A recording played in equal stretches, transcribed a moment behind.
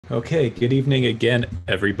Okay, good evening again,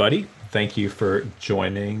 everybody. Thank you for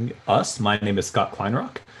joining us. My name is Scott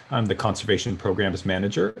Kleinrock. I'm the Conservation Programs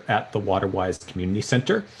Manager at the Waterwise Community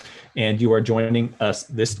Center, and you are joining us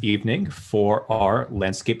this evening for our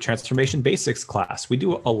Landscape Transformation Basics class. We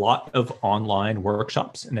do a lot of online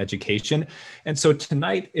workshops and education, and so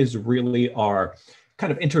tonight is really our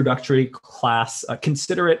kind of introductory class.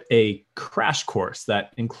 Consider it a crash course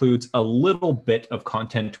that includes a little bit of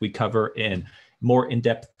content we cover in more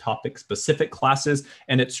in-depth topic-specific classes,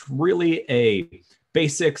 and it's really a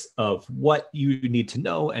basics of what you need to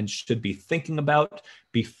know and should be thinking about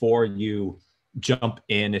before you jump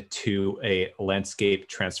into a landscape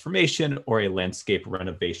transformation or a landscape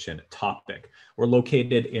renovation topic. We're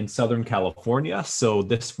located in Southern California, so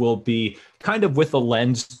this will be kind of with a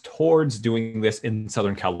lens towards doing this in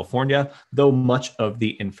Southern California, though much of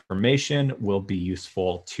the information will be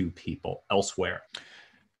useful to people elsewhere.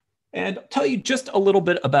 And I'll tell you just a little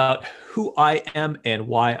bit about who I am and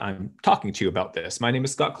why I'm talking to you about this. My name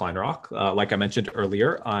is Scott Kleinrock. Like I mentioned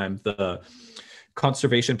earlier, I'm the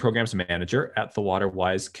Conservation Programs Manager at the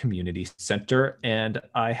Waterwise Community Center, and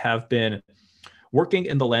I have been working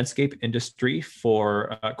in the landscape industry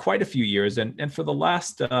for quite a few years. And for the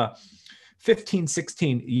last 15,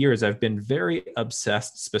 16 years, I've been very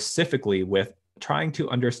obsessed specifically with trying to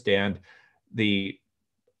understand the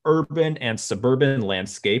urban and suburban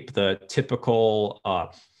landscape. The typical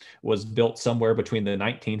was built somewhere between the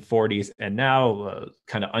 1940s and now,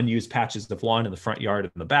 kind of unused patches of lawn in the front yard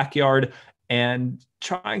and the backyard, and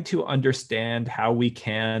trying to understand how we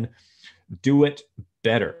can do it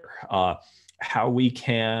better, how we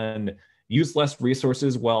can use less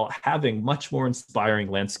resources while having much more inspiring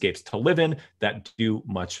landscapes to live in that do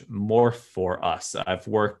much more for us. I've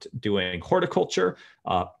worked doing horticulture,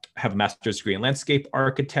 have a master's degree in landscape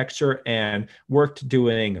architecture, and worked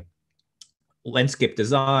doing landscape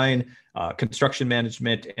design, construction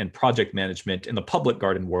management, and project management in the public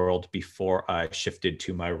garden world before I shifted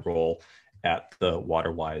to my role at the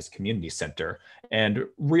Waterwise Community Center. And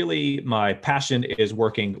really, my passion is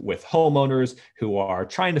working with homeowners who are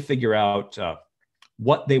trying to figure out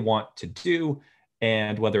what they want to do,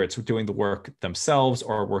 and whether it's doing the work themselves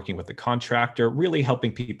or working with a contractor, really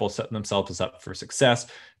helping people set themselves up for success,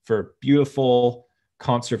 for beautiful,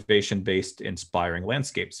 conservation-based, inspiring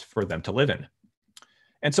landscapes for them to live in.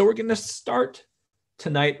 And so we're going to start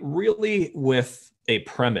tonight really with a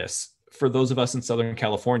premise. For those of us in Southern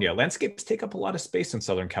California, landscapes take up a lot of space in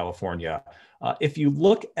Southern California. If you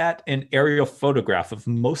look at an aerial photograph of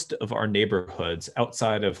most of our neighborhoods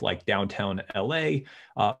outside of like downtown LA,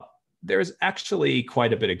 there's actually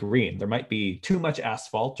quite a bit of green. There might be too much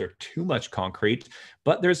asphalt or too much concrete,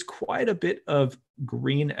 but there's quite a bit of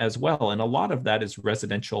green as well. And a lot of that is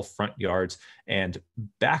residential front yards and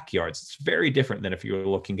backyards. It's very different than if you were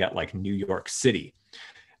looking at like New York City.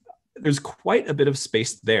 There's quite a bit of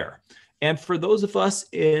space there. And for those of us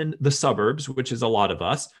in the suburbs, which is a lot of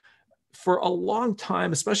us, for a long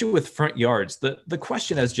time, especially with front yards, the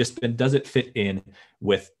question has just been, does it fit in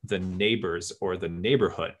with the neighbors or the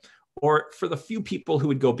neighborhood? Or for the few people who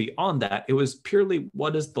would go beyond that, it was purely,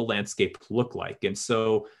 what does the landscape look like? And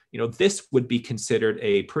so, this would be considered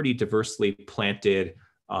a pretty diversely planted,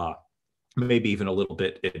 maybe even a little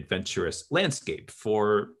bit adventurous landscape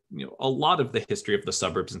for a lot of the history of the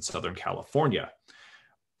suburbs in Southern California.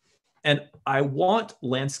 And I want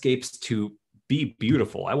landscapes to be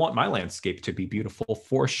beautiful. I want my landscape to be beautiful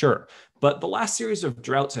for sure. But the last series of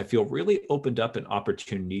droughts, I feel, really opened up an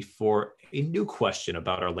opportunity for a new question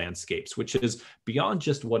about our landscapes, which is beyond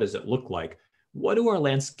just what does it look like? What do our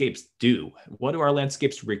landscapes do? What do our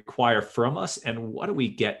landscapes require from us? And what do we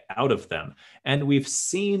get out of them? And we've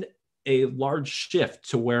seen a large shift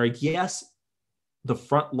to where, yes, the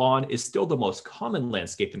front lawn is still the most common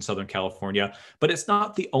landscape in Southern California, but it's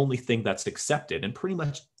not the only thing that's accepted. In pretty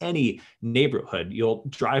much any neighborhood, you'll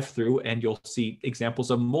drive through and you'll see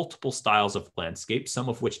examples of multiple styles of landscape, some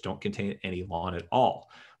of which don't contain any lawn at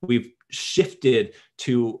all. We've shifted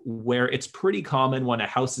to where it's pretty common when a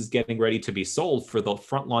house is getting ready to be sold for the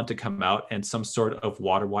front lawn to come out and some sort of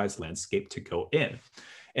Waterwise landscape to go in.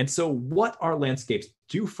 And so what our landscapes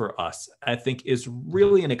do for us, I think, is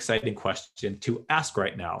really an exciting question to ask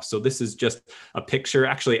right now. So this is just a picture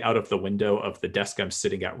actually out of the window of the desk I'm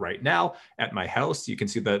sitting at right now at my house. You can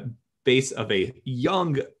see the base of a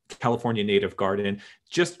young California native garden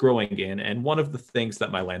just growing in. And one of the things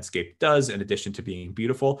that my landscape does, in addition to being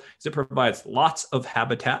beautiful, is it provides lots of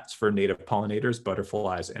habitats for native pollinators,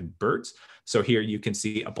 butterflies, and birds. So here you can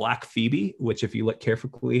see a black phoebe, which if you look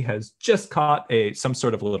carefully has just caught some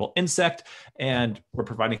sort of a little insect, and we're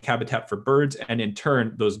providing habitat for birds. And in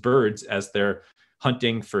turn, those birds, as they're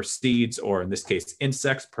hunting for seeds, or in this case,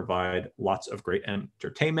 insects, provide lots of great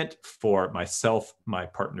entertainment for myself, my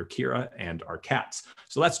partner, Kira, and our cats.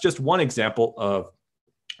 So that's just one example of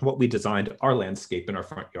what we designed our landscape in our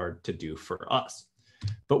front yard to do for us.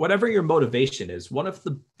 But whatever your motivation is, one of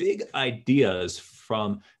the big ideas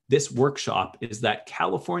from this workshop is that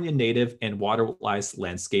California native and Waterwise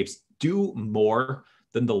landscapes do more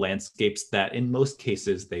than the landscapes that in most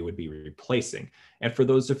cases they would be replacing. And for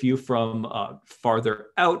those of you from farther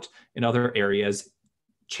out in other areas,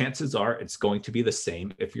 chances are it's going to be the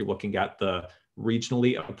same if you're looking at the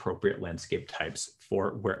regionally appropriate landscape types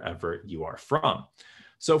for wherever you are from.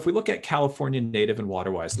 So if we look at California native and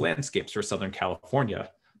Waterwise landscapes for Southern California,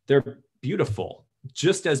 they're beautiful,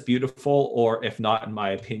 just as beautiful, or if not, in my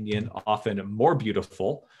opinion, often more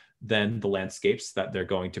beautiful than the landscapes that they're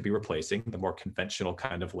going to be replacing, the more conventional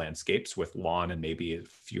kind of landscapes with lawn and maybe a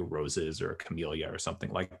few roses or a camellia or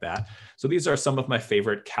something like that. So these are some of my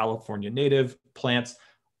favorite California native plants,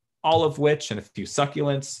 all of which, and a few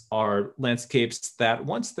succulents, are landscapes that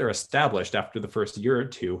once they're established after the first year or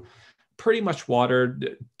two, pretty much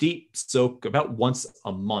watered, deep soak about once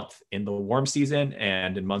a month in the warm season,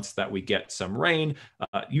 and in months that we get some rain,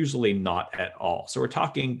 usually not at all. So we're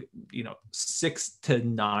talking, 6 to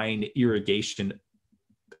 9 irrigation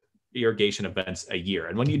events a year.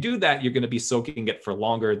 And when you do that, you're going to be soaking it for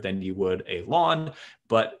longer than you would a lawn,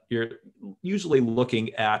 but you're usually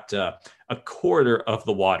looking at a quarter of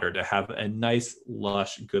the water to have a nice,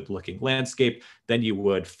 lush, good looking landscape than you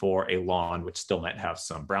would for a lawn, which still might have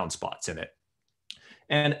some brown spots in it.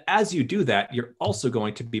 And as you do that, you're also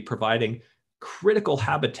going to be providing critical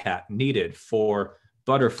habitat needed for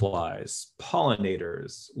butterflies,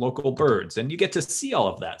 pollinators, local birds, and you get to see all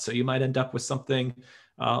of that. So you might end up with something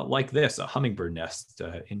like this, a hummingbird nest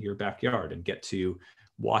in your backyard, and get to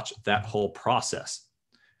watch that whole process.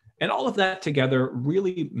 And all of that together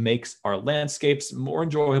really makes our landscapes more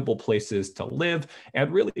enjoyable places to live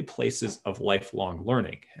and really places of lifelong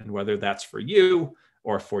learning. And whether that's for you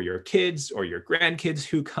or for your kids or your grandkids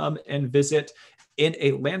who come and visit, in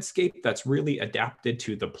a landscape that's really adapted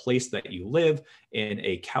to the place that you live, in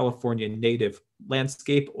a California native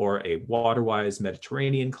landscape or a Waterwise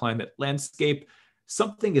Mediterranean climate landscape,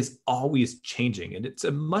 something is always changing, and it's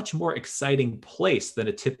a much more exciting place than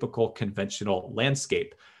a typical conventional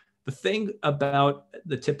landscape. The thing about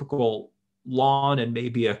the typical lawn and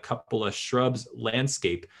maybe a couple of shrubs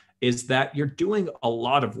landscape is that you're doing a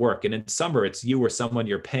lot of work. And in summer, it's you or someone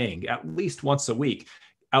you're paying at least once a week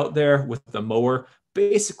out there with the mower,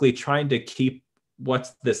 basically trying to keep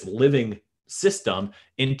what's this living system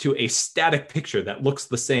into a static picture that looks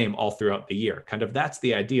the same all throughout the year. Kind of that's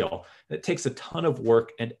the ideal. It takes a ton of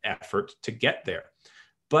work and effort to get there.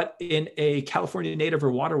 But in a California native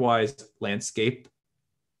or Waterwise landscape,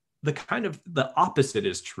 the opposite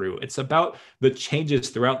is true. It's about the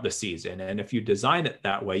changes throughout the season. And if you design it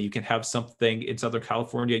that way, you can have something in Southern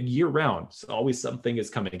California year round. So always something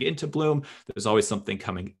is coming into bloom. There's always something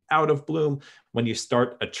coming out of bloom. When you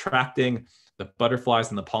start attracting the butterflies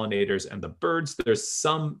and the pollinators and the birds, there's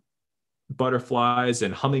some butterflies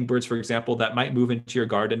and hummingbirds, for example, that might move into your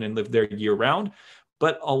garden and live there year round.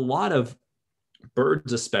 But a lot of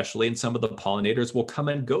birds, especially, and some of the pollinators will come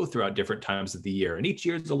and go throughout different times of the year. And each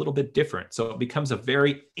year is a little bit different. So it becomes a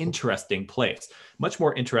very interesting place, much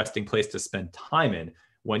more interesting place to spend time in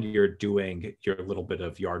when you're doing your little bit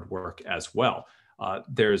of yard work as well.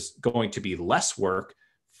 There's going to be less work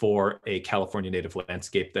for a California native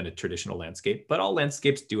landscape than a traditional landscape, but all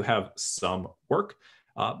landscapes do have some work.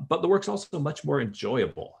 But the work's also much more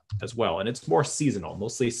enjoyable as well. And it's more seasonal,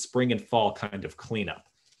 mostly spring and fall kind of cleanup.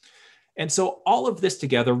 And so all of this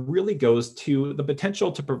together really goes to the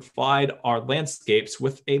potential to provide our landscapes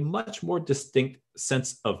with a much more distinct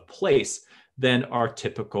sense of place than our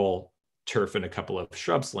typical turf and a couple of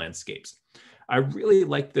shrubs landscapes. I really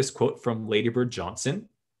like this quote from Lady Bird Johnson,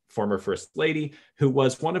 former First Lady, who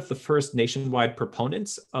was one of the first nationwide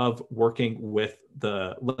proponents of working with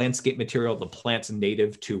the landscape material, the plants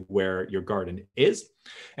native to where your garden is.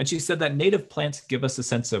 And she said that native plants give us a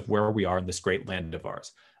sense of where we are in this great land of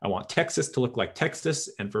ours. I want Texas to look like Texas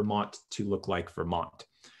and Vermont to look like Vermont.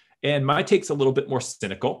 And my take's a little bit more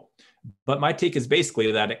cynical, but my take is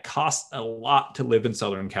basically that it costs a lot to live in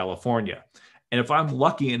Southern California. And if I'm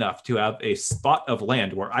lucky enough to have a spot of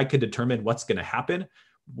land where I could determine what's going to happen,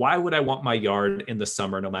 why would I want my yard in the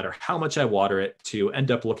summer, no matter how much I water it, to end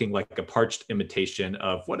up looking like a parched imitation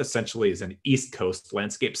of what essentially is an East Coast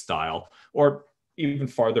landscape style, or even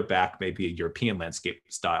farther back, maybe a European landscape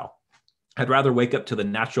style? I'd rather wake up to the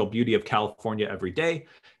natural beauty of California every day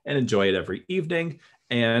and enjoy it every evening,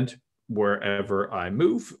 and wherever I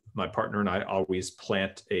move, my partner and I always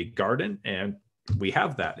plant a garden, and we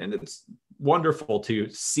have that. And it's wonderful to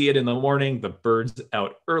see it in the morning, the birds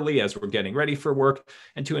out early as we're getting ready for work,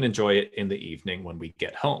 and to enjoy it in the evening when we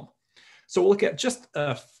get home. So we'll look at just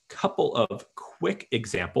a couple of quick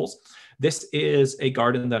examples. This is a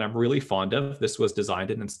garden that I'm really fond of. This was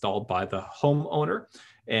designed and installed by the homeowner,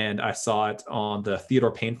 and I saw it on the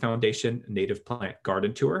Theodore Payne Foundation Native Plant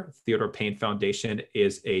Garden Tour. Theodore Payne Foundation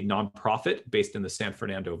is a nonprofit based in the San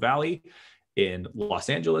Fernando Valley in Los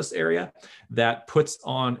Angeles area that puts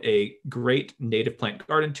on a great native plant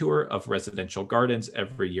garden tour of residential gardens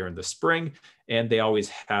every year in the spring. And they always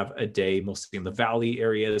have a day mostly in the valley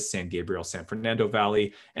areas, San Gabriel, San Fernando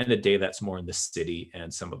Valley, and a day that's more in the city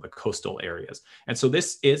and some of the coastal areas. And so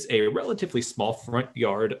this is a relatively small front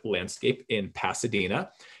yard landscape in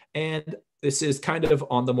Pasadena. And this is kind of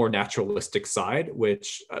on the more naturalistic side,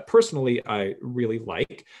 which personally I really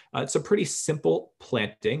like. It's a pretty simple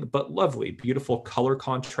planting, but lovely, beautiful color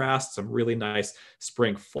contrast, some really nice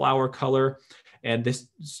spring flower color, and this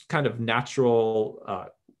kind of natural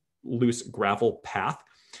loose gravel path.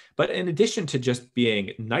 But in addition to just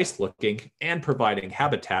being nice looking and providing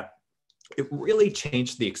habitat, it really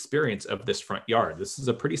changed the experience of this front yard. This is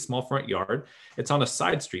a pretty small front yard. It's on a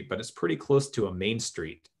side street, but it's pretty close to a main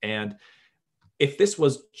street. And if this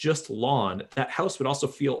was just lawn, that house would also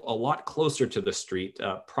feel a lot closer to the street.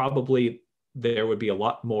 Probably there would be a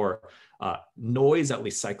lot more noise, at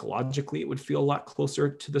least psychologically, it would feel a lot closer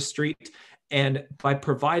to the street. And by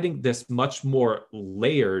providing this much more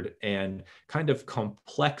layered and kind of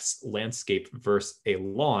complex landscape versus a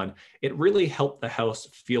lawn, it really helped the house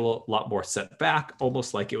feel a lot more set back,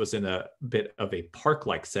 almost like it was in a bit of a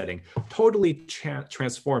park-like setting, totally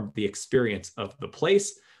transformed the experience of the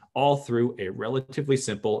place, all through a relatively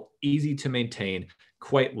simple, easy to maintain,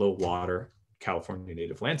 quite low water California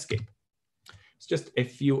native landscape. It's just a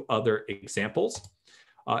few other examples.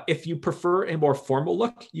 If you prefer a more formal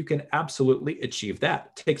look, you can absolutely achieve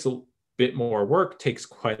that. It takes a bit more work, takes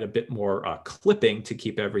quite a bit more clipping to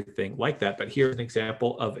keep everything like that. But here's an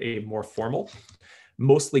example of a more formal,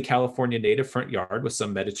 mostly California native front yard with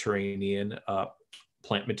some Mediterranean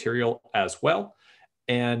plant material as well,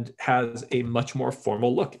 and has a much more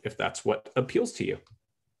formal look if that's what appeals to you.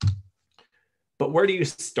 But where do you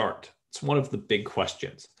start? It's one of the big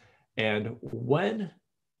questions. And when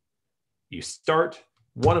you start,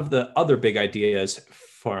 one of the other big ideas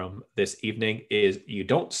from this evening is you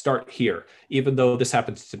don't start here, even though this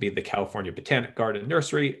happens to be the California Botanic Garden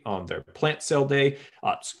Nursery on their plant sale day.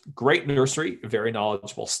 It's a great nursery, very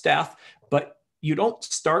knowledgeable staff, but you don't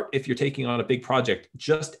start if you're taking on a big project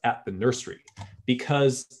just at the nursery,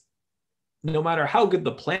 because no matter how good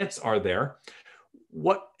the plants are there,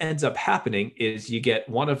 what ends up happening is you get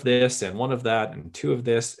one of this and one of that and two of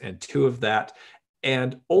this and two of that.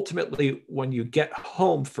 And ultimately, when you get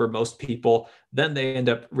home, for most people, then they end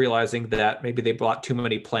up realizing that maybe they bought too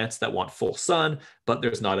many plants that want full sun, but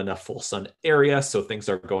there's not enough full sun area. So things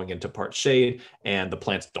are going into part shade and the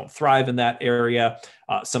plants don't thrive in that area.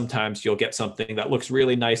 Sometimes you'll get something that looks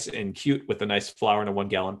really nice and cute with a nice flower in a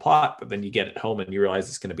 1-gallon pot, but then you get it home and you realize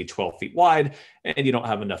it's going to be 12 feet wide and you don't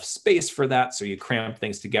have enough space for that. So you cram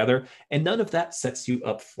things together, and none of that sets you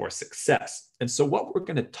up for success. And so what we're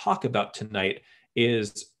going to talk about tonight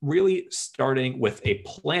is really starting with a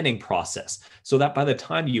planning process so that by the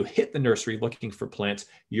time you hit the nursery looking for plants,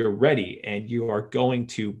 you're ready and you are going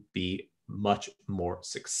to be much more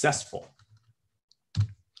successful.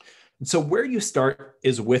 And so where you start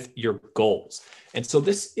is with your goals. And so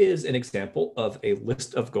this is an example of a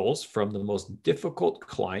list of goals from the most difficult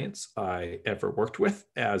clients I ever worked with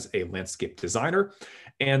as a landscape designer.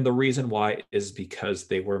 And the reason why is because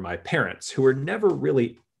they were my parents, who were never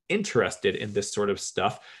really interested in this sort of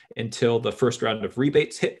stuff until the first round of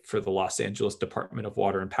rebates hit for the Los Angeles Department of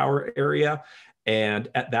Water and Power area. And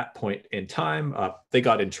at that point in time, they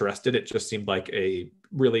got interested. It just seemed like a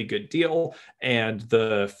really good deal. And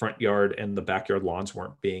the front yard and the backyard lawns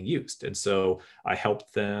weren't being used. And so I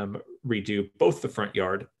helped them redo both the front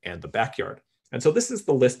yard and the backyard. And so this is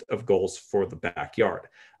the list of goals for the backyard.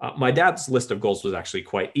 My dad's list of goals was actually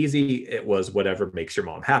quite easy. It was whatever makes your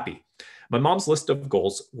mom happy. My mom's list of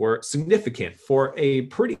goals were significant for a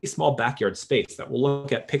pretty small backyard space that we'll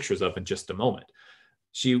look at pictures of in just a moment.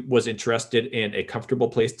 She was interested in a comfortable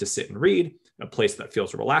place to sit and read, a place that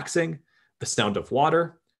feels relaxing, the sound of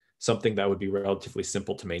water, something that would be relatively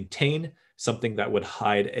simple to maintain, something that would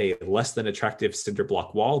hide a less than attractive cinder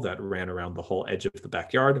block wall that ran around the whole edge of the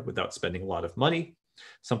backyard without spending a lot of money,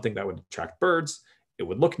 something that would attract birds, it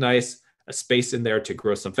would look nice, a space in there to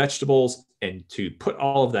grow some vegetables and to put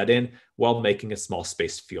all of that in while making a small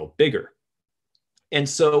space feel bigger. And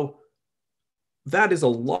so that is a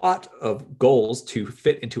lot of goals to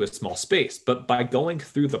fit into a small space. But by going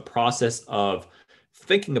through the process of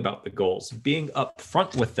thinking about the goals, being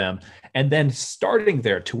upfront with them, and then starting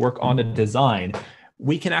there to work on a design,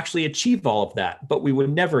 we can actually achieve all of that. But we would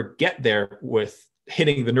never get there with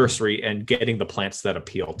hitting the nursery and getting the plants that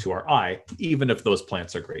appeal to our eye, even if those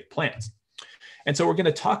plants are great plants. And so we're going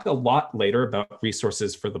to talk a lot later about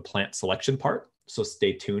resources for the plant selection part. So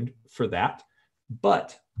stay tuned for that.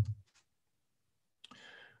 But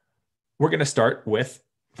we're going to start with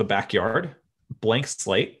the backyard, blank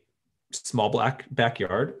slate, small black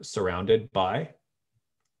backyard surrounded by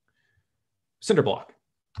cinder block.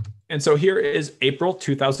 And so here is April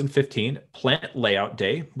 2015, plant layout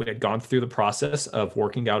day. We had gone through the process of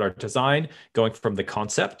working out our design, going from the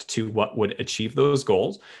concept to what would achieve those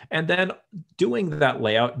goals, and then doing that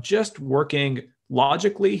layout, just working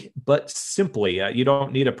logically, but simply. You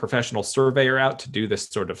don't need a professional surveyor out to do this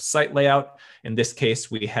sort of site layout. In this case,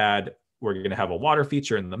 we're going to have a water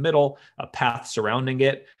feature in the middle, a path surrounding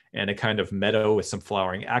it, and a kind of meadow with some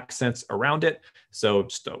flowering accents around it. So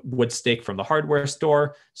just a wood stake from the hardware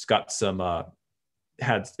store. It's got some,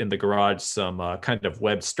 had in the garage some kind of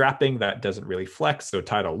web strapping that doesn't really flex, so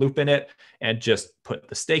tied a loop in it, and just put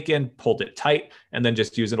the stake in, pulled it tight, and then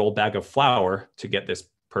just use an old bag of flour to get this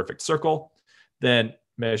perfect circle. Then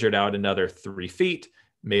measured out another 3 feet,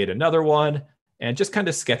 made another one, and just kind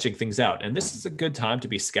of sketching things out. And this is a good time to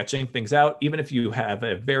be sketching things out, even if you have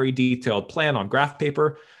a very detailed plan on graph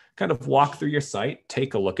paper. Kind of walk through your site,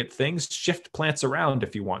 take a look at things, shift plants around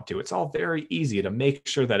if you want to. It's all very easy to make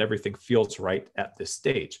sure that everything feels right at this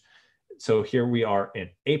stage. So here we are in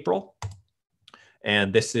April,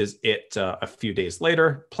 and this is it a few days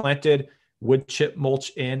later, planted, wood chip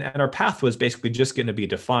mulch in, and our path was basically just going to be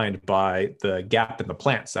defined by the gap in the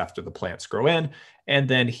plants after the plants grow in. And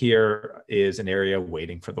then here is an area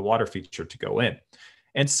waiting for the water feature to go in.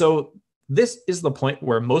 And so this is the point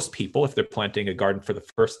where most people, if they're planting a garden for the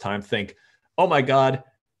first time, think, oh my God,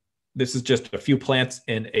 this is just a few plants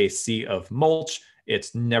in a sea of mulch.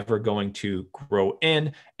 It's never going to grow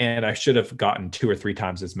in, and I should have gotten 2 or 3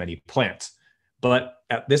 times as many plants. But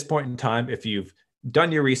at this point in time, if you've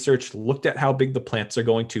done your research, looked at how big the plants are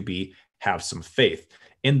going to be, have some faith.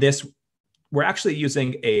 In this, we're actually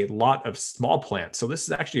using a lot of small plants. So this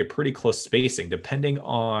is actually a pretty close spacing, depending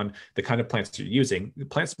on the kind of plants you're using. The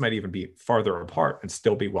plants might even be farther apart and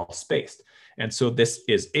still be well spaced. And so this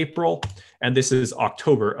is April, and this is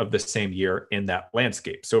October of the same year in that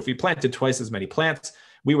landscape. So if we planted twice as many plants,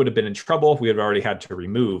 we would have been in trouble. We would have already had to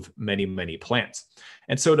remove many, many plants.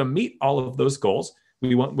 And so to meet all of those goals,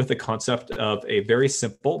 we went with the concept of a very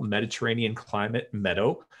simple Mediterranean climate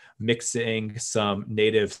meadow, mixing some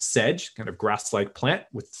native sedge, kind of grass-like plant,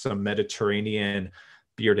 with some Mediterranean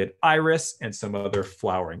bearded iris and some other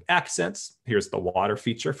flowering accents. Here's the water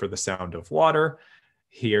feature for the sound of water.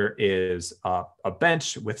 Here is a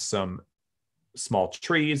bench with some small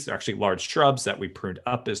trees, actually large shrubs that we pruned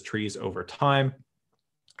up as trees over time.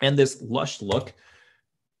 And this lush look,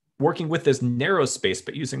 working with this narrow space,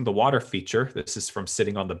 but using the water feature. This is from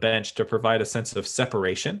sitting on the bench to provide a sense of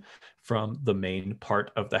separation from the main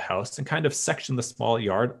part of the house and kind of section the small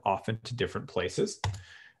yard off into different places.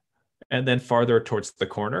 And then farther towards the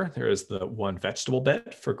corner, there is the one vegetable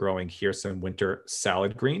bed for growing here some winter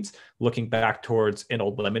salad greens, looking back towards an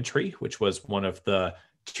old lemon tree, which was one of the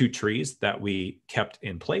 2 trees that we kept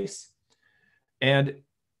in place. And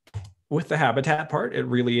with the habitat part, it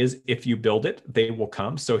really is, if you build it, they will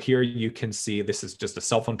come. So here you can see, this is just a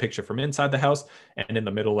cell phone picture from inside the house, and in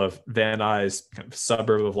the middle of Van Nuys, kind of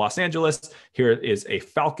suburb of Los Angeles, here is a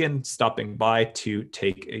falcon stopping by to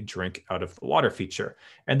take a drink out of the water feature.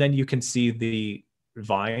 And then you can see the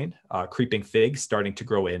vine, creeping fig, starting to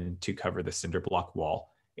grow in to cover the cinder block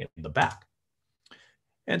wall in the back.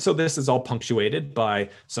 And so this is all punctuated by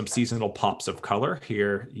some seasonal pops of color.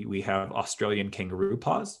 Here we have Australian kangaroo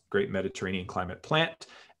paws, great Mediterranean climate plant,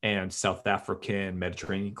 and South African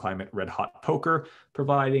Mediterranean climate red hot poker,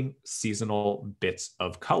 providing seasonal bits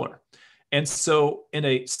of color. And so in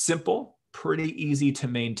a simple, pretty easy to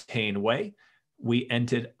maintain way, we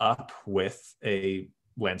ended up with a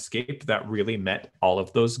landscape that really met all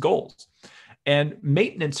of those goals. And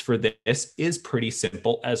maintenance for this is pretty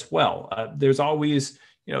simple as well. There's always,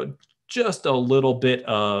 just a little bit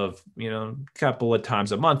of, a couple of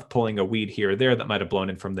times a month pulling a weed here or there that might have blown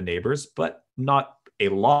in from the neighbors, but not a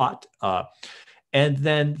lot. And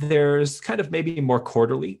then there's kind of maybe more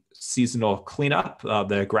quarterly seasonal cleanup.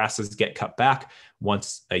 The grasses get cut back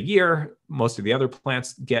once a year. Most of the other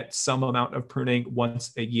plants get some amount of pruning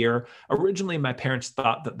once a year. Originally, my parents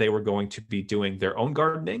thought that they were going to be doing their own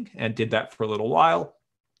gardening and did that for a little while.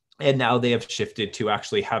 And now they have shifted to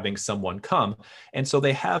actually having someone come. And so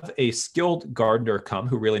they have a skilled gardener come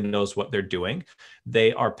who really knows what they're doing.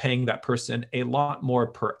 They are paying that person a lot more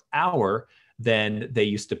per hour than they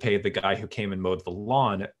used to pay the guy who came and mowed the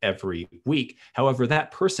lawn every week. However,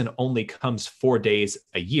 that person only comes 4 days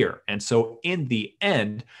a year. And so in the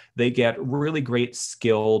end, they get really great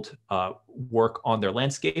skilled work on their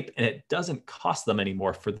landscape, and it doesn't cost them any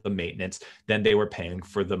more for the maintenance than they were paying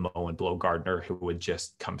for the mow and blow gardener who would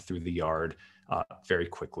just come through the yard very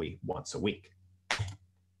quickly once a week.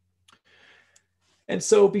 And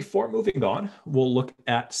so before moving on, we'll look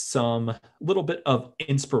at some little bit of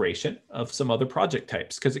inspiration of some other project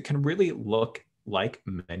types, because it can really look like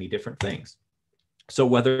many different things. So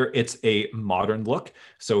whether it's a modern look,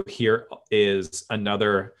 so here is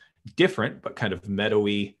another different but kind of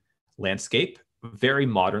meadowy landscape, very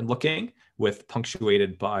modern looking, with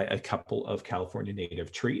punctuated by a couple of California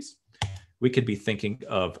native trees. We could be thinking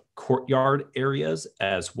of courtyard areas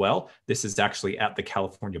as well. This is actually at the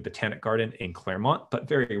California Botanic Garden in Claremont, but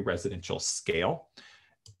very residential scale.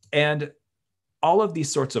 And all of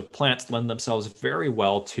these sorts of plants lend themselves very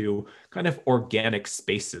well to kind of organic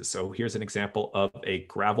spaces. So here's an example of a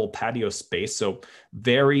gravel patio space. So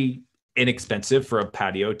very inexpensive for a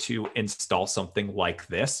patio to install something like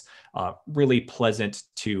this. Really pleasant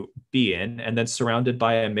to be in, and then surrounded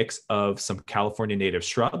by a mix of some California native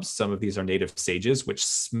shrubs. Some of these are native sages, which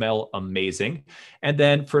smell amazing. And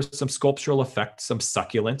then for some sculptural effect, some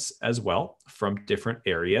succulents as well from different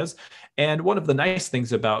areas. And one of the nice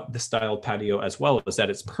things about the style patio as well is that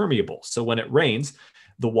it's permeable. So when it rains,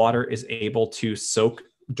 the water is able to soak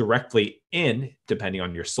directly in, depending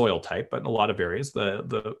on your soil type, but in a lot of areas,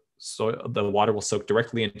 the water will soak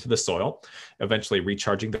directly into the soil, eventually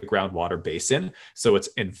recharging the groundwater basin. So it's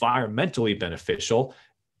environmentally beneficial.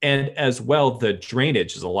 And as well, the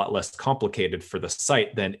drainage is a lot less complicated for the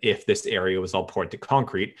site than if this area was all poured to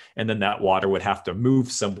concrete, and then that water would have to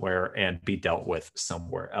move somewhere and be dealt with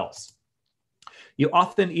somewhere else. You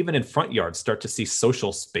often, even in front yards, start to see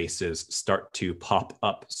social spaces start to pop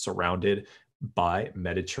up surrounded by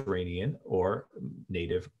Mediterranean or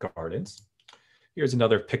native gardens. Here's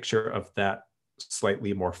another picture of that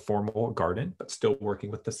slightly more formal garden, but still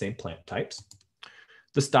working with the same plant types.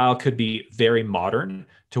 The style could be very modern,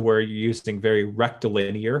 to where you're using very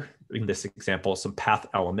rectilinear, in this example, some path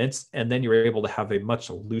elements, and then you're able to have a much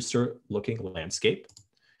looser looking landscape.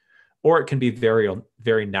 Or it can be very,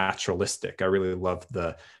 very naturalistic. I really love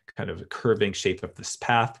the kind of curving shape of this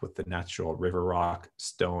path with the natural river rock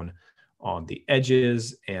stone on the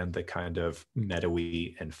edges and the kind of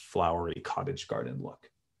meadowy and flowery cottage garden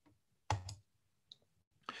look.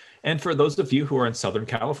 And for those of you who are in Southern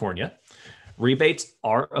California, rebates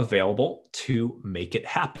are available to make it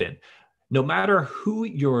happen. No matter who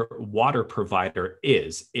your water provider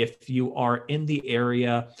is, if you are in the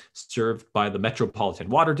area served by the Metropolitan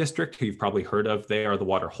Water District, who you've probably heard of, they are the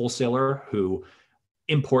water wholesaler who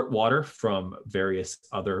import water from various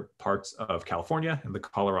other parts of California and the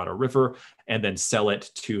Colorado River, and then sell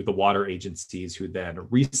it to the water agencies who then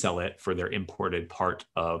resell it for their imported part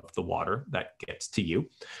of the water that gets to you.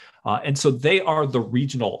 And so they are the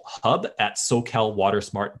regional hub at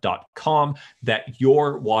SoCalWatersmart.com that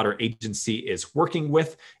your water agency is working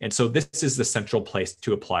with. And so this is the central place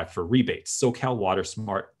to apply for rebates,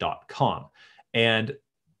 SoCalWatersmart.com. And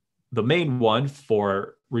the main one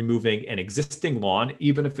for removing an existing lawn,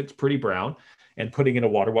 even if it's pretty brown, and putting in a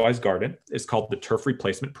Waterwise garden is called the Turf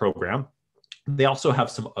Replacement Program. They also have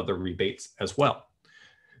some other rebates as well.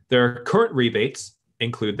 Their current rebates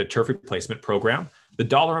include the Turf Replacement Program. The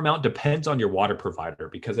dollar amount depends on your water provider,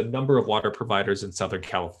 because a number of water providers in Southern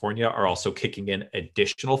California are also kicking in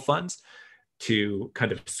additional funds to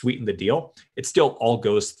kind of sweeten the deal. It still all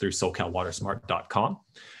goes through SoCalWatersmart.com.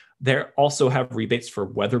 They also have rebates for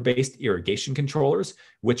weather-based irrigation controllers,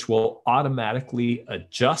 which will automatically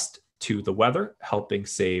adjust to the weather, helping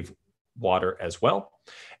save water as well.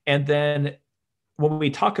 And then when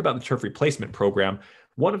we talk about the turf replacement program,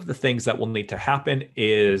 one of the things that will need to happen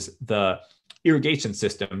is the irrigation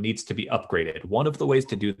system needs to be upgraded. One of the ways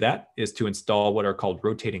to do that is to install what are called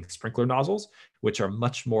rotating sprinkler nozzles, which are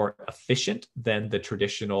much more efficient than the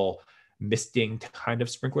traditional misting kind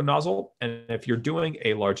of sprinkler nozzle. And if you're doing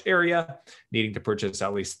a large area, needing to purchase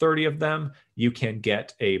at least 30 of them, you can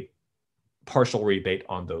get a partial rebate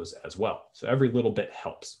on those as well. So every little bit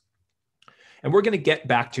helps. And we're going to get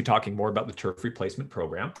back to talking more about the turf replacement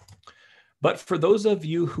program. But for those of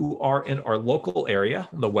you who are in our local area,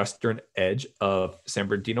 the western edge of San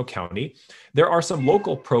Bernardino County, there are some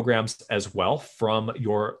local programs as well from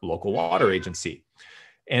your local water agency.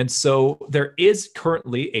 And so there is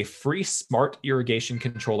currently a free smart irrigation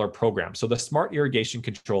controller program. So the smart irrigation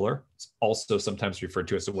controller is also sometimes referred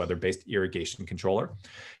to as a weather-based irrigation controller.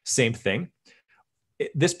 Same thing.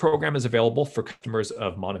 This program is available for customers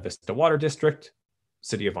of Monte Vista Water District,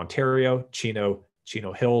 City of Ontario, Chino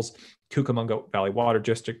Hills, Cucamonga Valley Water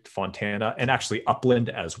District, Fontana, and actually Upland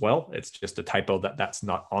as well. It's just a typo that that's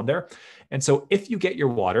not on there. And so if you get your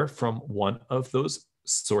water from one of those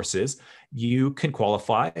sources, you can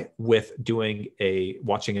qualify with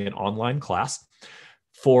watching an online class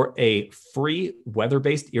for a free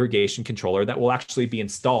weather-based irrigation controller that will actually be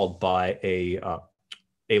installed by a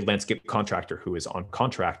landscape contractor who is on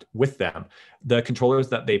contract with them. The controllers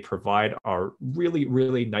that they provide are really,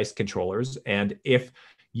 really nice controllers. And if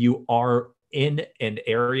you are in an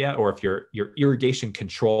area, or if your irrigation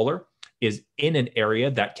controller is in an area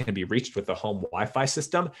that can be reached with a home Wi-Fi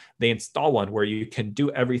system, they install one where you can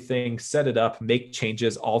do everything, set it up, make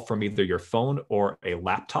changes all from either your phone or a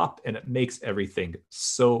laptop, and it makes everything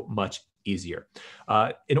so much easier.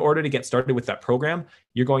 In order to get started with that program,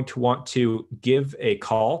 you're going to want to give a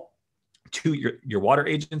call to your water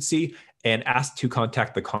agency and ask to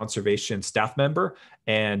contact the conservation staff member,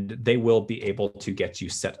 and they will be able to get you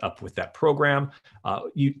set up with that program.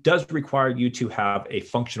 It does require you to have a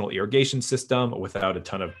functional irrigation system without a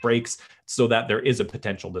ton of breaks, so that there is a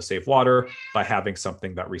potential to save water by having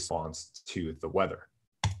something that responds to the weather.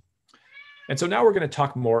 And so now we're going to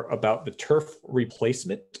talk more about the turf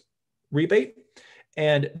replacement rebate.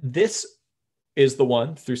 And this is the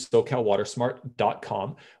one through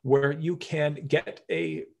SoCalWatersmart.com where you can get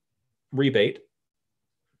a rebate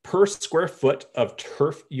per square foot of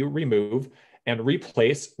turf you remove and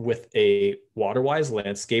replace with a Waterwise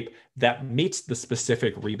landscape that meets the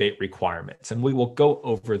specific rebate requirements. And we will go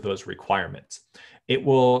over those requirements. It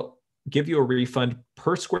will give you a refund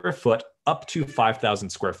per square foot up to 5,000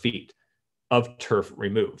 square feet of turf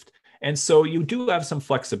removed. And so you do have some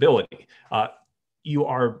flexibility. You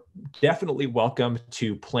are definitely welcome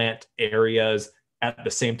to plant areas at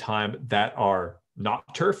the same time that are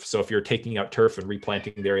not turf. So if you're taking out turf and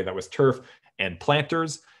replanting the area that was turf and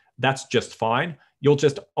planters, that's just fine. You'll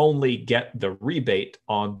just only get the rebate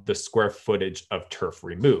on the square footage of turf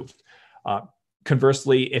removed.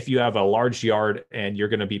 Conversely, if you have a large yard and you're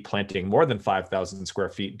going to be planting more than 5,000 square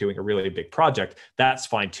feet doing a really big project, that's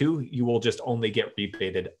fine too. You will just only get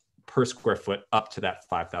rebated per square foot up to that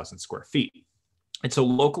 5,000 square feet. And so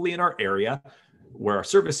locally in our area, where our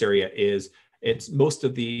service area is, most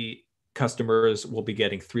of the customers will be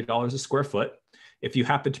getting $3 a square foot. If you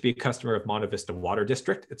happen to be a customer of Monte Vista Water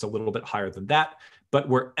District, it's a little bit higher than that. But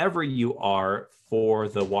wherever you are for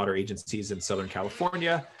the water agencies in Southern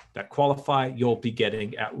California that qualify, you'll be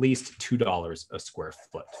getting at least $2 a square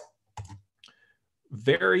foot.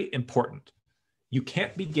 Very important. You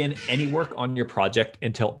can't begin any work on your project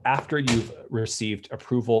until after you've received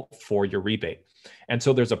approval for your rebate. And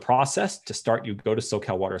so there's a process to start. You go to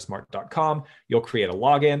SoCalWatersmart.com, you'll create a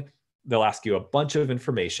login. They'll ask you a bunch of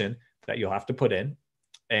information that you'll have to put in,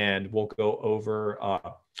 and we'll go over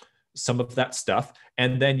some of that stuff.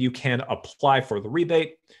 And then you can apply for the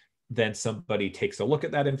rebate. Then somebody takes a look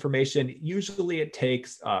at that information. Usually it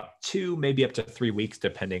takes 2, maybe up to 3 weeks,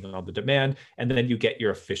 depending on the demand. And then you get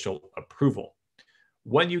your official approval.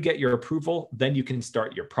 When you get your approval, then you can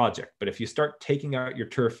start your project. But if you start taking out your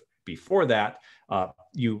turf before that,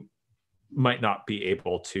 you might not be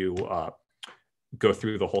able to go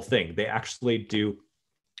through the whole thing. They actually do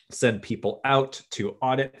send people out to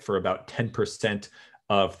audit for about 10%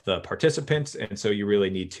 of the participants. And so you really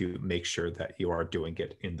need to make sure that you are doing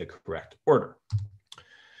it in the correct order.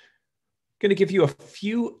 Going to give you a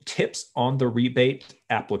few tips on the rebate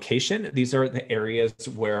application. These are the areas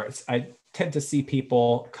where I tend to see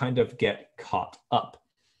people kind of get caught up.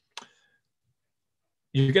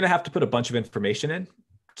 You're going to have to put a bunch of information in.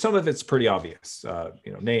 Some of it's pretty obvious,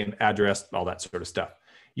 name, address, all that sort of stuff.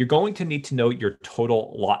 You're going to need to know your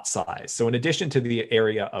total lot size. So in addition to the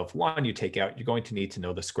area of lawn you take out, you're going to need to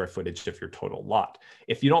know the square footage of your total lot.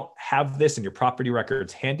 If you don't have this in your property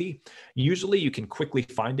records handy, usually you can quickly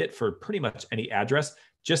find it for pretty much any address.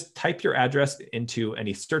 Just type your address into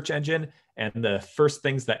any search engine, and the first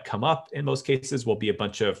things that come up in most cases will be a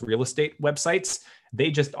bunch of real estate websites. They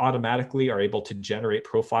just automatically are able to generate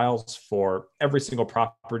profiles for every single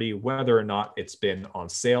property, whether or not it's been on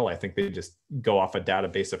sale. I think they just go off a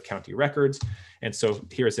database of county records. And so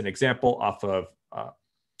here's an example off of, I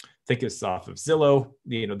think it's off of Zillow.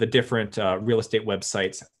 The different real estate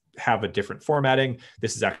websites have a different formatting.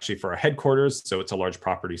 This is actually for our headquarters, so it's a large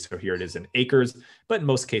property. So here it is in acres, but in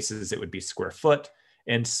most cases it would be square foot.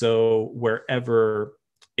 And so wherever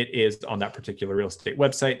it is on that particular real estate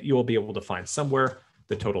website, you will be able to find somewhere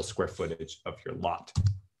the total square footage of your lot.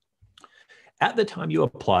 At the time you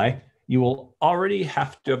apply, you will already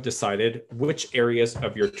have to have decided which areas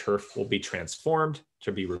of your turf will be transformed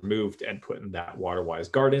to be removed and put in that Waterwise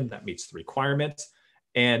garden that meets the requirements.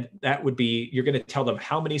 And that would be, you're going to tell them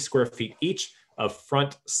how many square feet each of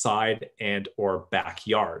front, side, and or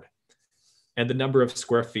backyard, and the number of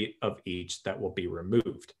square feet of each that will be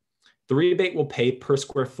removed. The rebate will pay per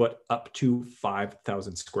square foot up to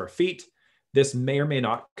 5,000 square feet. This may or may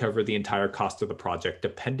not cover the entire cost of the project,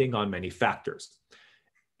 depending on many factors.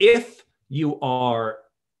 If you are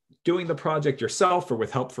doing the project yourself or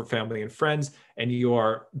with help from family and friends, and you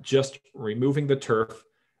are just removing the turf,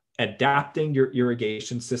 adapting your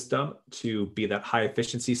irrigation system to be that high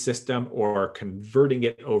efficiency system, or converting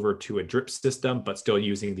it over to a drip system, but still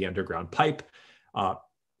using the underground pipe,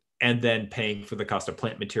 and then paying for the cost of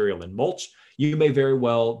plant material and mulch, you may very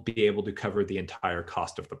well be able to cover the entire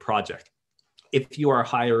cost of the project. If you are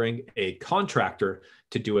hiring a contractor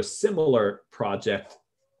to do a similar project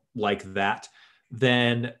like that,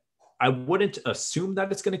 then I wouldn't assume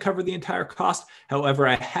that it's going to cover the entire cost. However,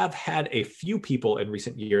 I have had a few people in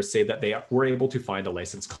recent years say that they were able to find a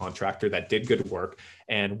licensed contractor that did good work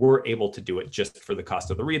and were able to do it just for the cost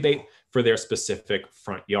of the rebate for their specific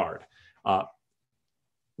front yard.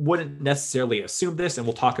 Wouldn't necessarily assume this, and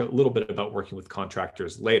we'll talk a little bit about working with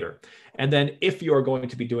contractors later. And then if you are going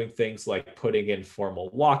to be doing things like putting in formal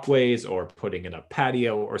walkways or putting in a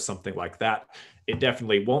patio or something like that, it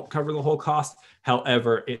definitely won't cover the whole cost.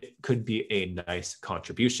 However, it could be a nice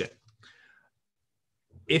contribution.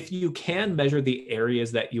 If you can measure the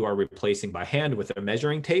areas that you are replacing by hand with a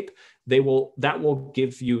measuring tape, that will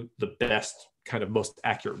give you the best, kind of most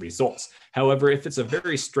accurate results. However, if it's a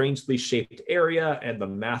very strangely shaped area and the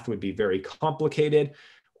math would be very complicated,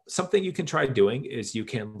 something you can try doing is you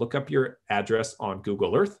can look up your address on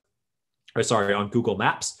Google on Google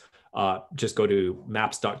Maps. Just go to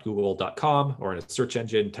maps.google.com, or in a search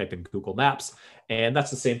engine, type in Google Maps. And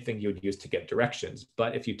that's the same thing you would use to get directions.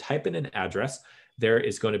 But if you type in an address, there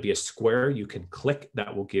is going to be a square you can click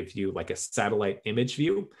that will give you like a satellite image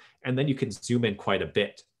view. And then you can zoom in quite a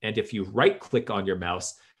bit. And if you right click on your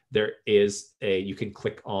mouse, you can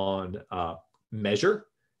click on measure.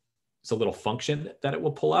 It's a little function that it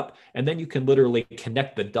will pull up. And then you can literally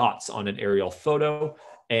connect the dots on an aerial photo.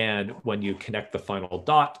 And when you connect the final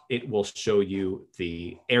dot, it will show you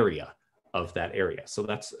the area of that area. So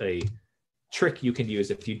that's a trick you can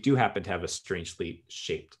use if you do happen to have a strangely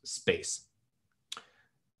shaped space.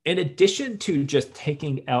 In addition to just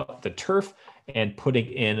taking out the turf and putting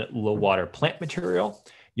in low water plant material,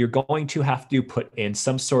 you're going to have to put in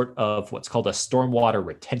some sort of what's called a stormwater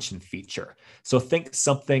retention feature. So think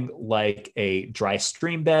something like a dry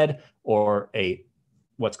stream bed, or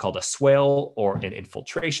what's called a swale, or an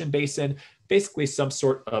infiltration basin, basically some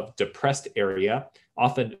sort of depressed area.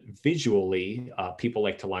 Often visually, people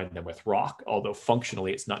like to line them with rock, although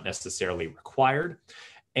functionally it's not necessarily required.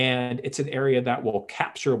 And it's an area that will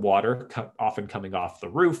capture water, often coming off the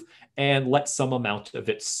roof, and let some amount of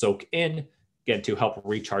it soak in, again, to help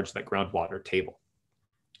recharge that groundwater table.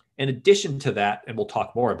 In addition to that, and we'll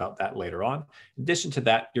talk more about that later on, in addition to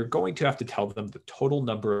that, you're going to have to tell them the total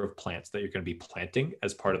number of plants that you're going to be planting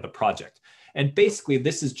as part of the project. And basically,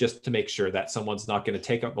 this is just to make sure that someone's not going to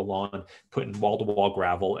take out the lawn, put in wall-to-wall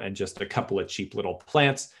gravel and just a couple of cheap little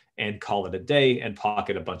plants and call it a day and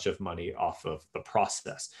pocket a bunch of money off of the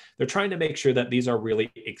process. They're trying to make sure that these are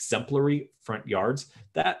really exemplary front yards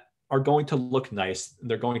that are going to look nice.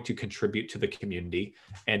 They're going to contribute to the community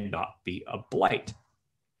and not be a blight.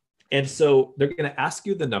 And so they're going to ask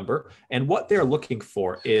you the number, and what they're looking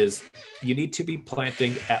for is you need to be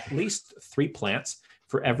planting at least 3 plants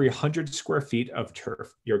for every 100 square feet of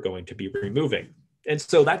turf you're going to be removing. And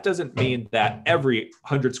so that doesn't mean that every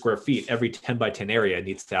 100 square feet, every 10 by 10 area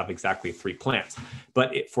needs to have exactly 3 plants.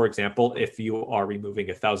 But for example, if you are removing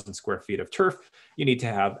 1,000 square feet of turf, you need to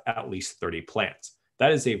have at least 30 plants.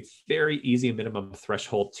 That is a very easy minimum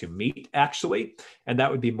threshold to meet, actually. And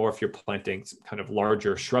that would be more if you're planting some kind of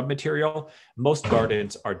larger shrub material. Most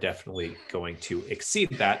gardens are definitely going to exceed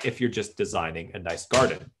that if you're just designing a nice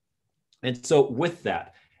garden. And so with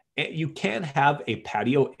that, you can have a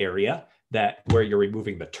patio area where you're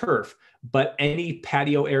removing the turf, but any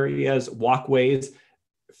patio areas, walkways,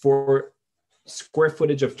 for square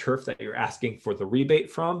footage of turf that you're asking for the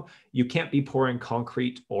rebate from, you can't be pouring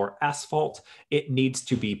concrete or asphalt. It needs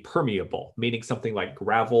to be permeable, meaning something like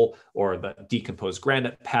gravel or the decomposed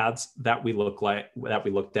granite paths that we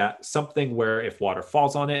looked at, something where if water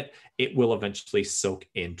falls on it, it will eventually soak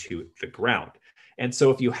into the ground. And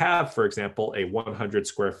so if you have, for example, a 100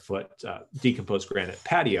 square foot decomposed granite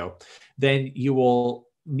patio, then you will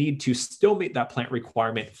need to still meet that plant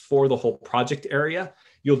requirement for the whole project area.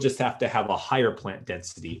 You'll just have to have a higher plant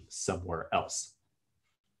density somewhere else.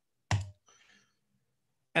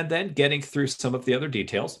 And then getting through some of the other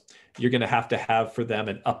details, you're going to have for them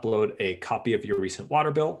and upload a copy of your recent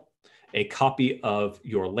water bill, a copy of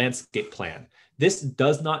your landscape plan. This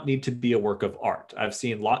does not need to be a work of art. I've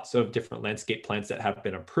seen lots of different landscape plans that have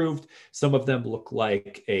been approved. Some of them look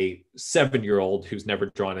like a 7-year-old who's never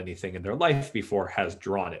drawn anything in their life before has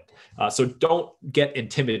drawn it. So don't get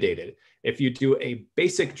intimidated. If you do a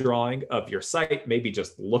basic drawing of your site, maybe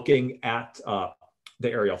just looking at the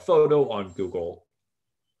aerial photo on Google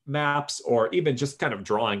Maps, or even just kind of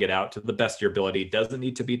drawing it out to the best of your ability, doesn't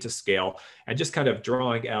need to be to scale, and just kind of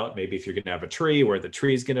drawing out, maybe if you're going to have a tree, where the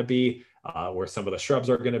tree is going to be, where some of the shrubs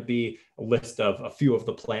are going to be, a list of a few of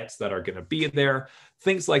the plants that are going to be there.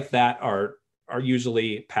 Things like that are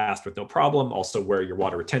usually passed with no problem. Also where your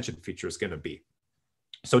water retention feature is going to be.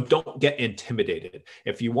 So don't get intimidated.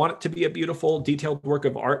 If you want it to be a beautiful, detailed work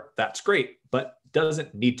of art, that's great, but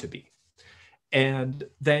doesn't need to be. And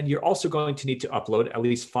then you're also going to need to upload at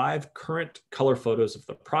least 5 current color photos of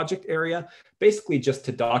the project area, basically just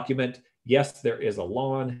to document, yes, there is a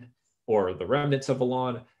lawn or the remnants of a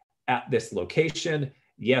lawn at this location.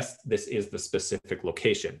 Yes, this is the specific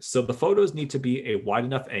location. So the photos need to be a wide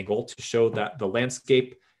enough angle to show that the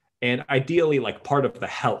landscape, and ideally like part of the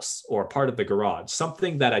house or part of the garage,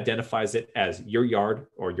 something that identifies it as your yard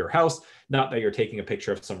or your house, not that you're taking a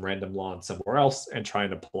picture of some random lawn somewhere else and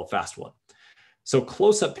trying to pull a fast one. So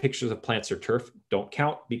close-up pictures of plants or turf don't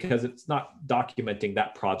count because it's not documenting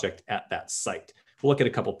that project at that site. We'll look at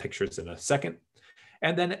a couple pictures in a second.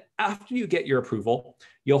 And then after you get your approval,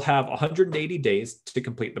 you'll have 180 days to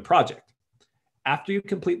complete the project. After you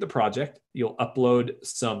complete the project, you'll upload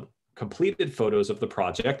some completed photos of the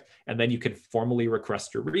project, and then you can formally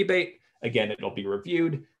request your rebate. Again, it'll be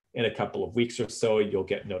reviewed. In a couple of weeks or so, you'll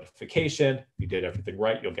get notification. If you did everything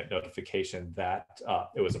right, you'll get notification that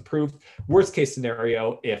it was approved. Worst case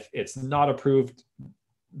scenario, if it's not approved,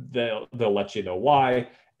 they'll let you know why,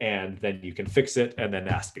 and then you can fix it and then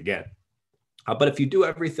ask again. But if you do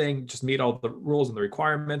everything, just meet all the rules and the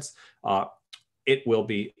requirements, it will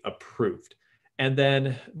be approved. And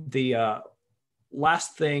then the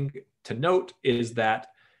last thing to note is that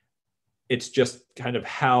it's just kind of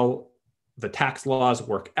how the tax laws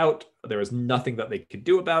work out. There is nothing that they could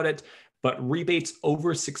do about it, but rebates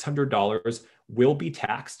over $600 will be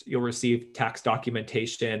taxed. You'll receive tax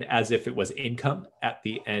documentation as if it was income at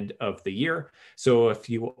the end of the year. So if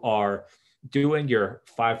you are doing your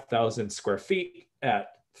 5,000 square feet at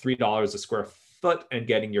 $3 a square foot and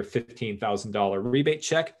getting your $15,000 rebate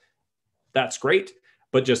check, that's great.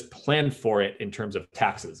 But just plan for it in terms of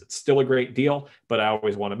taxes. It's still a great deal, but I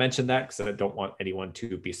always want to mention that because I don't want anyone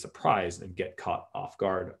to be surprised and get caught off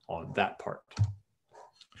guard on that part.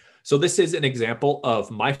 So this is an example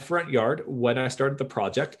of my front yard when I started the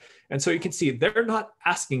project. And so you can see they're not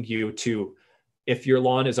asking you to, if your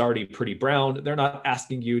lawn is already pretty brown, they're not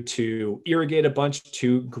asking you to irrigate a bunch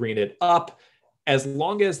to green it up. As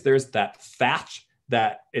long as there's that thatch,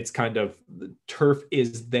 that it's kind of, the turf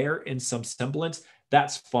is there in some semblance,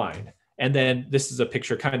 that's fine. And then this is a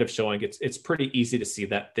picture kind of showing it's pretty easy to see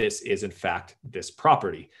that this is in fact this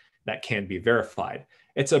property that can be verified.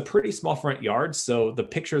 It's a pretty small front yard, so the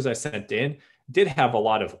pictures I sent in did have a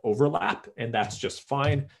lot of overlap, and that's just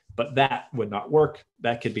fine, but that would not work.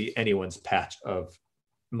 That could be anyone's patch of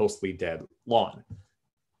mostly dead lawn.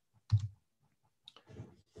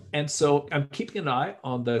 And so I'm keeping an eye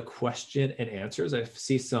on the question and answers. I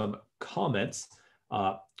see some comments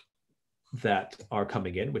that are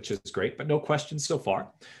coming in, which is great, but no questions so far.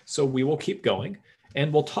 So we will keep going,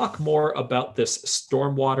 and we'll talk more about this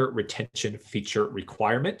stormwater retention feature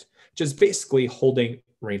requirement, which is basically holding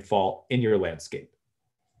rainfall in your landscape.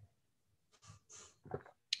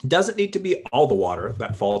 It doesn't need to be all the water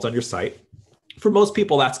that falls on your site. For most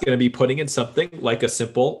people, that's going to be putting in something like a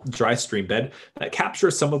simple dry stream bed that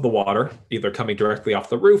captures some of the water, either coming directly off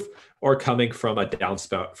the roof or coming from a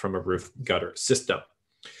downspout from a roof gutter system.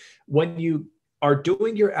 When you are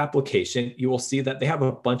doing your application, you will see that they have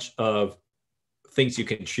a bunch of things you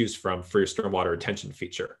can choose from for your stormwater retention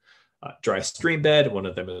feature. dry stream bed, one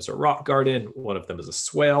of them is a rock garden, one of them is a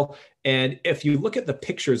swale. And if you look at the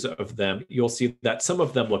pictures of them, you'll see that some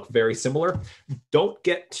of them look very similar. Don't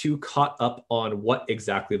get too caught up on what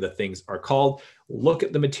exactly the things are called. Look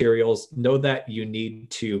at the materials, know that you need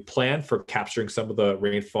to plan for capturing some of the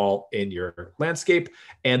rainfall in your landscape,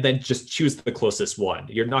 and then just choose the closest one.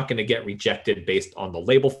 You're not going to get rejected based on the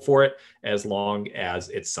label for it, as long as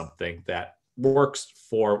it's something that works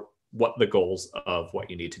for what the goals of what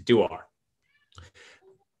you need to do are.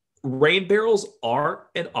 Rain barrels are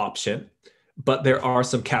an option, but there are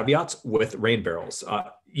some caveats with rain barrels.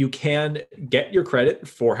 You can get your credit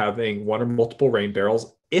for having one or multiple rain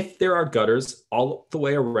barrels if there are gutters all the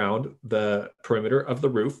way around the perimeter of the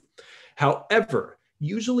roof. However,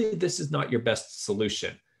 usually this is not your best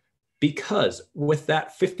solution, because with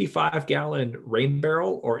that 55-gallon rain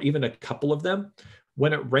barrel, or even a couple of them,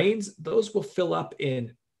 when it rains, those will fill up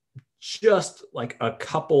in just like a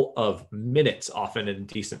couple of minutes, often in a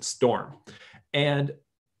decent storm. And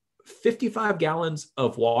 55 gallons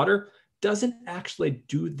of water doesn't actually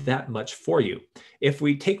do that much for you. If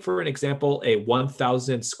we take, for an example, a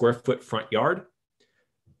 1,000 square foot front yard,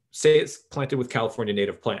 say it's planted with California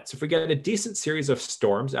native plants. If we get a decent series of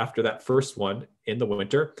storms after that first one in the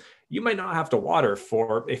winter, you might not have to water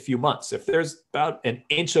for a few months. If there's about an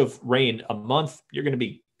inch of rain a month, you're going to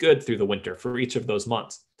be good through the winter for each of those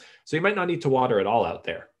months. So you might not need to water at all out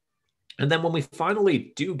there. And then when we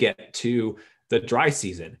finally do get to the dry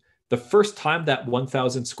season, the first time that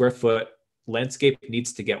 1,000 square foot landscape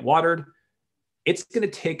needs to get watered, it's going to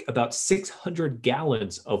take about 600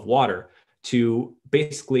 gallons of water to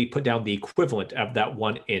basically put down the equivalent of that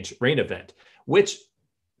 1-inch rain event, which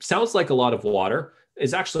sounds like a lot of water.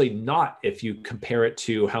 Is actually not if you compare it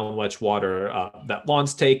to how much water that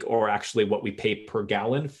lawns take, or actually what we pay per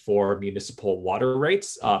gallon for municipal water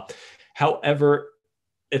rates. However,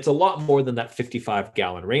 it's a lot more than that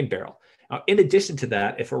 55-gallon rain barrel. In addition to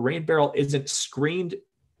that, if a rain barrel isn't screened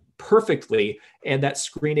perfectly and that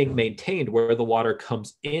screening maintained where the water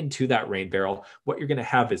comes into that rain barrel, what you're going to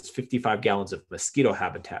have is 55 gallons of mosquito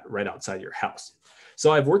habitat right outside your house.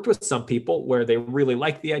 So I've worked with some people where they really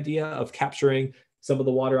like the idea of capturing some of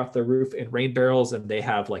the water off the roof in rain barrels, and they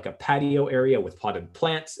have like a patio area with potted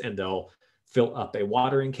plants, and they'll fill up a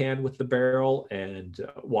watering can with the barrel and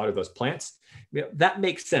water those plants. You know, that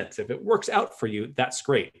makes sense. If it works out for you, that's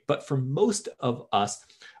great. But for most of us,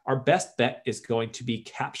 our best bet is going to be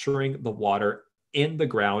capturing the water in the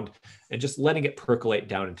ground and just letting it percolate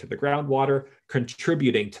down into the groundwater,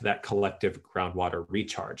 contributing to that collective groundwater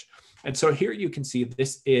recharge. And so here you can see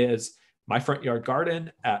this is my front yard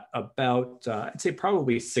garden at about, I'd say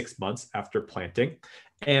probably 6 months after planting.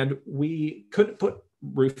 And we couldn't put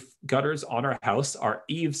roof gutters on our house. Our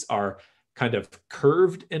eaves are kind of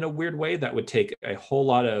curved in a weird way that would take a whole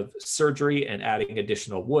lot of surgery and adding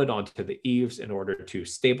additional wood onto the eaves in order to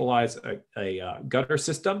stabilize a gutter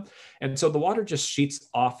system. And so the water just sheets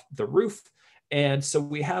off the roof. And so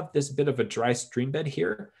we have this bit of a dry stream bed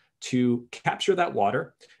here to capture that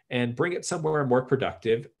water and bring it somewhere more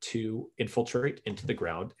productive to infiltrate into the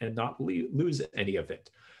ground and not lose any of it.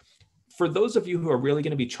 For those of you who are really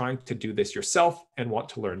going to be trying to do this yourself and want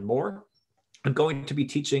to learn more, I'm going to be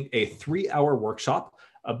teaching a 3-hour workshop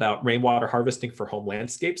about rainwater harvesting for home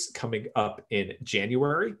landscapes coming up in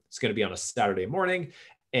January. It's going to be on a Saturday morning,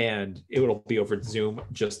 and it will be over Zoom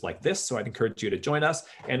just like this. So I'd encourage you to join us,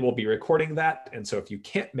 and we'll be recording that. And so if you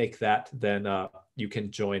can't make that, then you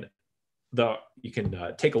can take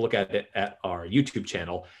a look at it at our YouTube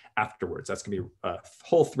channel afterwards. That's going to be a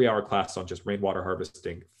whole 3-hour class on just rainwater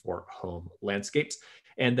harvesting for home landscapes.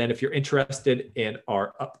 And then if you're interested in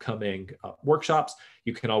our upcoming workshops,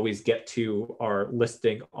 you can always get to our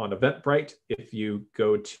listing on Eventbrite. If you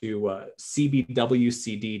go to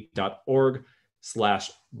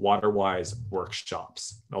cbwcd.org/Waterwise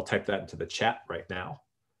workshops. I'll type that into the chat right now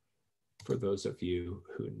for those of you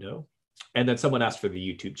who know. And then someone asked for the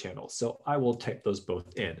YouTube channel, so I will type those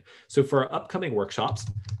both in. So for our upcoming workshops,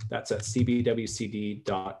 that's at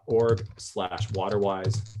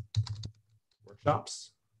cbwcd.org/Waterwise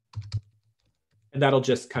workshops. And that'll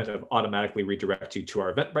just kind of automatically redirect you to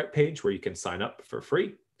our Eventbrite page where you can sign up for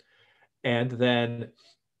free. And then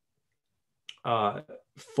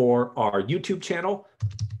for our YouTube channel,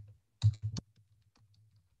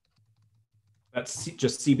 that's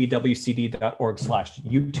just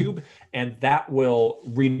cbwcd.org/YouTube, and that will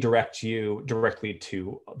redirect you directly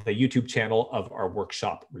to the YouTube channel of our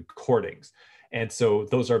workshop recordings. And so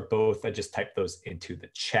those are both, I just typed those into the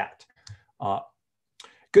chat.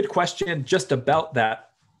 Good question just about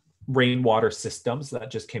that rainwater systems that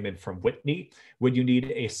just came in from Whitney. Would you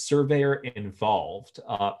need a surveyor involved?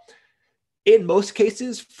 In most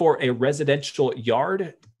cases, for a residential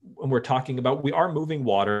yard, when we're talking about, we are moving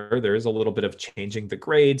water, there is a little bit of changing the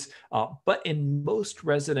grades, but in most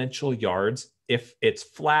residential yards, if it's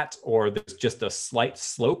flat or there's just a slight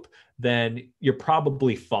slope, then you're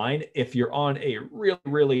probably fine. If you're on a really,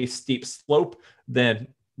 really steep slope, then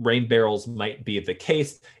rain barrels might be the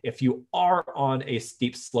case. If you are on a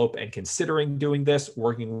steep slope and considering doing this,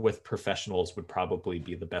 working with professionals would probably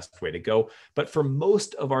be the best way to go. But for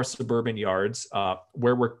most of our suburban yards,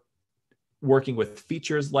 where we're working with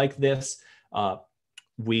features like this, a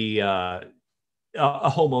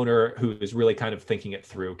homeowner who is really kind of thinking it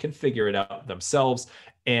through can figure it out themselves.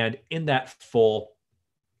 And in that full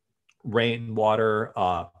rainwater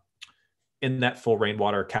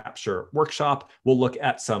capture workshop, we'll look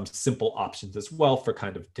at some simple options as well for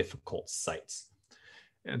kind of difficult sites.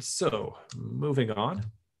 And so moving on,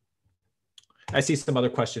 I see some other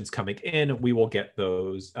questions coming in. We will get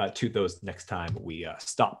those to those next time we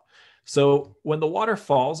stop. So when the water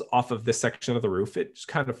falls off of this section of the roof, it just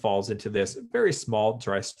kind of falls into this very small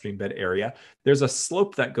dry stream bed area. There's a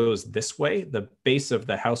slope that goes this way. The base of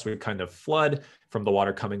the house would kind of flood from the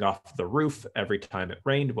water coming off the roof every time it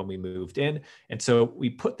rained when we moved in. And so we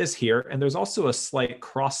put this here, and there's also a slight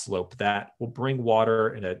cross slope that will bring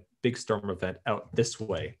water in a big storm event out this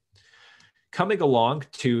way, coming along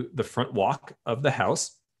to the front walk of the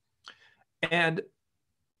house and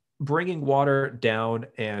bringing water down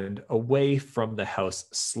and away from the house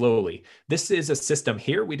slowly. This is a system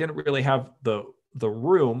here. We didn't really have the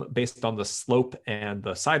room based on the slope and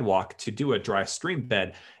the sidewalk to do a dry stream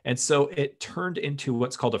bed. And so it turned into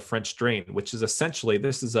what's called a French drain, which is essentially,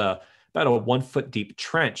 this is about a 1 foot deep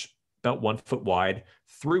trench, about 1 foot wide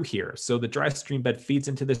through here. So the dry stream bed feeds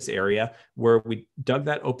into this area where we dug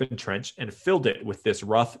that open trench and filled it with this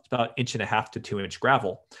rough, about 1.5 to 2 inch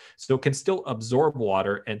gravel. So it can still absorb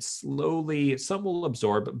water, and slowly, some will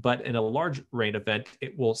absorb, but in a large rain event,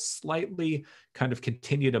 it will slightly kind of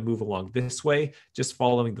continue to move along this way, just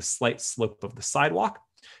following the slight slope of the sidewalk.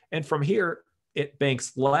 And from here, it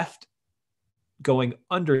banks left, going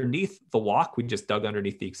underneath the walk. We just dug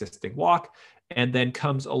underneath the existing walk, and then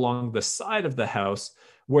comes along the side of the house,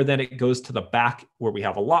 where then it goes to the back where we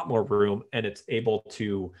have a lot more room, and it's able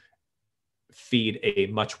to feed a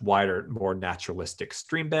much wider, more naturalistic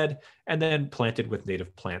stream bed, and then planted with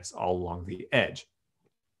native plants all along the edge.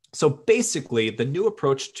 So basically, the new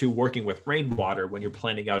approach to working with rainwater when you're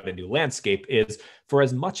planning out a new landscape is, for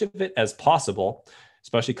as much of it as possible,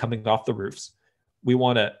 especially coming off the roofs, we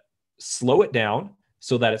want to slow it down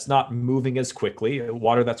so that it's not moving as quickly.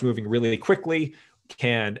 Water that's moving really quickly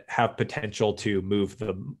can have potential to move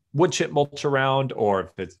the wood chip mulch around,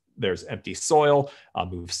 or if there's empty soil,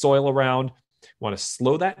 move soil around. We want to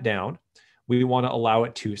slow that down. We want to allow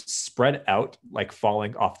it to spread out, like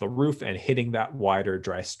falling off the roof and hitting that wider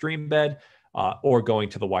dry stream bed, or going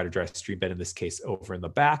to the wider dry stream bed, in this case, over in the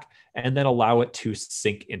back, and then allow it to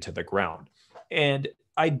sink into the ground. And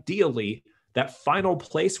ideally, that final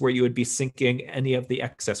place where you would be sinking any of the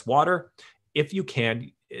excess water, if you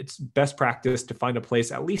can, it's best practice to find a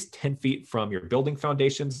place at least 10 feet from your building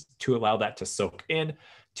foundations to allow that to soak in,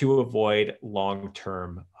 to avoid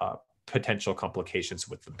long-term potential complications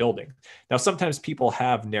with the building. Now, sometimes people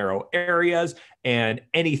have narrow areas, and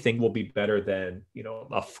anything will be better than,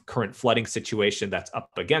 a current flooding situation that's up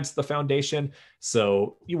against the foundation.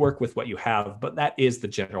 So you work with what you have, but that is the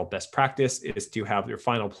general best practice, is to have your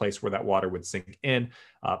final place where that water would sink in,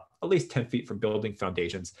 at least 10 feet from building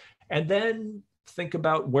foundations. And then think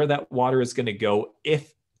about where that water is going to go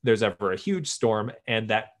if there's ever a huge storm and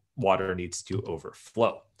that water needs to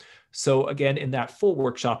overflow. So again, in that full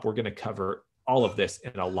workshop, we're going to cover all of this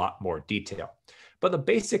in a lot more detail. But the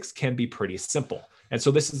basics can be pretty simple. And so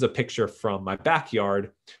this is a picture from my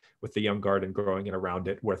backyard with the young garden growing in around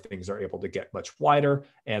it, where things are able to get much wider.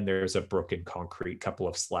 And there's a broken concrete couple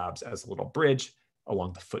of slabs as a little bridge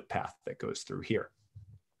along the footpath that goes through here.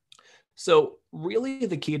 So really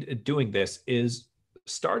the key to doing this is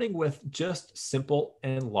starting with just simple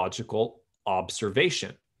and logical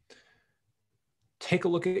observation. Take a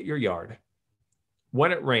look at your yard.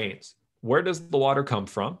 When it rains, where does the water come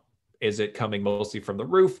from? Is it coming mostly from the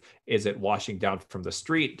roof? Is it washing down from the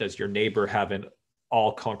street? Does your neighbor have an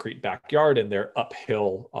all concrete backyard and their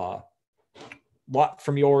uphill lot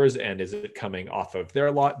from yours? And is it coming off of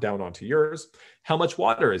their lot down onto yours? How much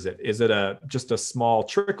water is it? Is it just a small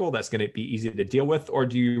trickle that's going to be easy to deal with? Or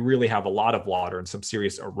do you really have a lot of water and some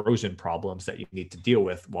serious erosion problems that you need to deal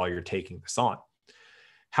with while you're taking this on?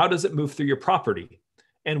 How does it move through your property?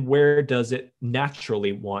 And where does it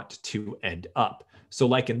naturally want to end up? So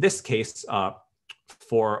like in this case,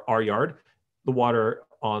 for our yard, the water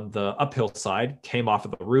on the uphill side came off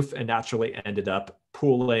of the roof and naturally ended up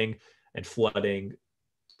pooling and flooding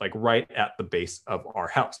like right at the base of our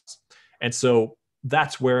house. And so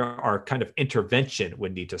that's where our kind of intervention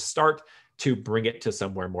would need to start to bring it to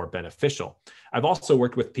somewhere more beneficial. I've also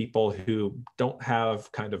worked with people who don't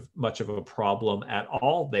have kind of much of a problem at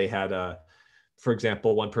all. They had for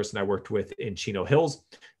example, one person I worked with in Chino Hills,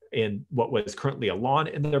 in what was currently a lawn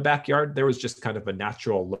in their backyard, there was just kind of a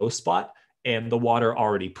natural low spot and the water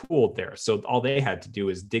already pooled there. So all they had to do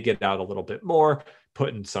is dig it out a little bit more,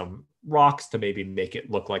 put in some rocks to maybe make it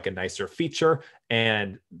look like a nicer feature,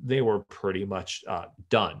 and they were pretty much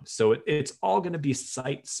done. So it's all going to be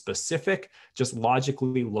site specific, just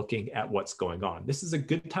logically looking at what's going on. This is a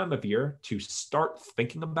good time of year to start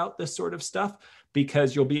thinking about this sort of stuff,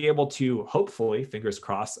 because you'll be able to, hopefully, fingers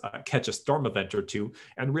crossed, catch a storm event or two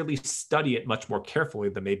and really study it much more carefully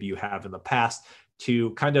than maybe you have in the past, to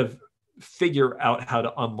kind of figure out how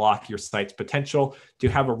to unlock your site's potential to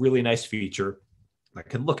have a really nice feature that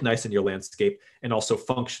can look nice in your landscape and also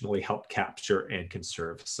functionally help capture and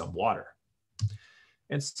conserve some water.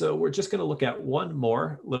 And so we're just going to look at one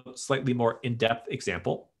more, slightly more in-depth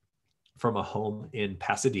example from a home in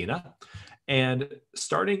Pasadena. And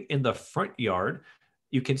starting in the front yard,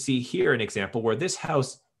 you can see here an example where this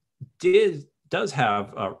house does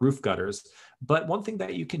have roof gutters. But one thing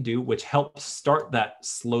that you can do, which helps start that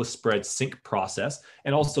slow spread sink process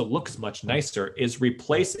and also looks much nicer, is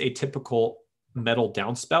replace a typical metal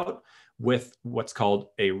downspout with what's called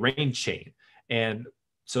a rain chain. And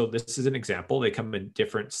so this is an example. They come in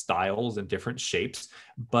different styles and different shapes,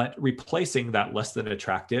 but replacing that less than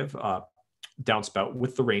attractive downspout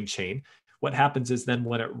with the rain chain, what happens is then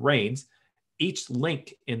when it rains, each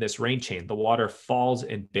link in this rain chain, the water falls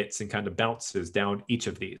in bits and kind of bounces down each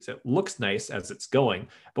of these. It looks nice as it's going,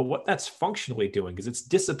 but what that's functionally doing is it's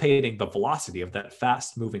dissipating the velocity of that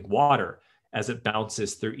fast moving water as it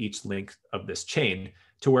bounces through each link of this chain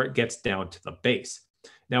to where it gets down to the base.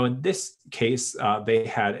 Now, in this case, they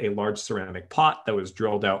had a large ceramic pot that was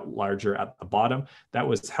drilled out larger at the bottom. That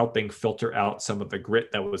was helping filter out some of the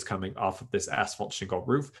grit that was coming off of this asphalt shingle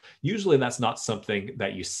roof. Usually that's not something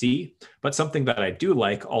that you see, but something that I do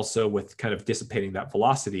like also with kind of dissipating that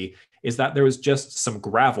velocity is that there was just some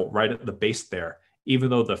gravel right at the base there, even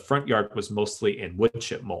though the front yard was mostly in wood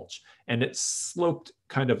chip mulch, and it sloped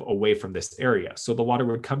kind of away from this area. So the water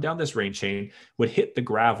would come down this rain chain, would hit the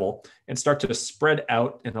gravel and start to spread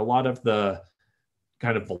out, and a lot of the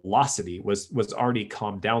kind of velocity was already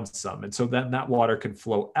calmed down some. And so then that water can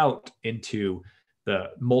flow out into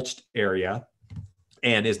the mulched area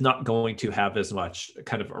and is not going to have as much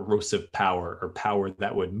kind of erosive power or power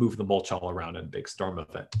that would move the mulch all around in a big storm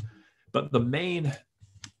event. But the main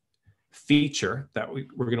feature that we're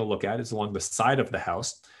going to look at is along the side of the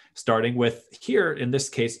house, starting with here, in this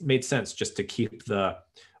case, made sense just to keep the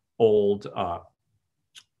old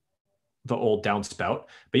downspout.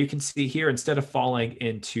 But you can see here, instead of falling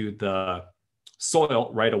into the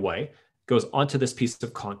soil right away, it goes onto this piece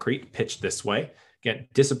of concrete, pitched this way. Again,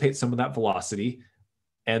 dissipate some of that velocity,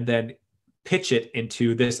 and then pitch it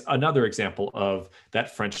into this, another example of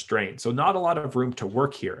that French drain. So not a lot of room to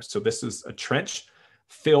work here. So this is a trench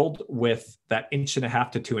filled with that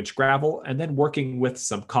 1.5 to 2 inch gravel, and then working with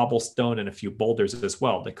some cobblestone and a few boulders as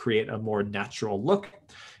well to create a more natural look.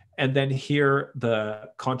 And then here, the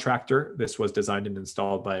contractor, this was designed and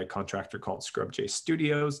installed by a contractor called Scrub J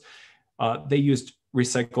Studios. They used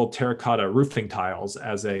recycled terracotta roofing tiles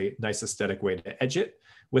as a nice aesthetic way to edge it,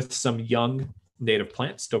 with some young native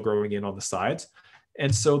plants still growing in on the sides.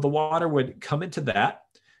 And so the water would come into that,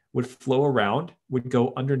 would flow around, would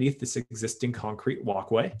go underneath this existing concrete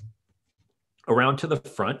walkway, around to the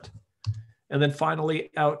front, and then finally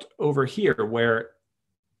out over here where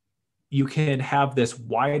you can have this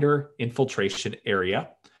wider infiltration area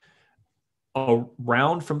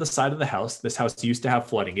around from the side of the house. This house used to have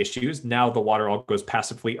flooding issues. Now the water all goes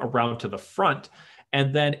passively around to the front.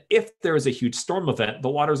 And then if there is a huge storm event, the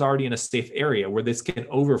water is already in a safe area where this can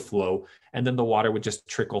overflow, and then the water would just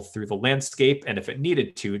trickle through the landscape, and if it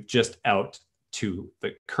needed to, just out to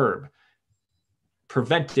the curb,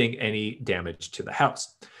 preventing any damage to the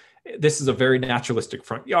house. This is a very naturalistic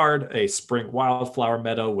front yard, a spring wildflower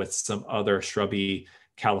meadow with some other shrubby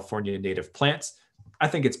California native plants. I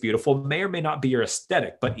think it's beautiful. May or may not be your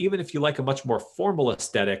aesthetic, but even if you like a much more formal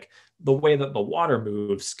aesthetic, the way that the water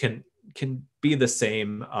moves can can be the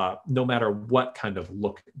same no matter what kind of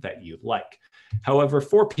look that you like. However,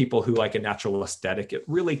 for people who like a natural aesthetic, it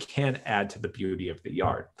really can add to the beauty of the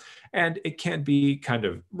yard. And it can be kind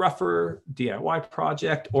of rougher DIY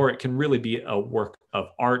project, or it can really be a work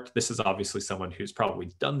of art. This is obviously someone who's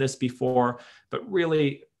probably done this before, but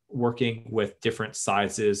really working with different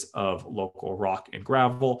sizes of local rock and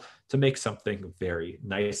gravel to make something very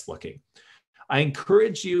nice looking. I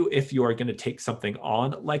encourage you, if you are going to take something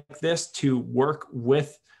on like this, to work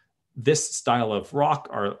with this style of rock,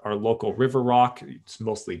 our local river rock. It's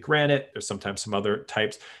mostly granite. There's sometimes some other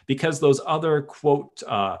types, because those other quote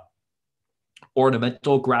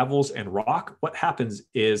ornamental gravels and rock, what happens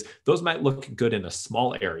is those might look good in a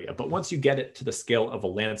small area, but once you get it to the scale of a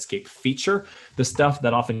landscape feature, the stuff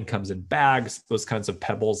that often comes in bags, those kinds of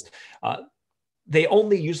pebbles, they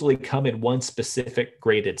only usually come in one specific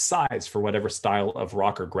graded size for whatever style of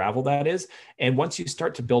rock or gravel that is. And once you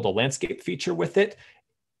start to build a landscape feature with it,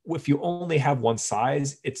 if you only have one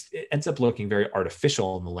size, it ends up looking very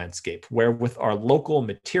artificial in the landscape, where with our local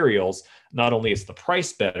materials, not only is the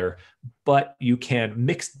price better, but you can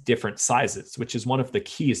mix different sizes, which is one of the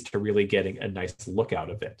keys to really getting a nice look out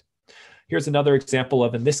of it. Here's another example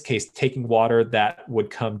of, in this case, taking water that would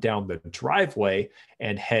come down the driveway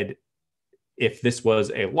and head, if this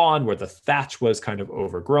was a lawn where the thatch was kind of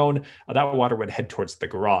overgrown, that water would head towards the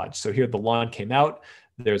garage. So here the lawn came out.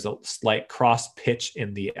 There's a slight cross pitch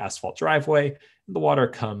in the asphalt driveway. And the water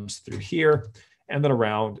comes through here and then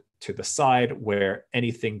around to the side, where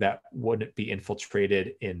anything that wouldn't be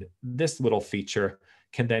infiltrated in this little feature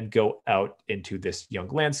can then go out into this young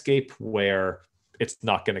landscape where it's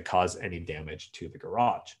not going to cause any damage to the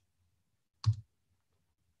garage.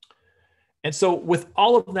 And so with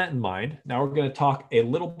all of that in mind, now we're going to talk a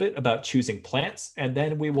little bit about choosing plants, and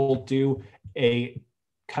then we will do a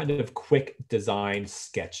kind of quick design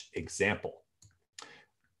sketch example.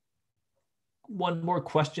 One more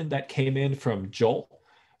question that came in from Joel.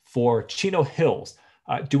 For Chino Hills,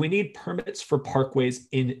 do we need permits for parkways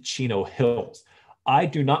in Chino Hills? I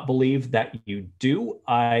do not believe that you do.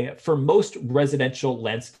 For most residential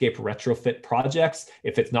landscape retrofit projects,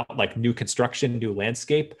 if it's not like new construction, new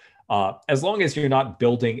landscape, as long as you're not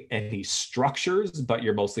building any structures, but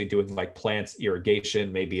you're mostly doing like plants,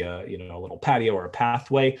 irrigation, maybe a little patio or a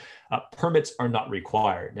pathway, permits are not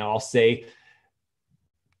required. Now I'll say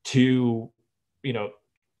to,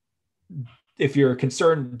 if you're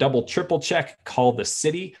concerned, double, triple check, call the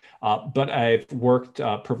city. But I've worked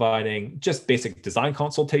providing just basic design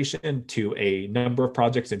consultation to a number of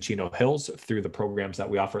projects in Chino Hills through the programs that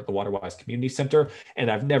we offer at the Waterwise Community Center.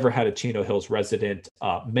 And I've never had a Chino Hills resident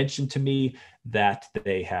mention to me that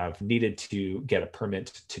they have needed to get a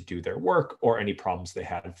permit to do their work, or any problems they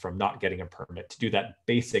had from not getting a permit to do that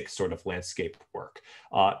basic sort of landscape work.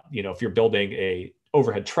 If you're building a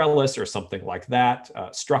overhead trellis or something like that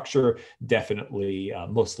structure, definitely,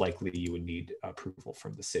 most likely you would need approval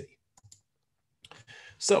from the city.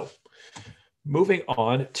 So moving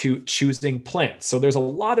on to choosing plants. So there's a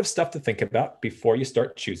lot of stuff to think about before you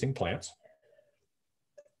start choosing plants.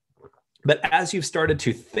 But as you've started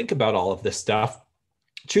to think about all of this stuff,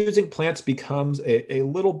 choosing plants becomes a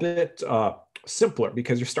little bit simpler,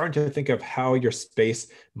 because you're starting to think of how your space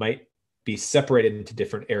might be separated into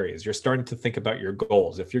different areas. You're starting to think about your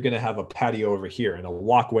goals. If you're going to have a patio over here and a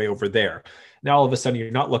walkway over there, now all of a sudden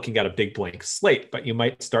you're not looking at a big blank slate, but you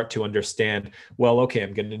might start to understand, well, okay,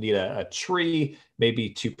 I'm going to need a tree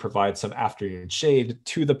maybe to provide some afternoon shade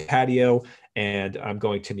to the patio, and I'm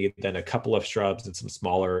going to need then a couple of shrubs and some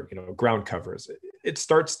smaller, ground covers. It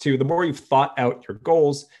starts to, the more you've thought out your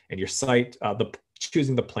goals and your site,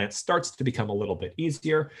 choosing the plant starts to become a little bit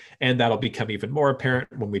easier, and that'll become even more apparent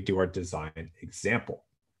when we do our design example.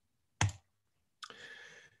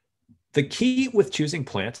 The key with choosing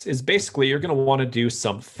plants is basically you're going to want to do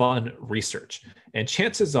some fun research. And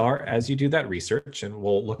chances are, as you do that research, and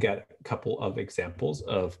we'll look at a couple of examples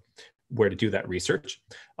of where to do that research,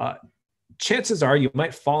 chances are you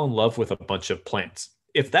might fall in love with a bunch of plants.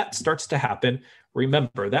 If that starts to happen,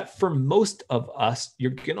 remember that for most of us,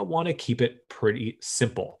 you're going to want to keep it pretty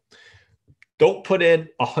simple. Don't put in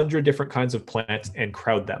 100 different kinds of plants and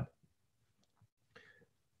crowd them.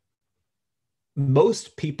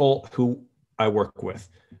 Most people who I work with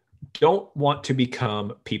don't want to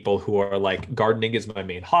become people who are like, gardening is my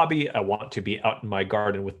main hobby. I want to be out in my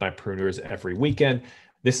garden with my pruners every weekend.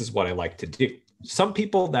 This is what I like to do. Some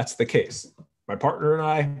people, that's the case. My partner and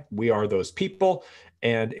I, we are those people.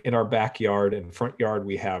 And in our backyard and front yard,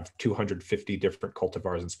 we have 250 different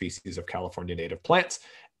cultivars and species of California native plants.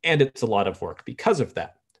 And it's a lot of work because of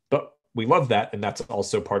that. But we love that. And that's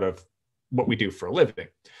also part of what we do for a living.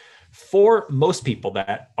 For most people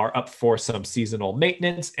that are up for some seasonal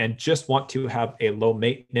maintenance and just want to have a low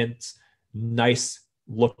maintenance, nice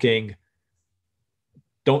looking,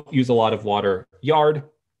 don't use a lot of water yard,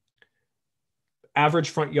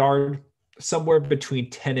 average front yard, somewhere between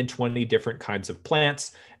 10 and 20 different kinds of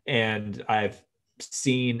plants. And I've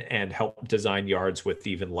seen and helped design yards with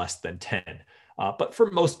even less than 10. But for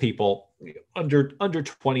most people, under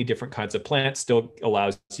 20 different kinds of plants still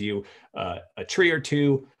allows you a tree or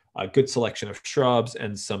two, a good selection of shrubs,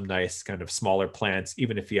 and some nice kind of smaller plants,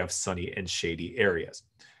 even if you have sunny and shady areas.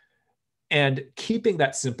 And keeping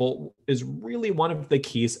that simple is really one of the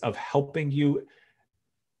keys of helping you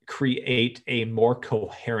create a more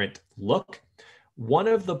coherent look. One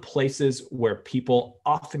of the places where people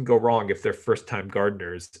often go wrong if they're first-time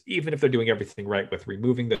gardeners, even if they're doing everything right with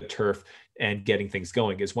removing the turf and getting things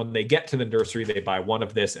going, is when they get to the nursery, they buy one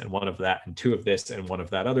of this and one of that and two of this and one of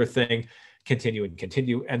that other thing,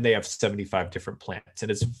 continue, and they have 75 different plants.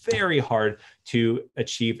 And it's very hard to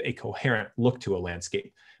achieve a coherent look to a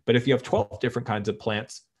landscape. But if you have 12 different kinds of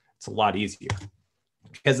plants, it's a lot easier,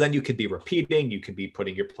 because then you could be repeating, you could be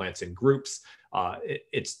putting your plants in groups.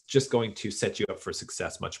 It's just going to set you up for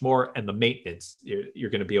success much more. And the maintenance, you're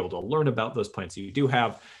going to be able to learn about those plants you do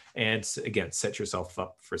have, and again, set yourself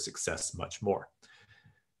up for success much more.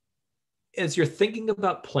 As you're thinking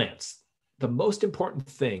about plants, the most important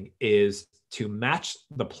thing is to match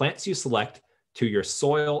the plants you select to your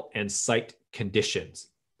soil and site conditions.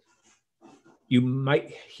 You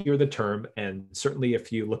might hear the term, and certainly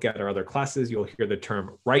if you look at our other classes, you'll hear the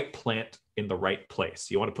term right plant in the right place.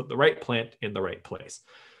 You want to put the right plant in the right place.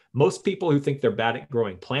 Most people who think they're bad at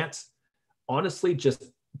growing plants, honestly,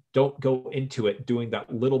 just don't go into it doing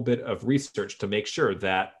that little bit of research to make sure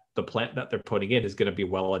that the plant that they're putting in is going to be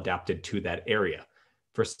well adapted to that area.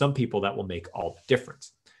 For some people, that will make all the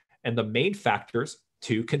difference. And the main factors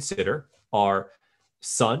to consider are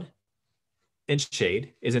sun and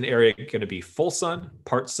shade. Is an area going to be full sun,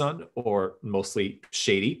 part sun, or mostly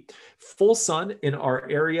shady? Full sun in our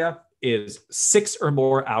area is 6 or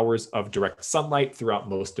more hours of direct sunlight throughout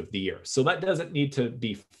most of the year. So that doesn't need to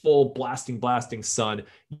be full blasting sun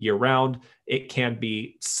year round. It can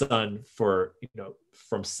be sun for,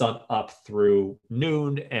 from sun up through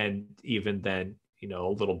noon, and even then, a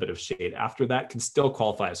little bit of shade after that can still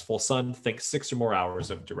qualify as full sun. Think 6 or more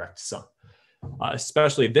hours of direct sun.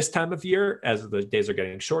 Especially this time of year, as the days are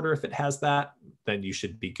getting shorter, if it has that, then you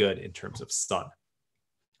should be good in terms of sun.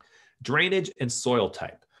 Drainage and soil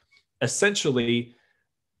type. Essentially,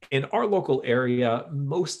 in our local area,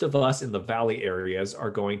 most of us in the valley areas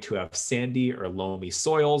are going to have sandy or loamy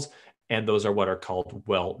soils, and those are what are called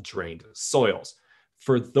well-drained soils.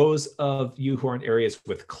 For those of you who are in areas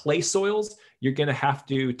with clay soils, you're going to have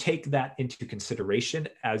to take that into consideration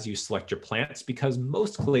as you select your plants, because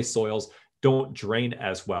most clay soils don't drain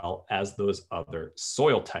as well as those other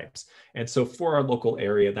soil types. And so for our local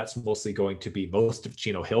area, that's mostly going to be most of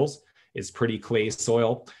Chino Hills is pretty clay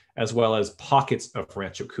soil, as well as pockets of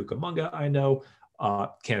Rancho Cucamonga, I know,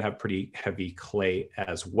 can have pretty heavy clay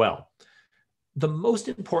as well. The most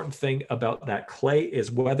important thing about that clay is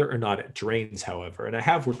whether or not it drains, however. And I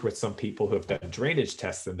have worked with some people who have done drainage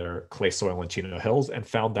tests in their clay soil in Chino Hills and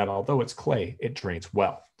found that although it's clay, it drains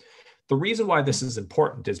well. The reason why this is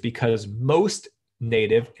important is because most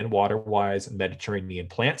native and water-wise Mediterranean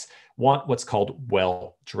plants want what's called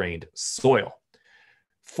well-drained soil.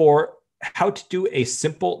 For how to do a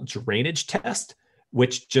simple drainage test,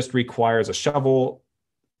 which just requires a shovel,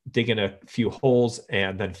 digging a few holes,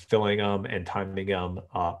 and then filling them and timing them,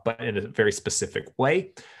 but in a very specific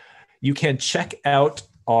way, you can check out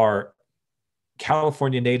our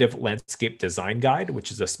California Native Landscape Design Guide,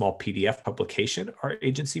 which is a small PDF publication our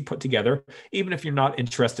agency put together. Even if you're not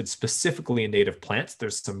interested specifically in native plants,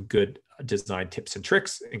 there's some good design tips and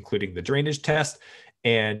tricks, including the drainage test,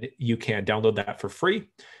 and you can download that for free.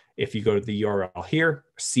 If you go to the URL here,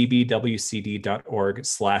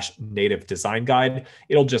 cbwcd.org/native design guide,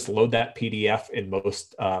 it'll just load that PDF in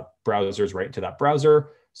most browsers right into that browser.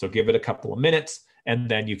 So give it a couple of minutes, and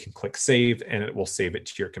then you can click save, and it will save it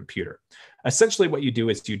to your computer. Essentially what you do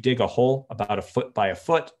is you dig a hole about a foot by a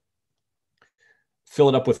foot, fill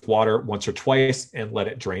it up with water once or twice, and let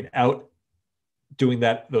it drain out. Doing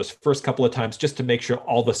that those first couple of times just to make sure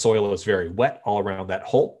all the soil is very wet all around that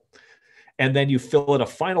hole. And then you fill it a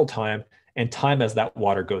final time and time as that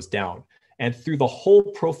water goes down. And through the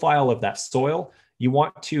whole profile of that soil, you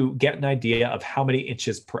want to get an idea of how many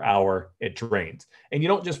inches per hour it drains. And you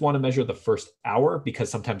don't just want to measure the first hour, because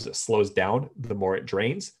sometimes it slows down the more it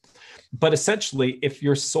drains. But essentially, if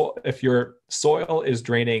your soil is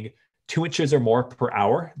draining 2 inches or more per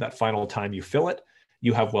hour, that final time you fill it,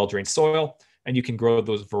 you have well-drained soil, and you can grow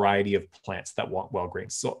those variety of plants that want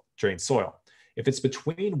well-drained soil. If it's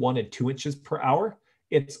between 1 and 2 inches per hour,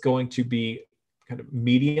 it's going to be kind of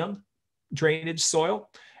medium drainage soil,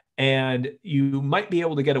 and you might be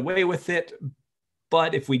able to get away with it.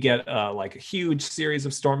 But if we get like a huge series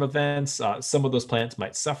of storm events, some of those plants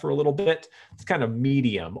might suffer a little bit. It's kind of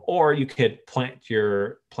medium. Or you could plant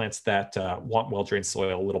your plants that want well-drained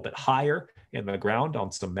soil a little bit higher in the ground on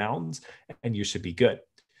some mounds, and you should be good.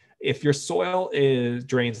 If your soil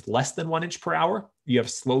drains less than 1 inch per hour, you have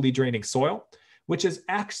slowly draining soil, which is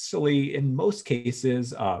actually, in most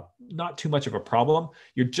cases, not too much of a problem.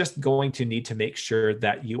 You're just going to need to make sure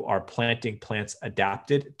that you are planting plants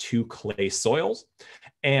adapted to clay soils.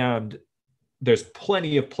 And there's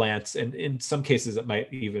plenty of plants, and in some cases, it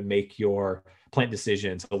might even make your plant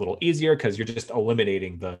decisions a little easier because you're just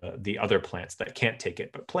eliminating the other plants that can't take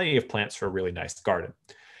it, but plenty of plants for a really nice garden.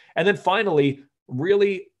 And then finally,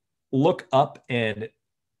 really look up and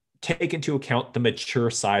take into account the mature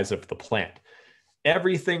size of the plant.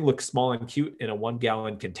 Everything looks small and cute in a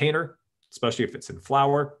 1-gallon container, especially if it's in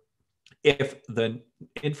flower. If the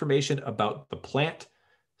information about the plant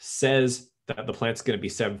says that the plant's going to be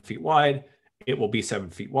 7 feet wide, it will be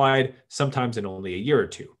 7 feet wide, sometimes in only a year or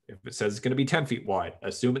two. If it says it's going to be 10 feet wide,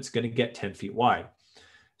 assume it's going to get 10 feet wide.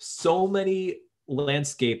 So many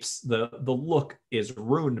landscapes, the look is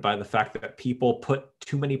ruined by the fact that people put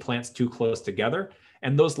too many plants too close together.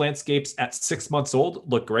 And those landscapes at 6 months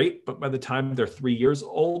old look great, but by the time they're 3 years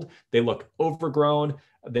old, they look overgrown.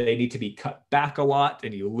 They need to be cut back a lot,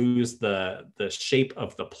 and you lose the shape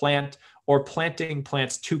of the plant. Or planting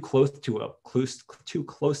plants too close to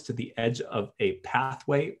the edge of a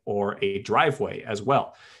pathway or a driveway as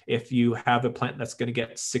well. If you have a plant that's going to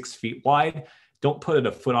get 6 feet wide, don't put it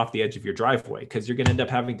a foot off the edge of your driveway, because you're going to end up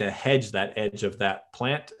having to hedge that edge of that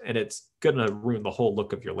plant, and it's going to ruin the whole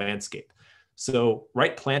look of your landscape. So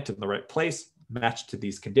right plant in the right place, matched to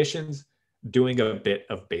these conditions, doing a bit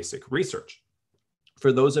of basic research.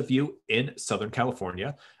 For those of you in Southern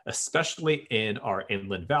California, especially in our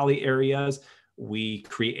Inland Valley areas, we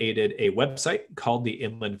created a website called the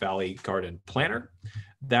Inland Valley Garden Planner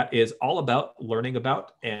that is all about learning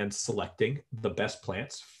about and selecting the best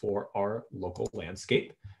plants for our local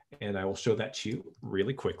landscape. And I will show that to you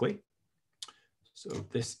really quickly. So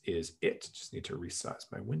this is it. Just need to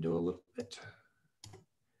resize my window a little bit.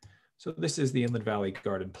 So this is the Inland Valley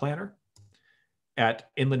Garden Planner at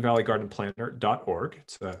inlandvalleygardenplanner.org.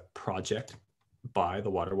 It's a project by the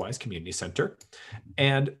Waterwise Community Center.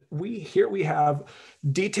 And here we have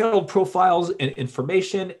detailed profiles and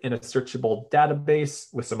information in a searchable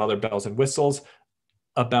database with some other bells and whistles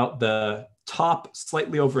about the top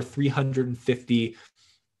slightly over 350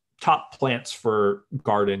 top plants for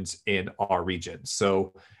gardens in our region.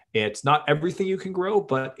 So it's not everything you can grow,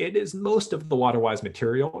 but it is most of the Waterwise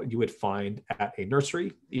material you would find at a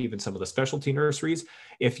nursery, even some of the specialty nurseries.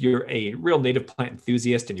 If you're a real native plant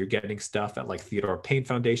enthusiast and you're getting stuff at like Theodore Payne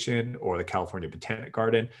Foundation or the California Botanic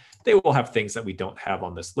Garden, they will have things that we don't have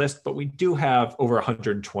on this list, but we do have over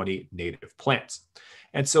 120 native plants.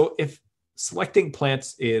 And so if selecting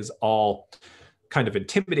plants is all kind of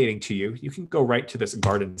intimidating to you, you can go right to this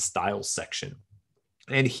garden styles section.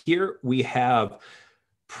 And here we have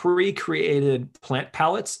pre-created plant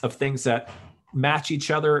palettes of things that match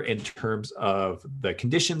each other in terms of the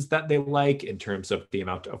conditions that they like, in terms of the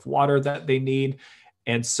amount of water that they need.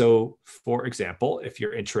 And so, for example, if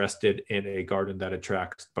you're interested in a garden that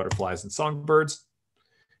attracts butterflies and songbirds,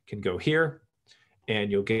 you can go here and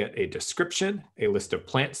you'll get a description, a list of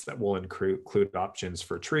plants that will include options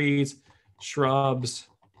for trees, shrubs,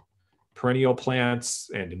 perennial plants,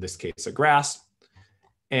 and in this case, a grass,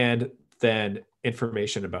 and then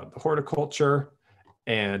information about the horticulture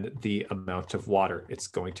and the amount of water it's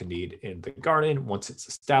going to need in the garden once it's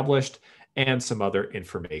established, and some other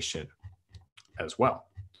information as well,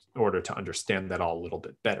 in order to understand that all a little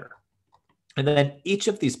bit better. And then each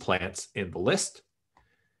of these plants in the list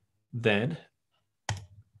then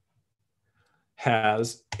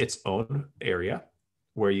has its own area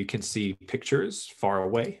where you can see pictures far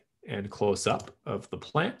away and close up of the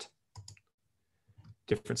plant,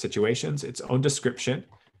 different situations, its own description,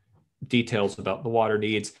 details about the water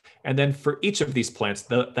needs, and then for each of these plants,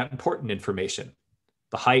 that important information,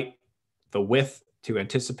 the height, the width to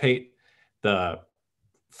anticipate, the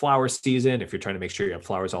flower season, if you're trying to make sure you have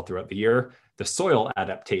flowers all throughout the year, the soil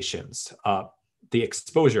adaptations, the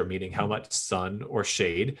exposure, meaning how much sun or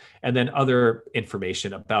shade, and then other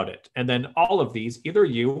information about it. And then all of these, either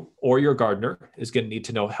you or your gardener is going to need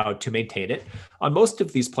to know how to maintain it. On most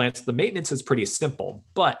of these plants, the maintenance is pretty simple,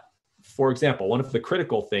 but For example, one of the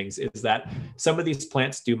critical things is that some of these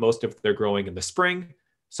plants do most of their growing in the spring,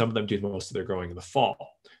 some of them do most of their growing in the fall.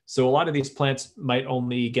 So a lot of these plants might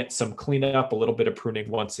only get some cleanup, a little bit of pruning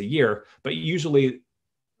once a year, but usually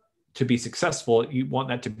to be successful, you want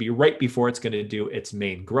that to be right before it's going to do its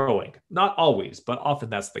main growing. Not always, but often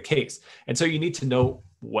that's the case. And so you need to know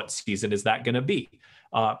what season is that going to be.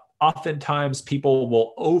 Oftentimes people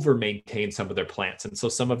will over maintain some of their plants. And so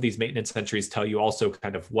some of these maintenance entries tell you also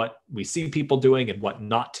kind of what we see people doing and what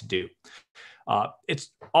not to do.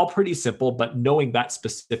 It's all pretty simple, but knowing that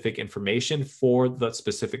specific information for the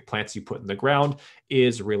specific plants you put in the ground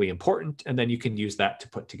is really important. And then you can use that to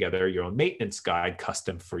put together your own maintenance guide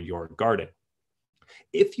custom for your garden.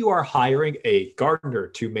 If you are hiring a gardener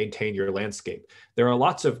to maintain your landscape, there are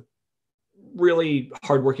lots of really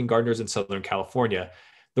hardworking gardeners in Southern California.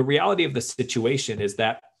 The reality of the situation is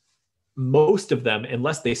that most of them,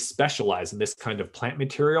 unless they specialize in this kind of plant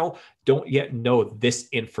material, don't yet know this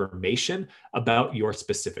information about your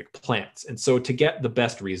specific plants. And so to get the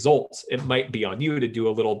best results, it might be on you to do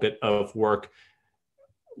a little bit of work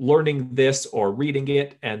learning this or reading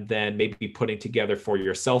it, and then maybe putting together for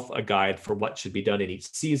yourself a guide for what should be done in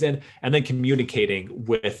each season, and then communicating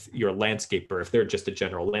with your landscaper, if they're just a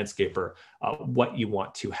general landscaper, what you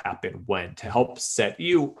want to happen when, to help set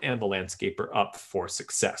you and the landscaper up for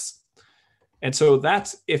success. And so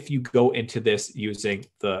that's if you go into this using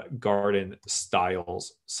the garden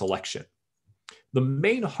styles selection. The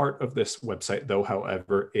main heart of this website, though,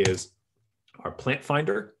 however, is our plant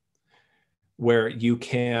finder, where you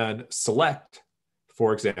can select,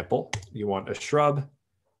 for example, you want a shrub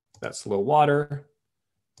that's low water,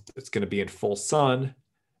 it's going to be in full sun,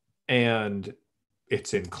 and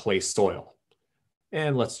it's in clay soil.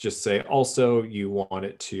 And let's just say also you want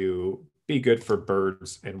it to be good for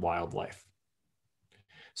birds and wildlife.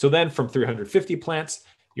 So then from 350 plants,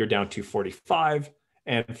 you're down to 45.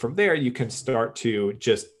 And from there, you can start to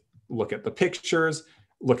just look at the pictures,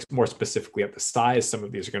 look more specifically at the size. Some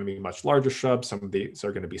of these are going to be much larger shrubs. Some of these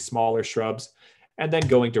are going to be smaller shrubs. And then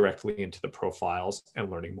going directly into the profiles and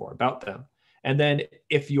learning more about them. And then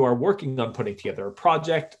if you are working on putting together a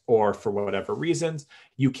project, or for whatever reasons,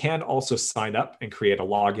 you can also sign up and create a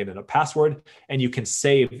login and a password, and you can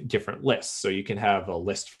save different lists. So you can have a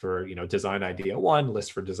list for, design idea 1,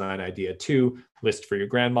 list for design idea 2, list for your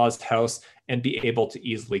grandma's house, and be able to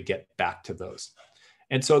easily get back to those.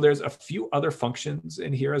 And so there's a few other functions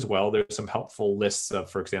in here as well. There's some helpful lists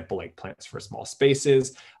of, for example, like plants for small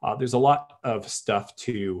spaces. There's a lot of stuff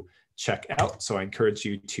to check out. So I encourage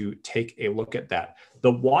you to take a look at that.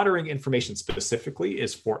 The watering information specifically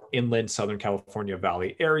is for inland Southern California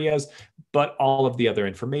Valley areas, but all of the other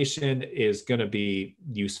information is going to be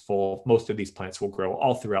useful. Most of these plants will grow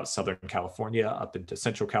all throughout Southern California up into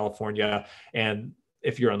Central California. And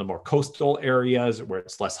if you're on the more coastal areas where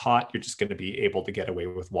it's less hot, you're just going to be able to get away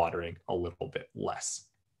with watering a little bit less.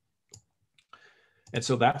 And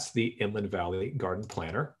so that's the Inland Valley Garden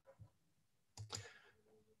Planner.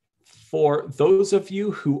 For those of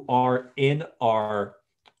you who are in our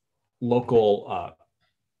local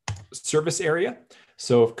service area,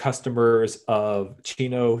 so customers of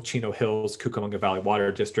Chino Hills, Cucamonga Valley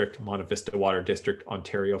Water District, Monte Vista Water District,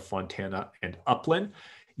 Ontario, Fontana, and Upland,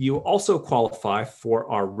 you also qualify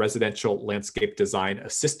for our Residential Landscape Design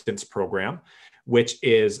Assistance Program, which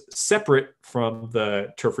is separate from the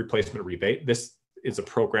turf replacement rebate. This is a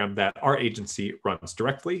program that our agency runs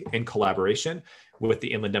directly in collaboration with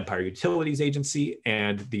the Inland Empire Utilities Agency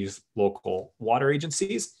and these local water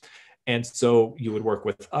agencies. And so you would work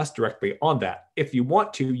with us directly on that. If you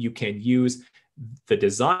want to, you can use the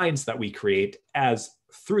designs that we create as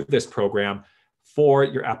through this program for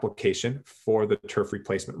your application for the turf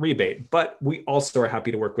replacement rebate. But we also are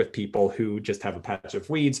happy to work with people who just have a patch of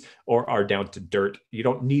weeds or are down to dirt. You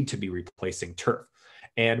don't need to be replacing turf.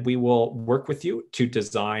 And we will work with you to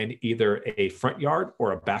design either a front yard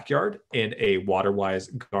or a backyard in a Waterwise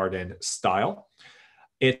garden style.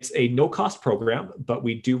 It's a no-cost program, but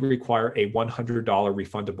we do require a $100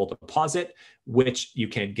 refundable deposit, which you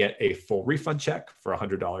can get a full refund check for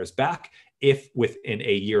 $100 back if within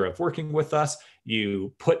a year of working with us,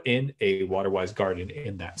 you put in a Waterwise garden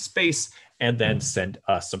in that space and then send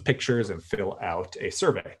us some pictures and fill out a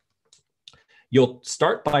survey. You'll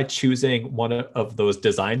start by choosing one of those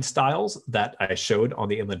design styles that I showed on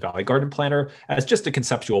the Inland Valley Garden Planner as just a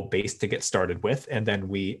conceptual base to get started with. And then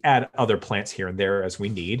we add other plants here and there as we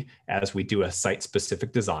need, as we do a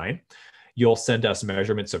site-specific design. You'll send us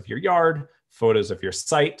measurements of your yard, photos of your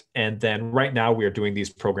site. And then right now we are doing these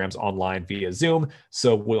programs online via Zoom.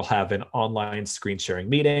 So we'll have an online screen sharing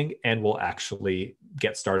meeting and we'll actually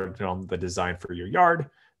get started on the design for your yard.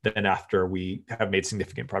 Then after we have made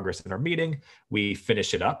significant progress in our meeting, we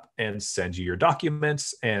finish it up and send you your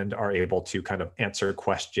documents and are able to kind of answer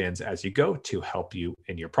questions as you go to help you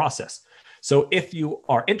in your process. So if you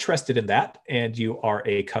are interested in that and you are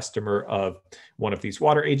a customer of one of these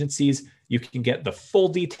water agencies, you can get the full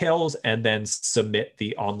details and then submit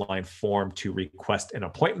the online form to request an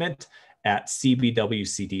appointment at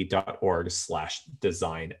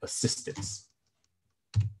cbwcd.org/design assistance.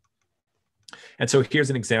 And so here's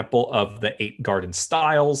an example of the 8 garden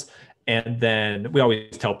styles. And then we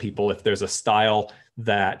always tell people if there's a style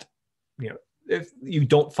that, if you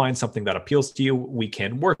don't find something that appeals to you, we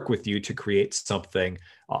can work with you to create something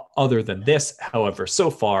other than this. However, so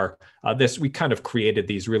far, we kind of created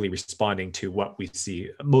these really responding to what we see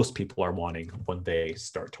most people are wanting when they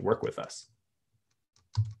start to work with us.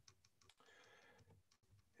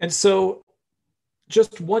 And so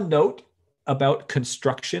just one note about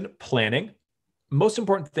construction planning. Most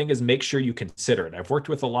important thing is make sure you consider it. I've worked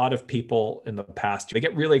with a lot of people in the past. They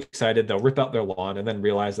get really excited. They'll rip out their lawn and then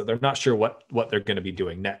realize that they're not sure what they're going to be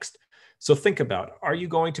doing next. So think about, are you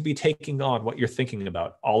going to be taking on what you're thinking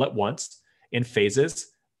about all at once in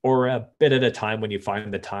phases, or a bit at a time when you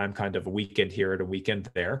find the time, kind of a weekend here and a weekend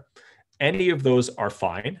there? Any of those are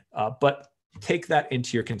fine, but take that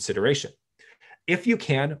into your consideration. If you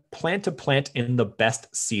can, plan to plant in the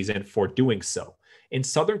best season for doing so. In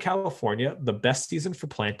Southern California, the best season for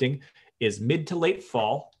planting is mid to late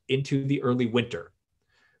fall into the early winter.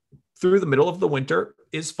 Through the middle of the winter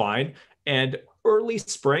is fine. And early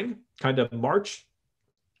spring, kind of March,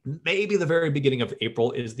 maybe the very beginning of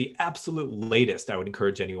April is the absolute latest I would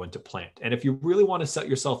encourage anyone to plant. And if you really want to set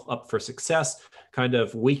yourself up for success, kind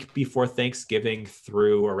of week before Thanksgiving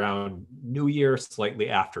through around New Year, slightly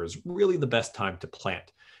after, is really the best time to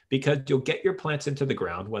plant, because you'll get your plants into the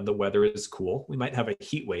ground when the weather is cool. We might have a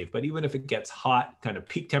heat wave, but even if it gets hot, kind of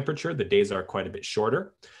peak temperature, the days are quite a bit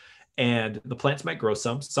shorter. And the plants might grow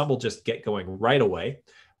some will just get going right away,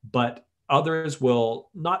 but others will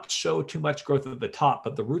not show too much growth at the top,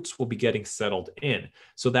 but the roots will be getting settled in,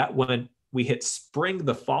 so that when we hit spring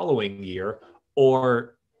the following year,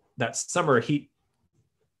 or that summer heat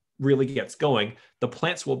really gets going, the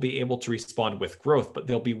plants will be able to respond with growth, but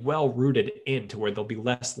they'll be well rooted in to where they'll be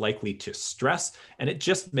less likely to stress. And it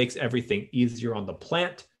just makes everything easier on the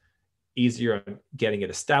plant, easier on getting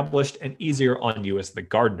it established, and easier on you as the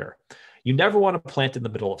gardener. You never want to plant in the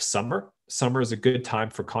middle of summer. Summer is a good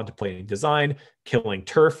time for contemplating design, killing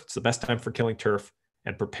turf. It's the best time for killing turf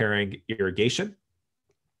and preparing irrigation.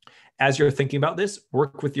 As you're thinking about this,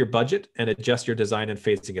 work with your budget and adjust your design and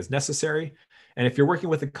phasing as necessary. And if you're working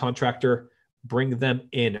with a contractor, bring them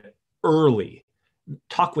in early.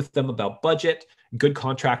 Talk with them about budget. Good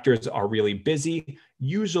contractors are really busy.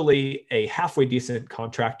 Usually a halfway decent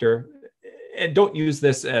contractor, and don't use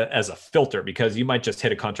this as a filter because you might just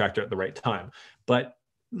hit a contractor at the right time. But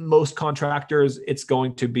most contractors, it's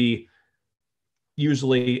going to be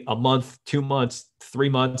usually a month, 2 months, 3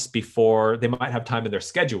 months before they might have time in their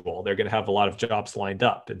schedule. They're going to have a lot of jobs lined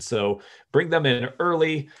up. And so bring them in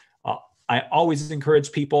early. I always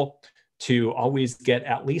encourage people to always get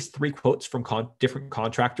at least 3 quotes from different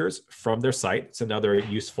contractors from their site. It's another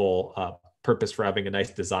useful purpose for having a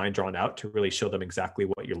nice design drawn out to really show them exactly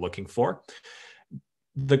what you're looking for.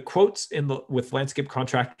 The quotes with landscape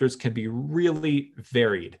contractors can be really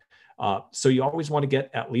varied. So you always want to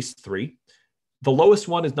get at least 3. The lowest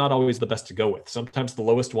one is not always the best to go with. Sometimes the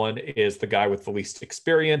lowest one is the guy with the least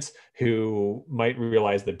experience who might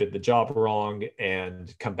realize they did the job wrong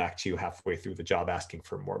and come back to you halfway through the job asking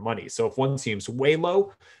for more money. So if one seems way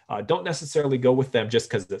low, don't necessarily go with them just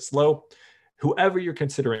because it's low. Whoever you're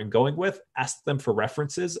considering going with, ask them for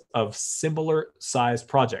references of similar sized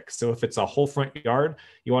projects. So if it's a whole front yard,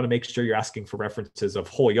 you want to make sure you're asking for references of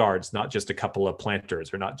whole yards, not just a couple of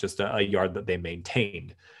planters or not just a yard that they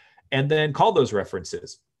maintained. And then call those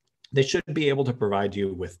references. They should be able to provide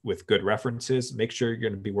you with good references. Make sure you're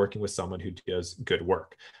going to be working with someone who does good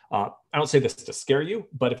work. I don't say this to scare you,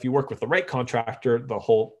 but if you work with the right contractor, the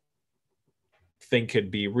whole thing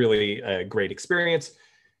could be really a great experience.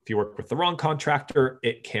 If you work with the wrong contractor,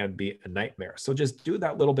 it can be a nightmare. So just do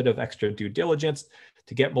that little bit of extra due diligence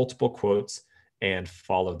to get multiple quotes and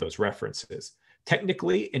follow those references.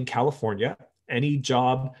 Technically, in California, any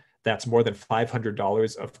job that's more than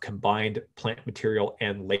 $500 of combined plant material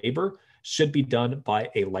and labor should be done by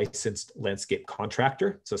a licensed landscape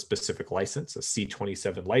contractor. It's a specific license, a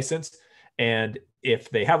C27 license. And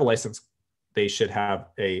if they have a license, they should have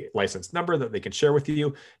a license number that they can share with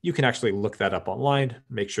you. You can actually look that up online,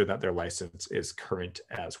 make sure that their license is current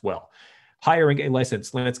as well. Hiring a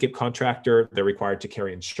licensed landscape contractor, they're required to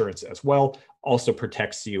carry insurance as well, also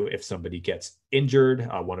protects you if somebody gets injured,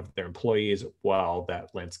 one of their employees, while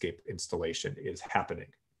that landscape installation is happening.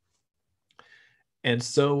 And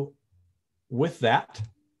so with that,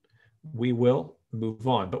 we will move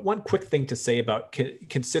on. But one quick thing to say about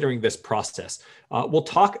considering this process. We'll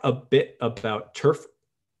talk a bit about turf,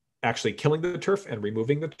 actually killing the turf and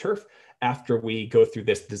removing the turf after we go through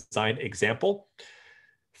this design example.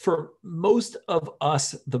 For most of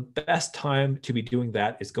us, the best time to be doing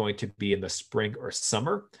that is going to be in the spring or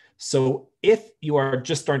summer. So if you are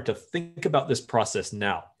just starting to think about this process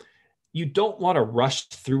now, you don't want to rush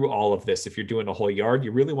through all of this. If you're doing a whole yard,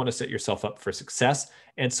 you really want to set yourself up for success.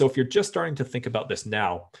 And so if you're just starting to think about this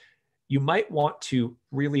now, you might want to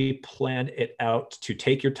really plan it out, to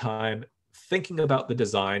take your time thinking about the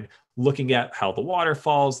design, looking at how the water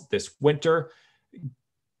falls this winter,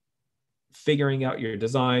 figuring out your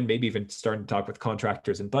design, maybe even starting to talk with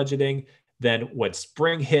contractors and budgeting. Then when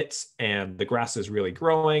spring hits and the grass is really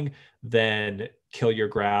growing, then kill your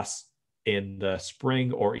grass in the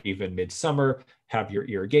spring or even midsummer, have your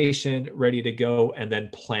irrigation ready to go, and then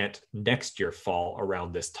plant next year fall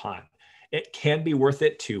around this time. It can be worth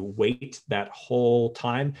it to wait that whole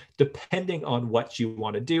time, depending on what you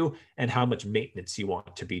want to do and how much maintenance you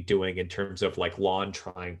want to be doing in terms of like lawn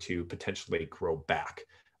trying to potentially grow back.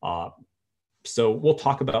 So we'll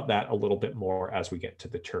talk about that a little bit more as we get to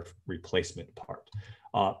the turf replacement part.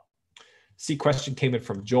 See, question came in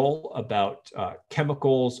from Joel about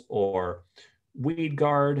chemicals or weed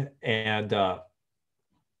guard, and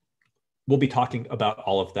we'll be talking about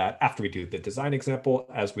all of that after we do the design example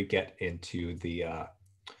as we get into the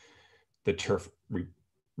turf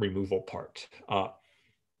removal part.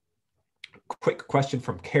 Quick question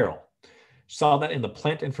from Carol. Saw that in the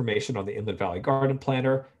plant information on the Inland Valley Garden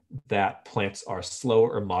Planner that plants are slow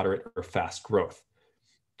or moderate or fast growth.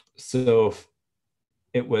 So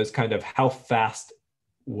it was kind of how fast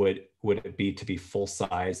would it be to be full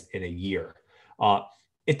size in a year?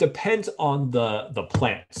 It depends on the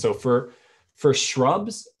plant. So for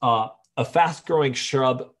shrubs, a fast growing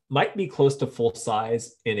shrub might be close to full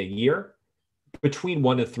size in a year, between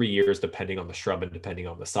 1 to 3 years, depending on the shrub and depending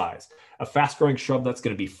on the size. A fast growing shrub that's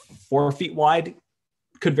going to be 4 feet wide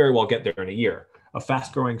could very well get there in a year. A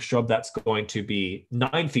fast growing shrub that's going to be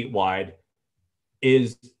 9 feet wide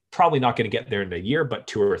is probably not going to get there in a year, but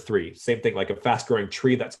 2 or 3. Same thing, like a fast growing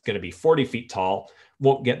tree that's going to be 40 feet tall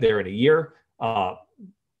won't get there in a year, but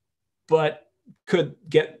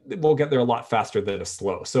will get there a lot faster than a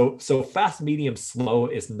slow. So fast, medium, slow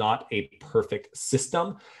is not a perfect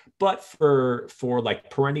system, but for like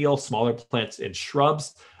perennial smaller plants and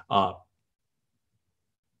shrubs,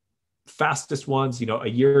 fastest ones, a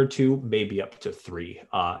year or 2, maybe up to 3,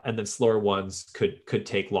 and then slower ones could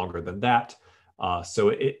take longer than that. So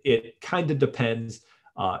it kind of depends.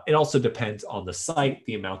 It also depends on the site,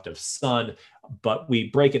 the amount of sun, but we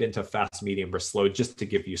break it into fast, medium, or slow just to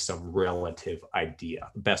give you some relative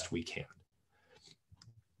idea, best we can.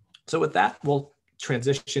 So with that, we'll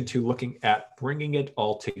transition to looking at bringing it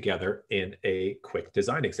all together in a quick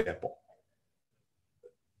design example.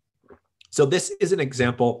 So this is an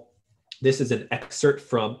example. This is an excerpt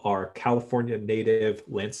from our California Native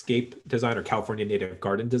Landscape Design or California Native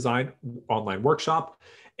Garden Design online workshop,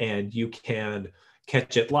 and you can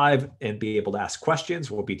catch it live and be able to ask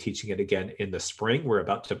questions. We'll be teaching it again in the spring. We're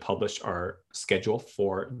about to publish our schedule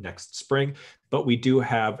for next spring, but we do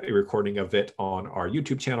have a recording of it on our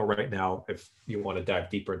YouTube channel right now if you want to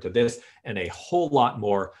dive deeper into this and a whole lot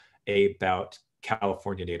more about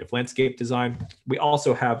California Native Landscape Design. We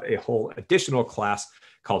also have a whole additional class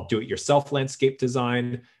called Do-It-Yourself Landscape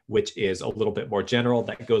Design, which is a little bit more general,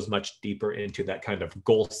 that goes much deeper into that kind of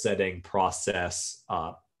goal setting process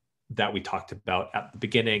that we talked about at the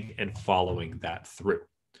beginning and following that through.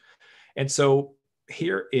 And so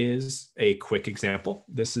here is a quick example.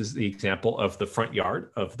 This is the example of the front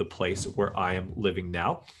yard of the place where I am living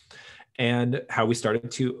now and how we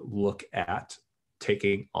started to look at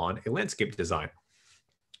taking on a landscape design,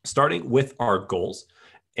 starting with our goals.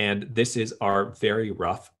 And this is our very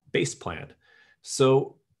rough base plan.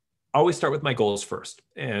 So I always start with my goals first.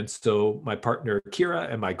 And so my partner, Kira,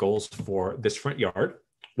 and my goals for this front yard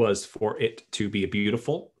was for it to be a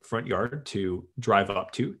beautiful front yard to drive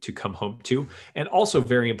up to come home to, and also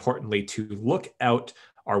very importantly, to look out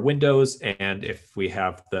our windows. And if we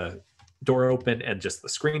have the door open and just the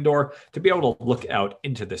screen door, to be able to look out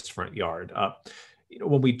into this front yard.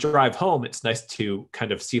 When we drive home, it's nice to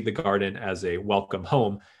kind of see the garden as a welcome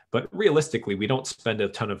home. But realistically, we don't spend a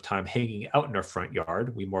ton of time hanging out in our front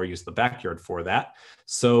yard. We more use the backyard for that.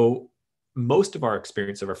 So most of our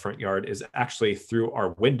experience of our front yard is actually through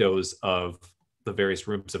our windows of the various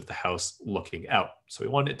rooms of the house looking out. So we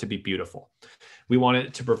want it to be beautiful. We want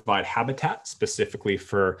it to provide habitat specifically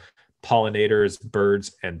for pollinators,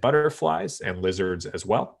 birds, and butterflies, and lizards as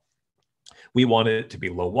well. We wanted it to be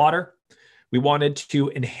low water. We wanted to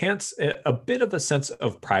enhance a bit of a sense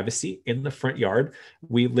of privacy in the front yard.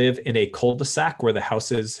 We live in a cul-de-sac where the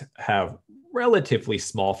houses have relatively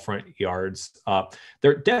small front yards.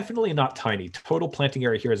 They're definitely not tiny. Total planting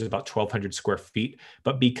area here is about 1,200 square feet,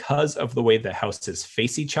 but because of the way the houses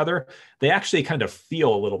face each other, they actually kind of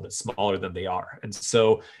feel a little bit smaller than they are. And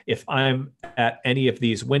so if I'm at any of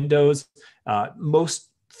these windows,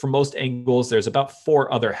 from most angles, there's about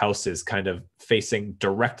 4 other houses kind of facing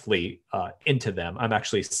directly into them. I'm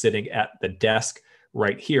actually sitting at the desk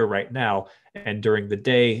right here, right now. And during the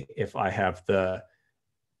day, if I have the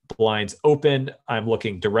blinds open, I'm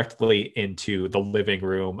looking directly into the living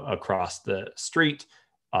room across the street,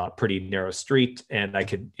 pretty narrow street, and I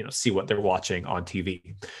could see what they're watching on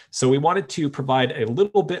TV. So we wanted to provide a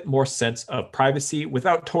little bit more sense of privacy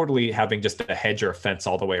without totally having just a hedge or a fence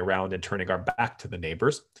all the way around and turning our back to the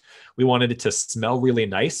neighbors. We wanted it to smell really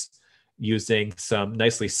nice, using some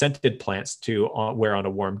nicely scented plants to wear on a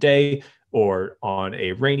warm day or on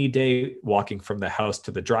a rainy day, walking from the house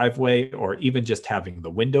to the driveway, or even just having the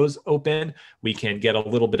windows open. We can get a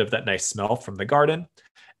little bit of that nice smell from the garden.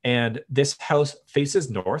 And this house faces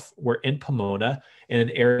north. We're in Pomona, in an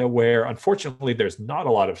area where, unfortunately, there's not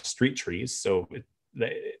a lot of street trees. So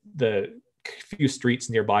the few streets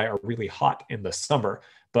nearby are really hot in the summer.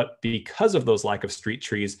 But because of those lack of street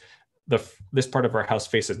trees, this part of our house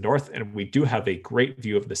faces north, and we do have a great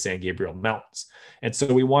view of the San Gabriel Mountains. And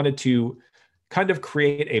so we wanted to kind of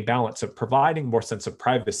create a balance of providing more sense of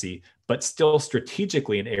privacy, but still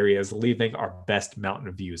strategically in areas leaving our best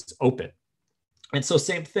mountain views open. And so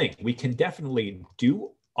same thing, we can definitely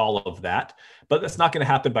do all of that, but that's not going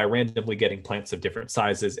to happen by randomly getting plants of different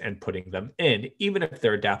sizes and putting them in, even if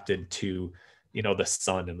they're adapted to, the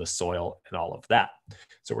sun and the soil and all of that.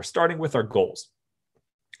 So we're starting with our goals.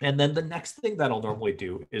 And then the next thing that I'll normally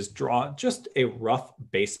do is draw just a rough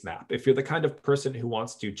base map. If you're the kind of person who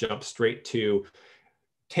wants to jump straight to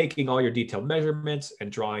taking all your detailed measurements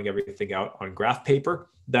and drawing everything out on graph paper,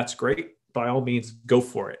 that's great. By all means, go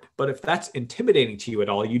for it. But if that's intimidating to you at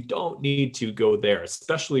all, you don't need to go there,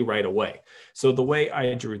 especially right away. So the way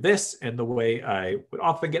I drew this and the way I would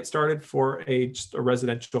often get started for just a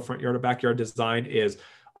residential front yard or backyard design is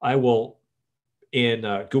I will, in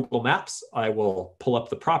Google Maps, I will pull up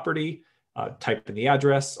the property, type in the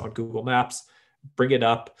address on Google Maps, bring it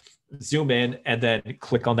up, zoom in, and then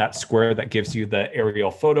click on that square that gives you the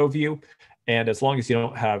aerial photo view. And as long as you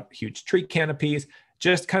don't have huge tree canopies,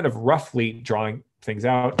 just kind of roughly drawing things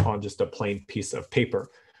out on just a plain piece of paper.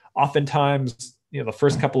 Oftentimes, the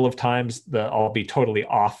first couple of times, I'll be totally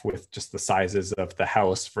off with just the sizes of the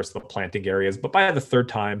house versus the planting areas. But by the third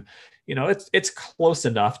time, it's close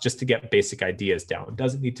enough just to get basic ideas down. It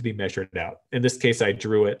doesn't need to be measured out. In this case, I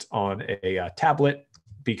drew it on a tablet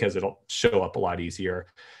because it'll show up a lot easier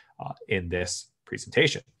in this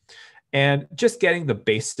presentation. And just getting the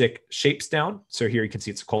basic shapes down. So here you can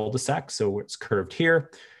see it's a cul-de-sac. So it's curved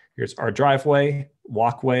here. Here's our driveway,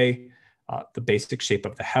 walkway, the basic shape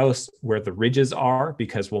of the house, where the ridges are,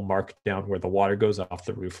 because we'll mark down where the water goes off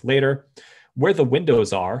the roof later. Where the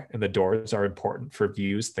windows are and the doors are important for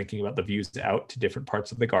views, thinking about the views out to different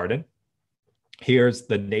parts of the garden. Here's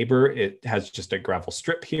the neighbor. It has just a gravel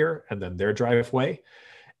strip here and then their driveway.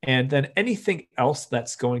 And then anything else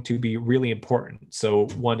that's going to be really important. So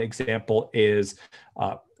one example is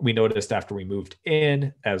we noticed after we moved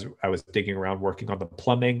in, as I was digging around working on the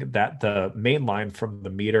plumbing, that the main line from the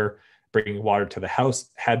meter bringing water to the house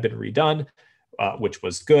had been redone, which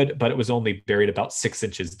was good, but it was only buried about 6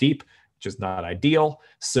 inches deep, which is not ideal.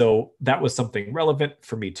 So that was something relevant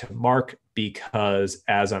for me to mark, because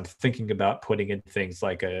as I'm thinking about putting in things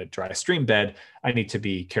like a dry stream bed, I need to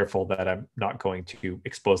be careful that I'm not going to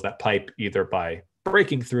expose that pipe either by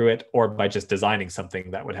breaking through it or by just designing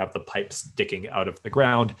something that would have the pipe sticking out of the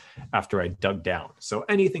ground after I dug down. So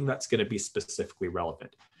anything that's going to be specifically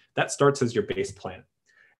relevant. That starts as your base plan.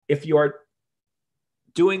 If you are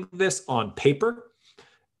doing this on paper,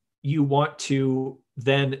 you want to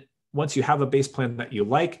then, once you have a base plan that you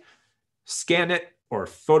like, scan it or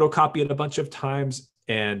photocopy it a bunch of times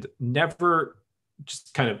and never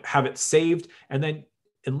just kind of have it saved. And then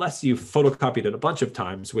unless you've photocopied it a bunch of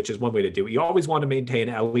times, which is one way to do it, you always want to maintain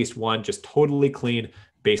at least one just totally clean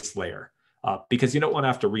base layer, because you don't want to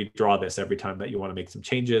have to redraw this every time that you want to make some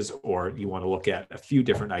changes or you want to look at a few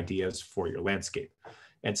different ideas for your landscape.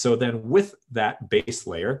 And so then with that base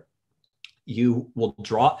layer, you will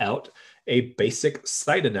draw out a basic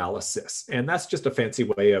site analysis. And that's just a fancy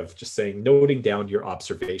way of just saying, noting down your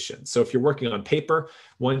observations. So if you're working on paper,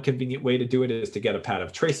 one convenient way to do it is to get a pad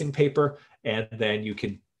of tracing paper, and then you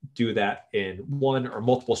can do that in one or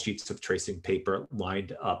multiple sheets of tracing paper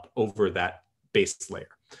lined up over that base layer.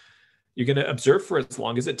 You're going to observe for as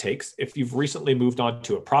long as it takes. If you've recently moved on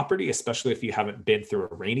to a property, especially if you haven't been through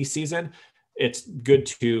a rainy season, it's good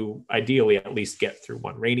to ideally at least get through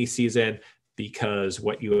one rainy season, because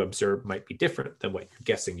what you observe might be different than what you're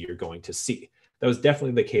guessing you're going to see. That was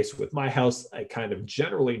definitely the case with my house. I kind of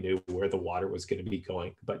generally knew where the water was going to be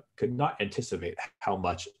going, but could not anticipate how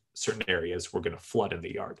much certain areas were going to flood in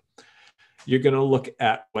the yard. You're going to look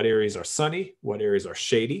at what areas are sunny, what areas are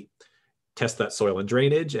shady, test that soil and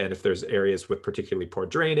drainage. And if there's areas with particularly poor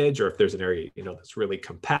drainage, or if there's an area, that's really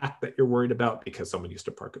compact that you're worried about because someone used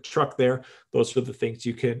to park a truck there, those are the things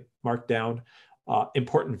you can mark down.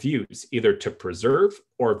 Important views, either to preserve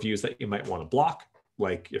or views that you might want to block.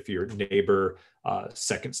 Like if your neighbor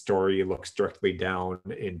second story looks directly down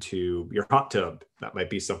into your hot tub, that might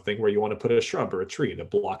be something where you want to put a shrub or a tree to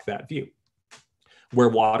block that view. Where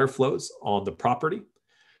water flows on the property,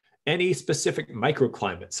 any specific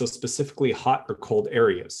microclimate, so specifically hot or cold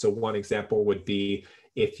areas. So one example would be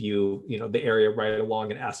if the area right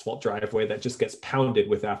along an asphalt driveway that just gets pounded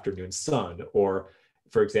with afternoon sun, or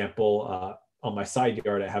for example, on my side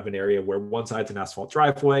yard, I have an area where one side's an asphalt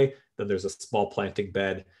driveway, then there's a small planting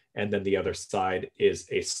bed, and then the other side is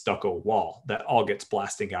a stucco wall that all gets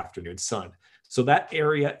blasting afternoon sun. So that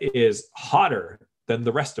area is hotter than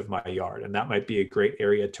the rest of my yard. And that might be a great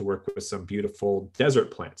area to work with some beautiful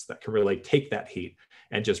desert plants that can really take that heat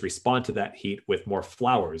and just respond to that heat with more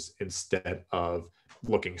flowers instead of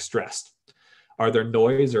looking stressed. Are there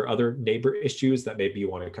noise or other neighbor issues that maybe you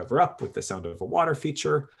want to cover up with the sound of a water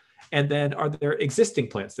feature? And then are there existing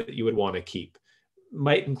plants that you would want to keep?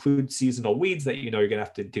 Might include seasonal weeds that you're going to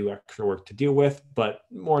have to do extra work to deal with, but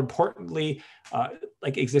more importantly,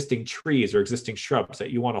 like existing trees or existing shrubs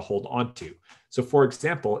that you want to hold on to. So for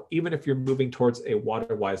example, even if you're moving towards a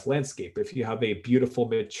Waterwise landscape, if you have a beautiful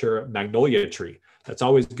mature magnolia tree that's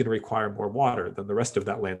always going to require more water than the rest of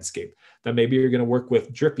that landscape, then maybe you're going to work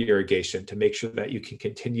with drip irrigation to make sure that you can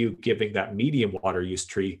continue giving that medium water use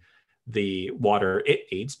tree the water it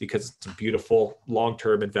needs, because it's a beautiful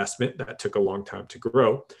long-term investment that took a long time to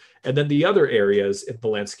grow. And then the other areas in the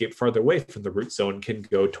landscape farther away from the root zone can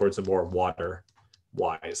go towards a more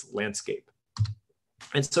water-wise landscape.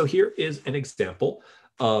 And so here is an example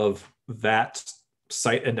of that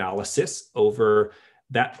site analysis over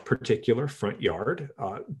that particular front yard.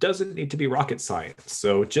 Doesn't need to be rocket science.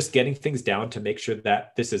 So just getting things down to make sure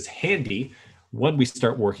that this is handy when we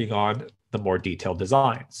start working on the more detailed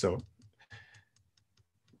design. So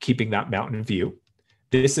keeping that mountain view.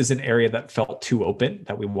 This is an area that felt too open,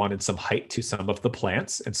 that we wanted some height to some of the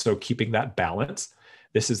plants. And so keeping that balance.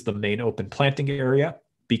 This is the main open planting area.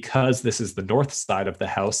 Because this is the north side of the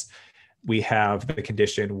house, we have the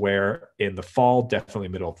condition where in the fall, definitely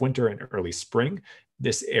middle of winter and early spring,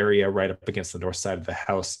 this area right up against the north side of the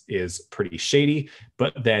house is pretty shady.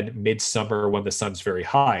 But then midsummer, when the sun's very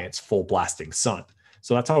high, it's full blasting sun.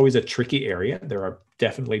 So that's always a tricky area. There are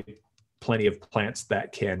definitely plenty of plants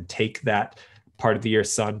that can take that part of the year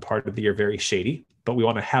sun, part of the year very shady, but we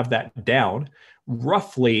want to have that down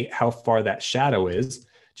roughly how far that shadow is,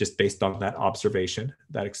 just based on that observation,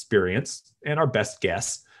 that experience, and our best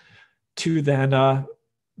guess, to then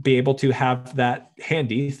be able to have that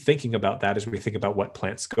handy, thinking about that as we think about what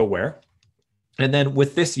plants go where. And then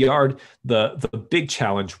with this yard, the big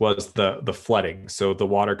challenge was the flooding. So the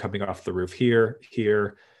water coming off the roof here,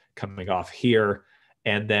 coming off here,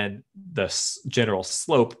 and then the general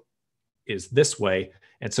slope is this way.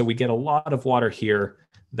 And so we get a lot of water here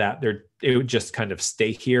that it would just kind of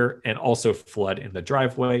stay here and also flood in the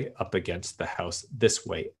driveway up against the house this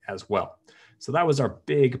way as well. So that was our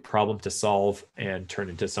big problem to solve and turn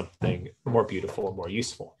into something more beautiful and more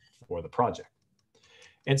useful for the project.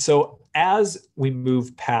 And so as we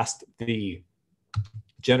move past the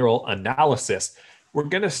general analysis, we're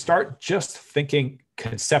going to start just thinking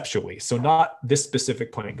conceptually. So not this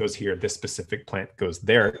specific plant goes here, this specific plant goes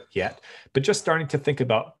there yet, but just starting to think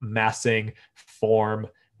about massing, form,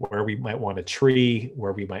 where we might want a tree,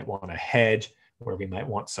 where we might want a hedge, where we might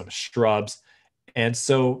want some shrubs. And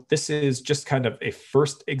so this is just kind of a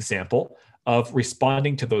first example of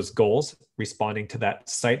responding to those goals, responding to that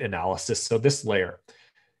site analysis. So this layer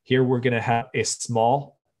here, we're going to have a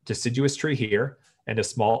small deciduous tree here and a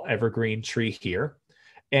small evergreen tree here.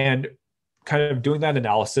 And kind of doing that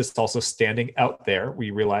analysis, also standing out there, we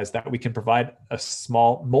realized that we can provide a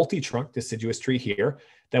small multi-trunk deciduous tree here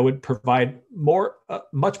that would provide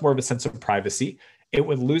much more of a sense of privacy. It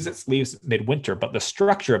would lose its leaves midwinter, but the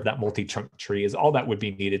structure of that multi-trunk tree is all that would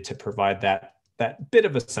be needed to provide that bit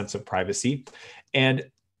of a sense of privacy. And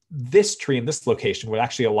this tree in this location would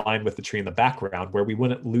actually align with the tree in the background where we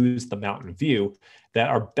wouldn't lose the mountain view, that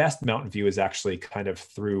our best mountain view is actually kind of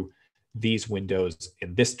through these windows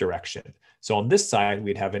in this direction. So on this side,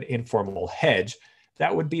 we'd have an informal hedge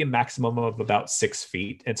that would be a maximum of about 6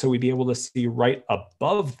 feet. And so we'd be able to see right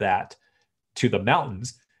above that to the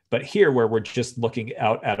mountains. But here, where we're just looking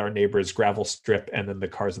out at our neighbor's gravel strip and then the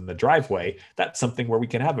cars in the driveway, that's something where we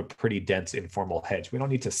can have a pretty dense informal hedge. We don't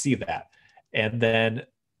need to see that. And then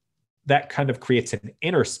that kind of creates an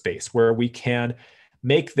inner space where we can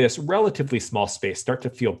make this relatively small space start to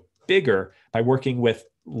feel bigger by working with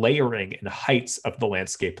layering and heights of the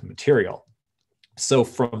landscape material. So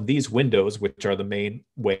from these windows, which are the main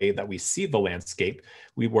way that we see the landscape,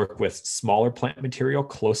 we work with smaller plant material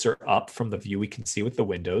closer up from the view we can see with the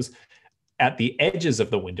windows. At the edges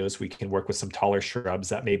of the windows, we can work with some taller shrubs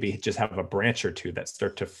that maybe just have a branch or two that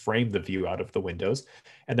start to frame the view out of the windows.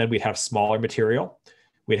 And then we'd have smaller material.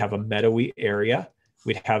 We'd have a meadowy area.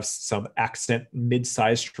 We'd have some accent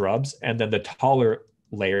mid-sized shrubs, and then the taller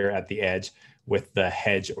layer at the edge with the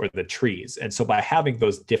hedge or the trees. And so by having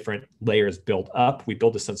those different layers built up, we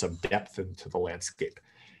build a sense of depth into the landscape.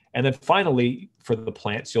 And then finally, for the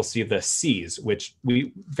plants, you'll see the C's, which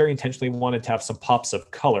we very intentionally wanted to have some pops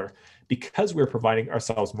of color. Because we're providing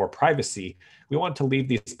ourselves more privacy, we want to leave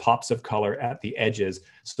these pops of color at the edges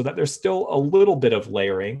so that there's still a little bit of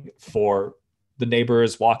layering for the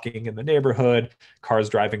neighbors walking in the neighborhood, cars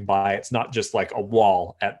driving by. It's not just like a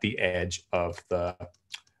wall at the edge of the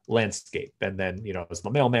landscape. And then, as the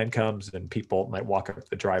mailman comes and people might walk up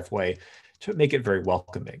the driveway to make it very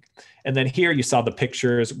welcoming. And then here you saw the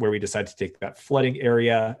pictures where we decided to take that flooding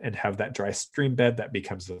area and have that dry stream bed that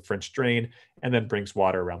becomes the French drain and then brings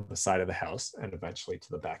water around the side of the house and eventually to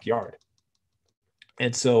the backyard.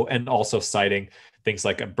 And also citing things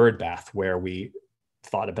like a bird bath where we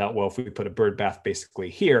thought about, well, if we put a bird bath basically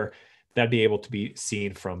here, that'd be able to be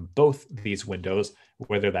seen from both these windows,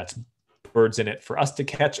 whether that's birds in it for us to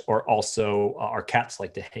catch, or also our cats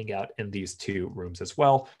like to hang out in these two rooms as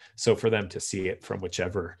well. So for them to see it from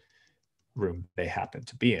whichever room they happen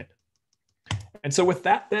to be in. And so with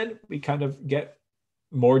that, then we kind of get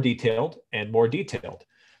more detailed and more detailed.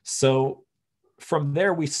 So from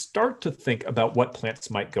there, we start to think about what plants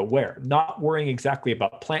might go where, not worrying exactly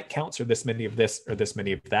about plant counts or this many of this or this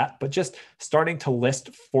many of that, but just starting to list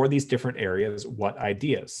for these different areas what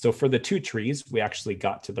ideas. So for the 2 trees, we actually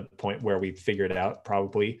got to the point where we figured out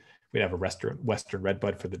probably we'd have a western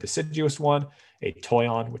redbud for the deciduous one, a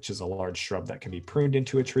toyon, which is a large shrub that can be pruned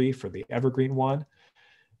into a tree for the evergreen one,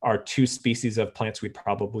 our 2 species of plants we'd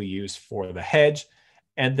probably use for the hedge.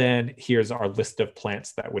 And then here's our list of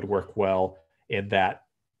plants that would work well in that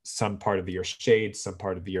some part of the year shade, some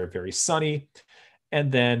part of the year very sunny. And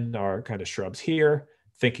then our kind of shrubs here,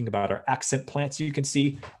 thinking about our accent plants, you can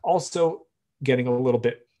see also getting a little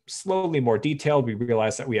bit slowly more detailed. We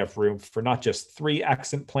realize that we have room for not just 3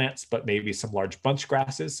 accent plants, but maybe some large bunch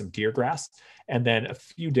grasses, some deer grass, and then a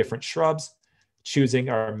few different shrubs, choosing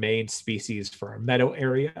our main species for our meadow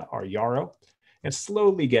area, our yarrow, and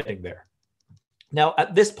slowly getting there. Now,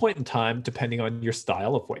 at this point in time, depending on your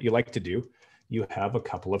style of what you like to do, you have a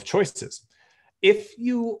couple of choices. If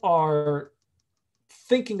you are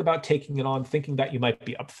thinking about taking it on, thinking that you might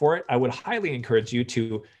be up for it, I would highly encourage you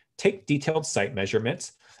to take detailed site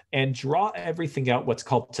measurements and draw everything out what's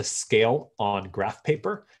called to scale on graph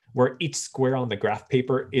paper, where each square on the graph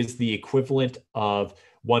paper is the equivalent of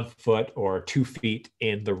 1 foot or 2 feet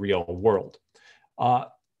in the real world.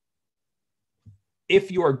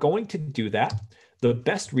 If you are going to do that, the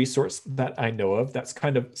best resource that I know of that's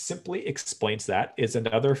kind of simply explains that is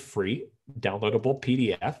another free downloadable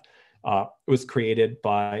PDF. It was created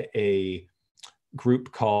by a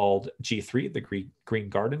group called G3, the Green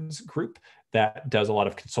Gardens group, that does a lot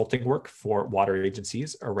of consulting work for water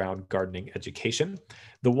agencies around gardening education.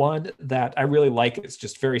 The one that I really like, it's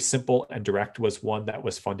just very simple and direct, was one that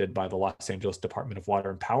was funded by the Los Angeles Department of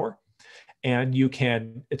Water and Power. And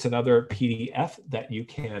it's another PDF that you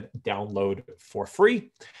can download for free.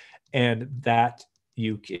 And that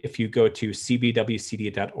if you go to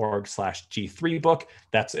cbwcd.org/G3book,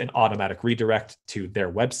 that's an automatic redirect to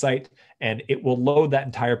their website. And it will load that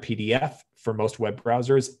entire PDF for most web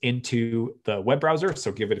browsers into the web browser.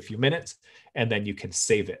 So give it a few minutes and then you can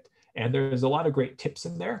save it. And there's a lot of great tips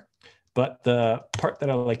in there. But the part that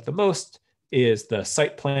I like the most is the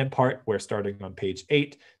site plan part, where starting on page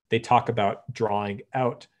 8, they talk about drawing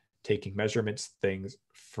out, taking measurements, things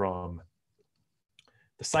from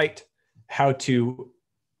the site, how to,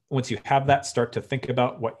 once you have that, start to think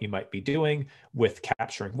about what you might be doing with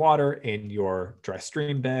capturing water in your dry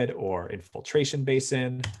stream bed or infiltration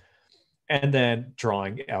basin, and then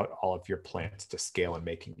drawing out all of your plants to scale and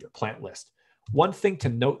making your plant list. One thing to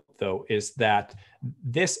note, though, is that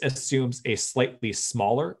this assumes a slightly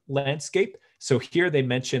smaller landscape. So here they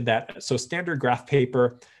mentioned that, so standard graph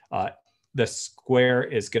paper, the square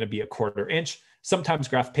is going to be 1/4 inch. Sometimes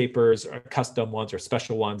graph papers or custom ones or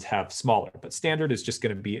special ones have smaller, but standard is just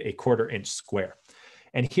going to be a 1/4 inch square.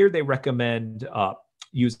 And here they recommend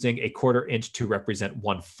using a 1/4 inch to represent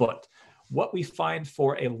 1 foot. What we find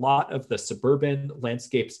for a lot of the suburban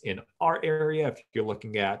landscapes in our area, if you're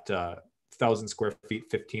looking at 1,000 square feet,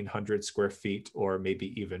 1,500 square feet, or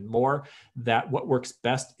maybe even more, that what works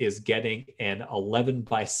best is getting an 11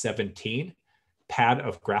 by 17 pad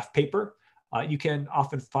of graph paper. You can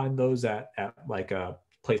often find those at like a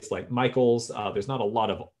place like Michael's. There's not a lot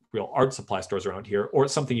of real art supply stores around here, or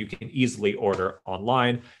it's something you can easily order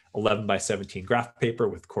online, 11 by 17 graph paper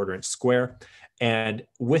with 1/4 inch square. And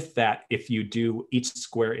with that, if you do, each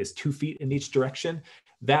square is 2 feet in each direction,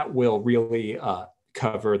 that will really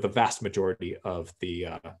cover the vast majority of the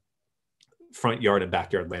front yard and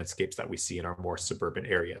backyard landscapes that we see in our more suburban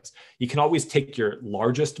areas. You can always take your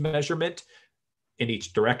largest measurement in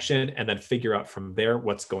each direction and then figure out from there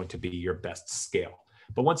what's going to be your best scale.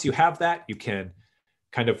 But once you have that, you can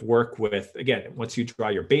kind of work with, again, once you draw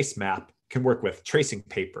your base map, can work with tracing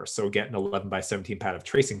paper. So get an 11 by 17 pad of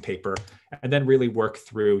tracing paper and then really work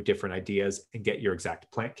through different ideas and get your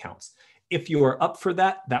exact plant counts. If you are up for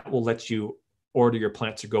that, that will let you order your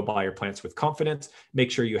plants or go buy your plants with confidence.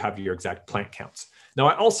 Make sure you have your exact plant counts. Now,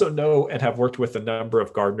 I also know and have worked with a number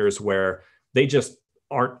of gardeners where they just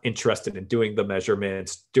aren't interested in doing the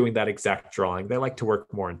measurements, doing that exact drawing. They like to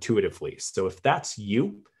work more intuitively. So if that's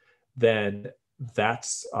you, then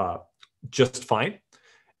that's just fine.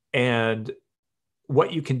 And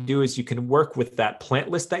what you can do is you can work with that plant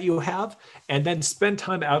list that you have and then spend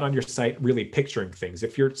time out on your site really picturing things.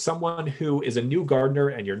 If you're someone who is a new gardener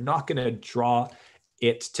and you're not going to draw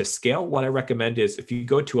it to scale, what I recommend is if you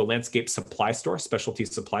go to a landscape supply store, specialty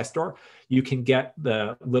supply store, you can get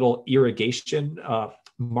the little irrigation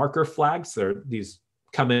marker flags. These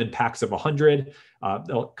come in packs of 100.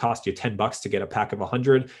 They'll cost you $10 to get a pack of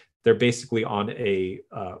 100. They're basically on a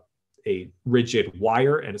rigid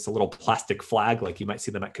wire, and it's a little plastic flag like you might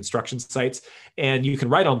see them at construction sites, and you can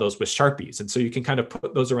write on those with Sharpies. And so you can kind of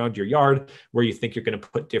put those around your yard where you think you're going to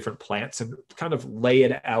put different plants and kind of lay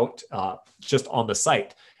it out just on the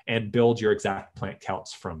site and build your exact plant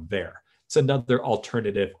counts from there. It's another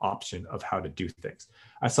alternative option of how to do things.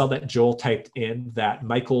 I saw that Joel typed in that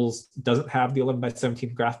Michael's doesn't have the 11 by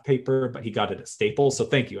 17 graph paper, but he got it at Staples. So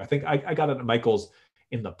thank you. I think I got it at Michael's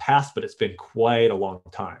in the past, but it's been quite a long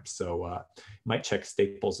time. So might check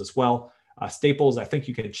Staples as well. Staples, I think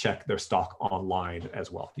you can check their stock online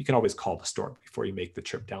as well. You can always call the store before you make the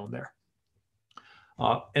trip down there.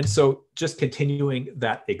 And so just continuing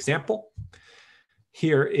that example,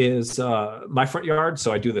 here is my front yard.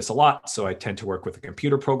 So I do this a lot. So I tend to work with a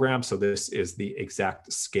computer program. So this is the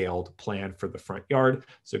exact scaled plan for the front yard.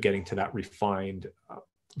 So getting to that refined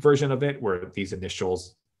version of it where these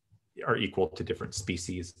initials are equal to different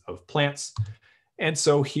species of plants. And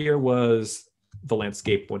so here was the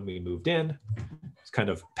landscape when we moved in. It's kind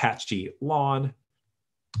of patchy lawn.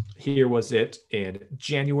 Here was it in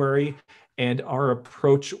January. And our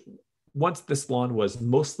approach, once this lawn was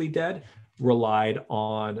mostly dead, relied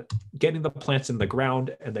on getting the plants in the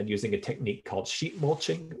ground and then using a technique called sheet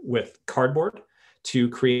mulching with cardboard to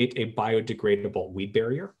create a biodegradable weed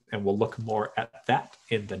barrier. And we'll look more at that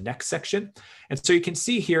in the next section. And so you can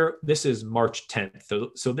see here, this is March 10th.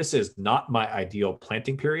 So this is not my ideal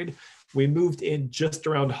planting period. We moved in just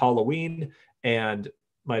around Halloween, and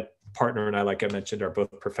my partner and I, like I mentioned, are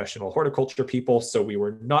both professional horticulture people. So we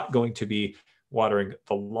were not going to be watering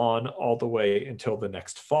the lawn all the way until the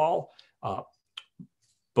next fall,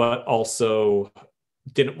 but also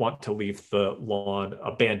didn't want to leave the lawn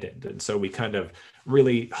abandoned. And so we kind of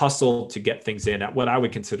really hustled to get things in at what I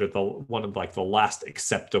would consider one of like the last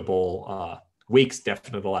acceptable weeks,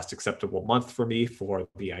 definitely the last acceptable month for me for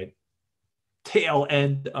the tail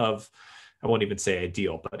end of, I won't even say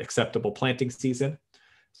ideal, but acceptable planting season.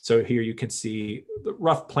 So here you can see the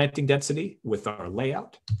rough planting density with our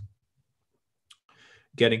layout.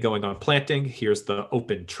 Getting going on planting, here's the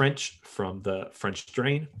open trench from the French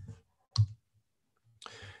drain.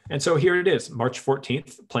 And so here it is, March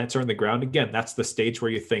 14th, plants are in the ground. Again, that's the stage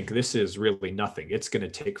where you think this is really nothing. It's going to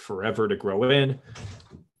take forever to grow in.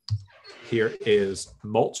 Here is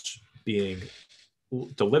mulch being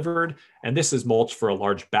delivered. And this is mulch for a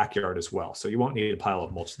large backyard as well. So you won't need a pile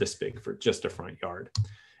of mulch this big for just a front yard.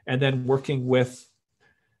 And then working with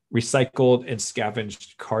recycled and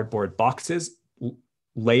scavenged cardboard boxes,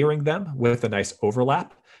 layering them with a nice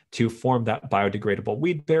overlap to form that biodegradable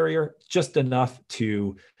weed barrier, just enough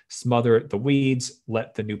to smother the weeds,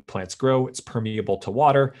 let the new plants grow. It's permeable to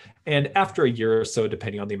water. And after a year or so,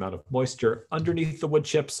 depending on the amount of moisture underneath the wood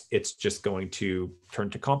chips, it's just going to turn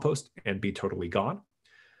to compost and be totally gone.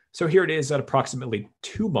 So here it is at approximately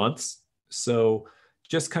 2 months. So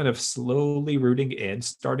just kind of slowly rooting in,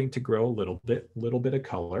 starting to grow a little bit of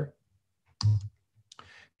color.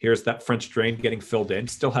 Here's that French drain getting filled in.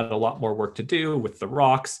 Still had a lot more work to do with the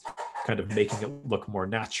rocks, kind of making it look more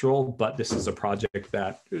natural. But this is a project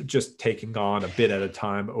that just taking on a bit at a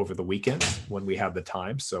time over the weekends when we have the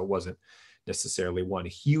time. So it wasn't necessarily one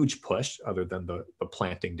huge push other than the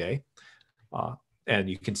planting day. And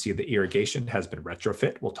you can see the irrigation has been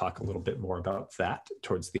retrofit. We'll talk a little bit more about that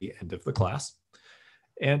towards the end of the class.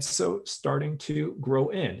 And so starting to grow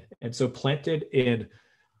in. And so planted in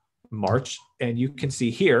March, and you can see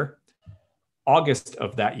here, August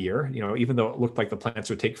of that year, even though it looked like the plants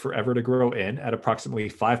would take forever to grow in, at approximately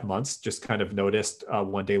 5 months, just kind of noticed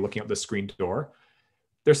one day looking out the screen door,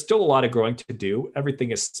 there's still a lot of growing to do.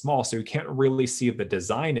 Everything is small, so you can't really see the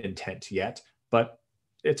design intent yet, but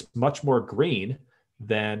it's much more green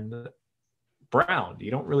than brown.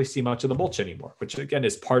 You don't really see much of the mulch anymore, which again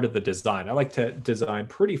is part of the design. I like to design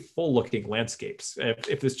pretty full looking landscapes.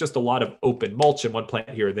 If it's just a lot of open mulch in one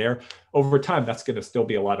plant here or there, over time, that's going to still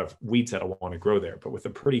be a lot of weeds that I want to grow there. But with a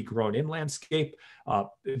pretty grown in landscape,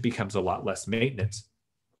 it becomes a lot less maintenance.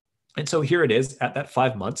 And so here it is at that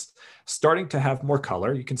 5 months, starting to have more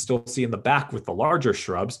color. You can still see in the back with the larger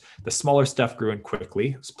shrubs, the smaller stuff grew in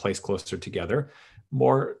quickly, it's placed closer together,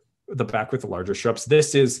 more the back with the larger shrubs.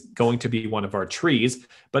 This is going to be one of our trees,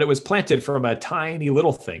 but it was planted from a tiny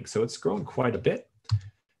little thing. So it's grown quite a bit.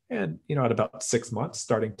 And, at about 6 months,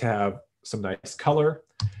 starting to have some nice color,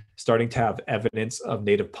 starting to have evidence of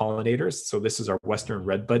native pollinators. So this is our Western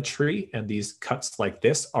redbud tree. And these cuts like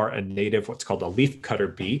this are a native, what's called a leaf cutter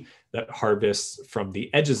bee that harvests from the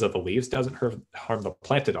edges of the leaves, doesn't harm the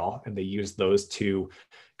plant at all. And they use those to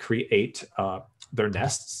create their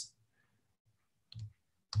nests.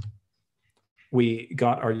 We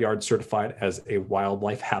got our yard certified as a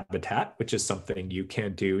wildlife habitat, which is something you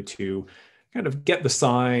can do to kind of get the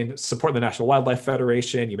sign, support the National Wildlife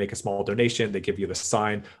Federation. You make a small donation, they give you the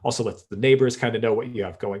sign, also lets the neighbors kind of know what you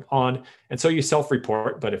have going on. And so you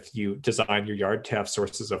self-report, but if you design your yard to have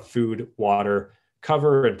sources of food, water,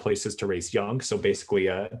 cover, and places to raise young, so basically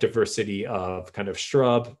a diversity of kind of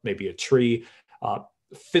shrub, maybe a tree,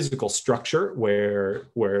 physical structure where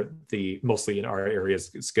the mostly in our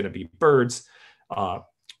areas it's going to be birds,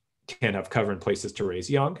 can have cover and places to raise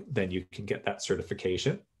young, then you can get that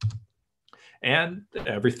certification. And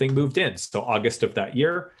everything moved in. So August of that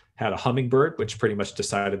year had a hummingbird, which pretty much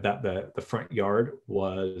decided that the front yard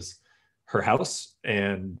was her house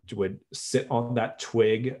and would sit on that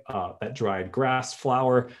twig, that dried grass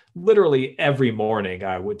flower. Literally every morning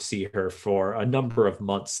I would see her for a number of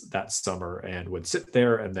months that summer and would sit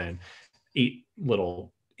there and then eat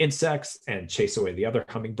little insects and chase away the other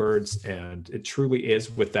hummingbirds. And it truly is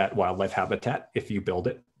with that wildlife habitat. If you build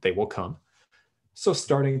it, they will come. So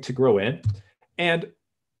starting to grow in. And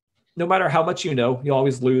no matter how much you'll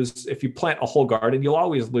always lose. If you plant a whole garden, you'll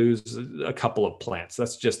always lose a couple of plants.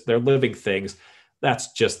 That's just, they're living things.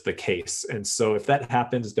 That's just the case. And so if that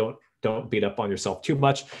happens, don't beat up on yourself too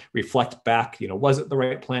much. Reflect back, was it the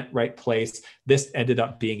right plant, right place? This ended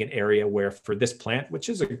up being an area where for this plant, which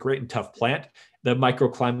is a great and tough plant, the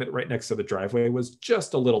microclimate right next to the driveway was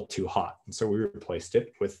just a little too hot. And so we replaced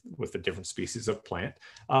it with a different species of plant.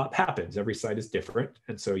 Happens, every site is different.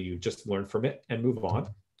 And so you just learn from it and move on.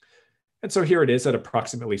 And so here it is at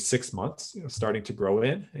approximately 6 months, starting to grow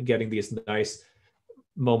in and getting these nice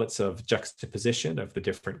moments of juxtaposition of the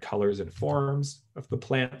different colors and forms of the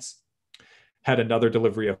plants. Had another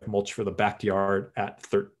delivery of mulch for the backyard at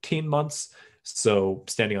 13 months. So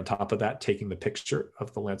standing on top of that, taking the picture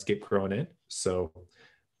of the landscape grown in. So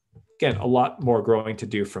again, a lot more growing to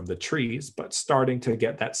do from the trees, but starting to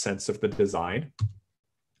get that sense of the design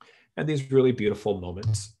and these really beautiful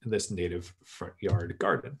moments in this native front yard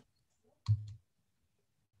garden.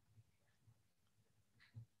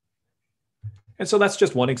 And so that's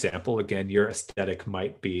just one example. Again, your aesthetic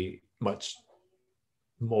might be much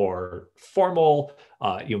more formal.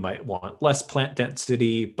 You might want less plant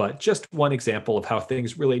density, but just one example of how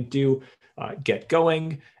things really do get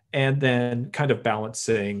going. And then kind of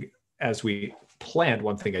balancing as we planned.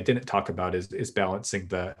 One thing I didn't talk about is balancing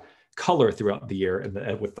the color throughout the year.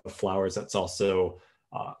 And with the flowers, that's also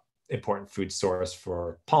important food source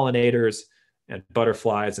for pollinators and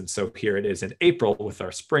butterflies. And so here it is in April with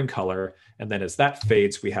our spring color. And then as that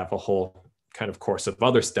fades, we have a whole kind of course of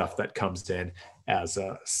other stuff that comes in as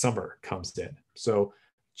summer comes in. So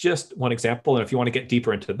just one example. And if you want to get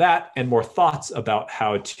deeper into that and more thoughts about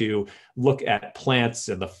how to look at plants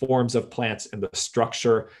and the forms of plants and the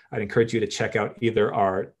structure, I'd encourage you to check out either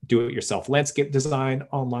our do-it-yourself landscape design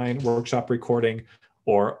online workshop recording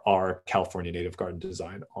or our California Native Garden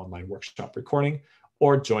Design online workshop recording,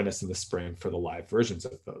 or join us in the spring for the live versions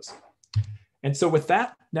of those. And so with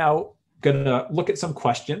that, now gonna look at some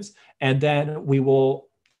questions, and then we will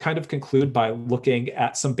kind of conclude by looking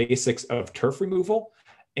at some basics of turf removal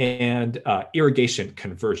and irrigation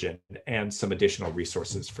conversion and some additional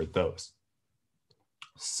resources for those.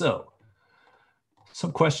 So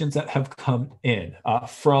some questions that have come in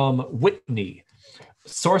from Whitney.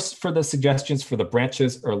 Source for the suggestions for the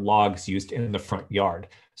branches or logs used in the front yard.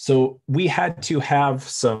 So we had to have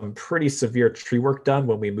some pretty severe tree work done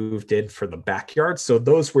when we moved in for the backyard. So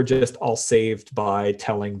those were just all saved by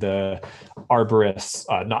telling the arborists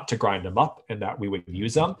not to grind them up and that we would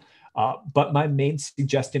use them. But my main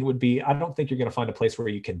suggestion would be, I don't think you're going to find a place where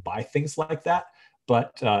you can buy things like that,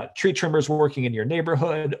 but tree trimmers working in your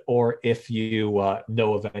neighborhood, or if you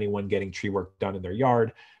know of anyone getting tree work done in their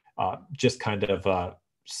yard, just kind of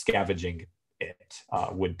scavenging it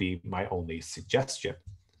would be my only suggestion.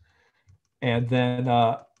 And then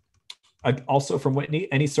also from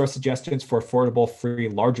Whitney, any source suggestions for affordable, free,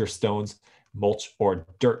 larger stones, mulch, or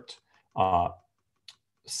dirt?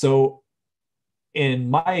 So in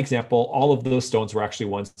my example, all of those stones were actually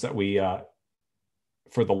ones that we,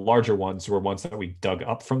 for the larger ones, were ones that we dug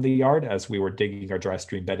up from the yard as we were digging our dry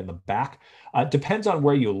stream bed in the back. Depends on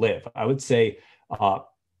where you live. I would say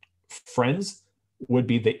Friends would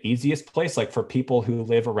be the easiest place. Like for people who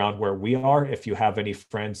live around where we are, if you have any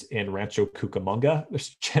friends in Rancho Cucamonga,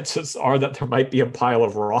 there's chances are that there might be a pile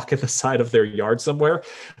of rock in the side of their yard somewhere,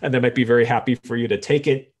 and they might be very happy for you to take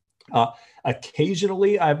it.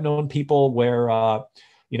 Occasionally, I've known people where,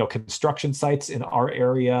 construction sites in our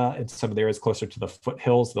area and some of the areas closer to the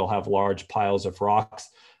foothills, they'll have large piles of rocks.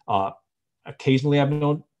 Occasionally, I've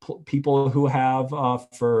known people who have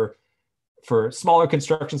for smaller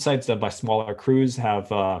construction sites done by smaller crews have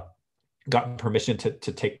gotten permission to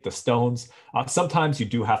take the stones. Sometimes you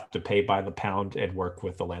do have to pay by the pound and work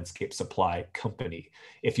with the landscape supply company.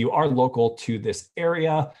 If you are local to this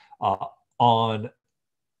area, on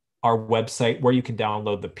our website where you can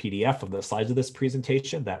download the PDF of the slides of this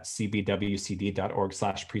presentation, that's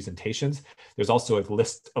cbwcd.org/presentations. There's also a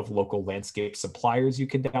list of local landscape suppliers you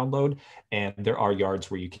can download, and there are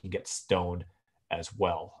yards where you can get stone as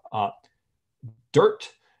well.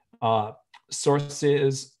 Dirt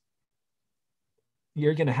sources,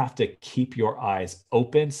 you're going to have to keep your eyes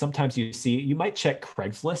open. Sometimes you might check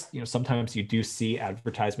Craigslist. Sometimes you do see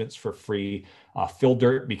advertisements for free fill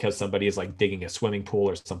dirt because somebody is like digging a swimming pool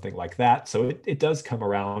or something like that. So it does come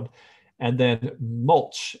around. And then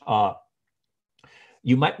mulch.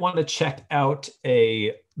 You might want to check out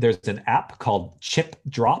there's an app called Chip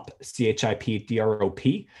Drop,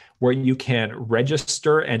 CHIPDROP, where you can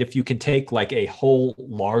register. And if you can take like a whole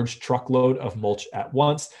large truckload of mulch at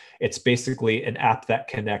once, it's basically an app that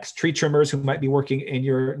connects tree trimmers who might be working in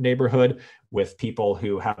your neighborhood with people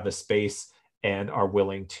who have a space and are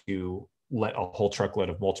willing to let a whole truckload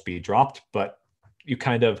of mulch be dropped. But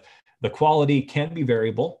the quality can be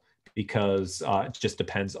variable, because it just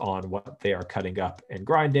depends on what they are cutting up and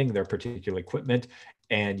grinding, their particular equipment,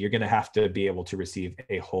 and you're going to have to be able to receive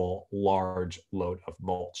a whole large load of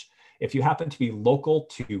mulch. If you happen to be local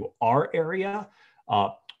to our area,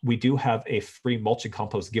 we do have a free mulch and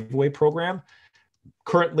compost giveaway program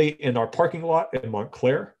currently in our parking lot in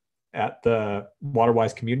Montclair at the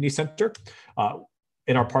Waterwise Community Center.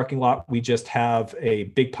 In our parking lot, we just have a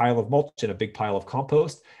big pile of mulch and a big pile of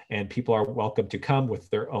compost, and people are welcome to come with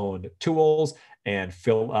their own tools and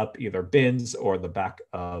fill up either bins or the back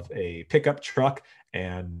of a pickup truck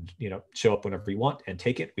and show up whenever you want and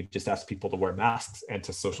take it. We just ask people to wear masks and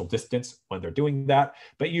to social distance when they're doing that,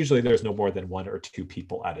 but usually there's no more than 1 or 2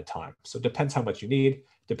 people at a time. So it depends how much you need,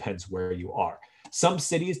 depends where you are. Some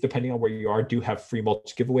cities, depending on where you are, do have free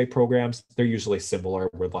mulch giveaway programs. They're usually similar,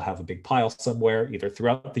 where they'll have a big pile somewhere, either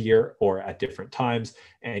throughout the year or at different times,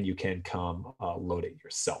 and you can come load it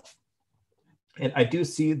yourself. And I do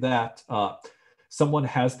see that someone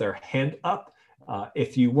has their hand up.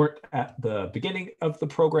 If you weren't at the beginning of the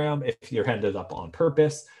program, if your hand is up on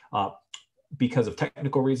purpose, because of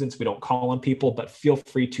technical reasons, we don't call on people, but feel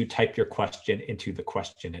free to type your question into the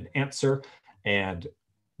question and answer, and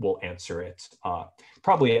will answer it.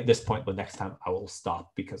 Probably at this point, the next time I will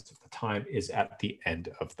stop because the time is at the end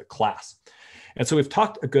of the class. And so we've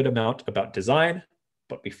talked a good amount about design,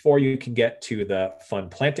 but before you can get to the fun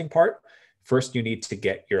planting part, first you need to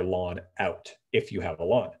get your lawn out if you have a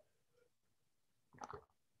lawn.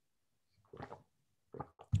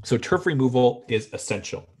 So turf removal is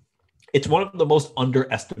essential. It's one of the most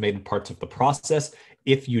underestimated parts of the process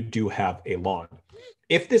if you do have a lawn.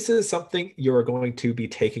 If this is something you're going to be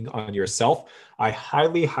taking on yourself, I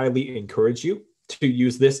highly, highly encourage you to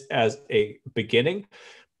use this as a beginning,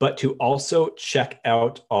 but to also check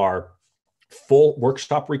out our full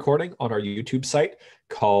workshop recording on our YouTube site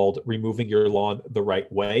called Removing Your Lawn the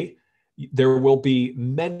Right Way. There will be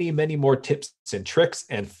many, many more tips and tricks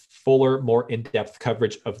and fuller, more in-depth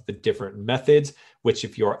coverage of the different methods, which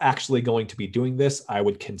if you're actually going to be doing this, I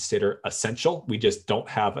would consider essential. We just don't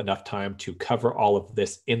have enough time to cover all of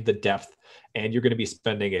this in the depth, and you're going to be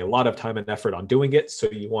spending a lot of time and effort on doing it.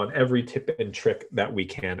 So you want every tip and trick that we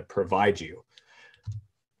can provide you.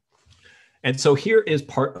 And so here is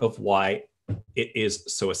part of why it is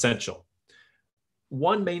so essential.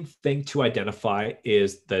 One main thing to identify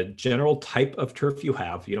is the general type of turf you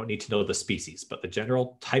have. You don't need to know the species, but the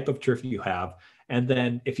general type of turf you have. And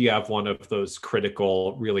then if you have one of those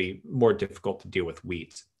critical, really more difficult to deal with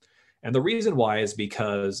weeds. And the reason why is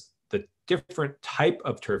because the different type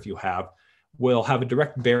of turf you have will have a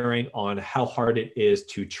direct bearing on how hard it is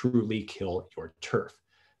to truly kill your turf.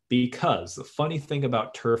 Because the funny thing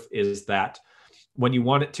about turf is that when you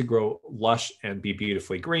want it to grow lush and be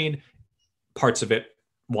beautifully green, parts of it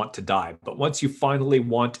want to die. But once you finally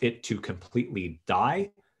want it to completely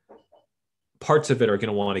die, parts of it are going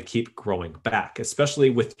to want to keep growing back, especially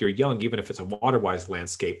with your young. Even if it's a Waterwise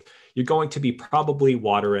landscape, you're going to be probably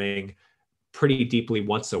watering pretty deeply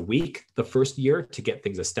once a week the first year to get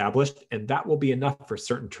things established. And that will be enough for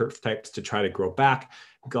certain turf types to try to grow back,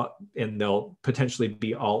 and they'll potentially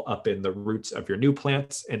be all up in the roots of your new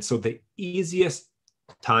plants. And so the easiest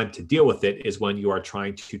time to deal with it is when you are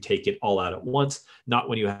trying to take it all out at once, not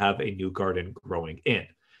when you have a new garden growing in.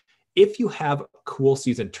 If you have cool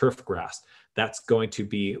season turf grass, that's going to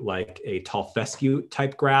be like a tall fescue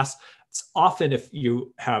type grass. It's often, if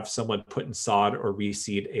you have someone put in sod or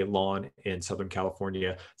reseed a lawn in Southern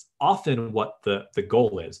California, it's often what the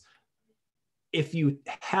goal is. If you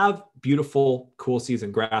have beautiful cool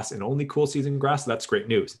season grass and only cool season grass, that's great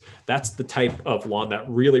news. That's the type of lawn that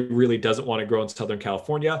really, really doesn't want to grow in Southern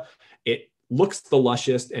California. It looks the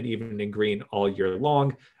lushest and even in green all year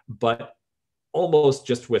long, but almost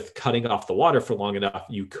just with cutting off the water for long enough,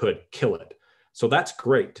 you could kill it. So that's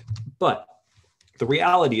great. But the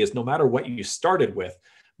reality is, no matter what you started with,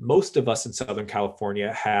 most of us in Southern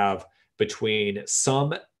California have between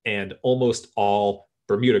some and almost all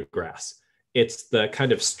Bermuda grass. It's the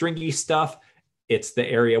kind of stringy stuff. It's the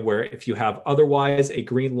area where if you have otherwise a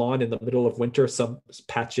green lawn in the middle of winter, some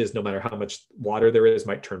patches, no matter how much water there is,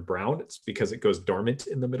 might turn brown. It's because it goes dormant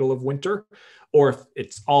in the middle of winter. Or if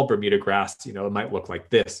it's all Bermuda grass, it might look like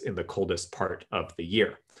this in the coldest part of the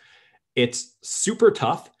year. It's super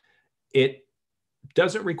tough. It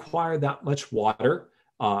doesn't require that much water.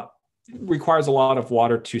 It requires a lot of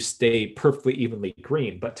water to stay perfectly evenly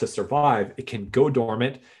green, but to survive, it can go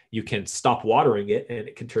dormant. You can stop watering it and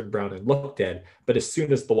it can turn brown and look dead. But as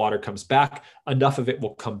soon as the water comes back, enough of it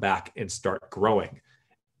will come back and start growing.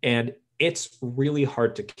 And it's really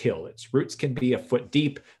hard to kill. Its roots can be a foot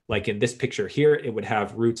deep. Like in this picture here, it would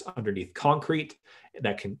have roots underneath concrete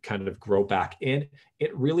that can kind of grow back in.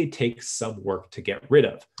 It really takes some work to get rid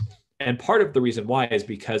of. And part of the reason why is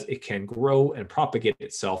because it can grow and propagate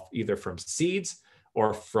itself either from seeds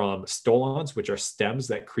or from stolons, which are stems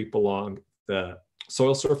that creep along the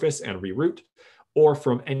soil surface and reroot, or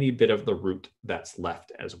from any bit of the root that's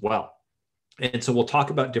left as well. And so we'll talk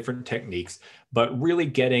about different techniques, but really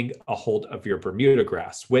getting a hold of your Bermuda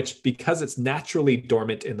grass, which, because it's naturally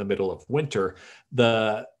dormant in the middle of winter,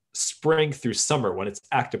 the spring through summer when it's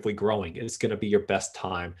actively growing is going to be your best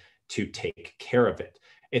time to take care of it.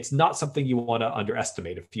 It's not something you want to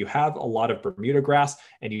underestimate. If you have a lot of Bermuda grass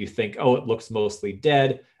and you think, oh, it looks mostly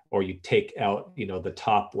dead, or you take out, the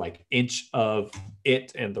top like inch of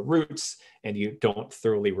it and the roots, and you don't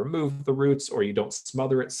thoroughly remove the roots, or you don't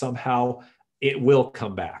smother it somehow, it will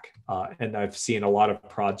come back. And I've seen a lot of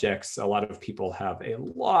projects, a lot of people have a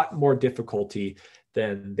lot more difficulty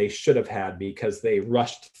than they should have had because they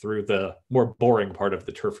rushed through the more boring part of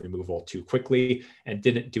the turf removal too quickly and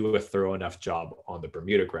didn't do a thorough enough job on the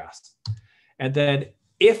Bermuda grass. And then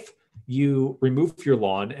if you remove your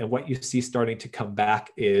lawn and what you see starting to come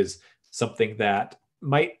back is something that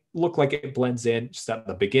might look like it blends in just at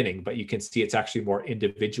the beginning, but you can see it's actually more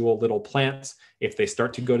individual little plants. If they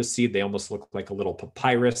start to go to seed, they almost look like a little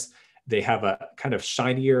papyrus. They have a kind of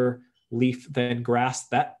shinier leaf than grass.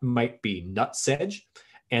 That might be nut sedge.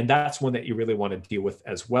 And that's one that you really want to deal with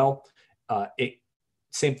as well.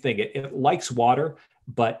 Same thing, it likes water,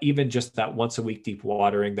 but even just that once a week deep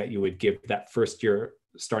watering that you would give that first year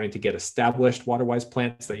starting to get established Waterwise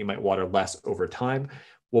plants that you might water less over time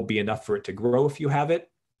will be enough for it to grow if you have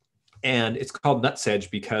it. And it's called nut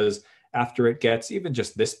sedge because after it gets even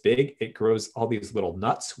just this big, it grows all these little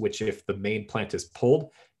nuts, which if the main plant is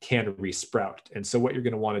pulled, can resprout. And so what you're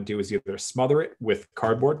going to want to do is either smother it with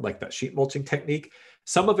cardboard, like that sheet mulching technique.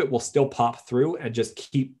 Some of it will still pop through and just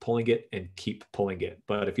keep pulling it and keep pulling it.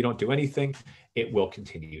 But if you don't do anything, it will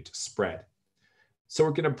continue to spread. So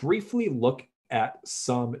we're going to briefly look at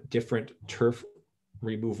some different turf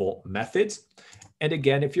removal methods. And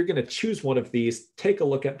again, if you're going to choose one of these, take a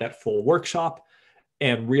look at that full workshop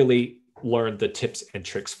and really learn the tips and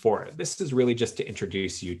tricks for it. This is really just to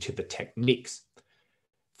introduce you to the techniques.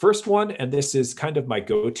 First one, and this is kind of my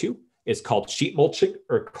go-to, is called sheet mulching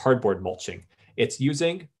or cardboard mulching. It's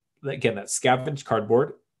using, again, that scavenged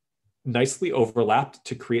cardboard, nicely overlapped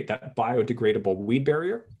to create that biodegradable weed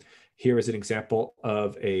barrier. Here is an example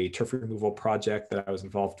of a turf removal project that I was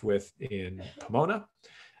involved with in Pomona.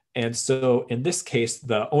 And so in this case,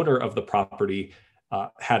 the owner of the property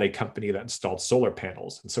had a company that installed solar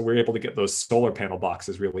panels. And so we're able to get those solar panel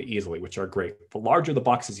boxes really easily, which are great. The larger the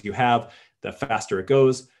boxes you have, the faster it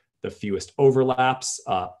goes, the fewest overlaps.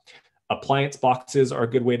 Appliance boxes are a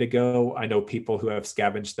good way to go. I know people who have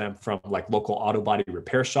scavenged them from like local auto body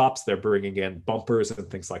repair shops. They're bringing in bumpers and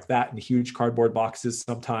things like that in huge cardboard boxes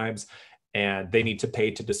sometimes, and they need to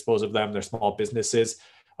pay to dispose of them. They're small businesses.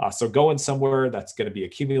 So going somewhere that's going to be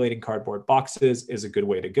accumulating cardboard boxes is a good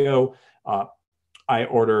way to go. I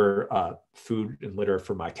order food and litter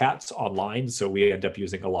for my cats online, so we end up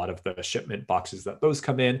using a lot of the shipment boxes that those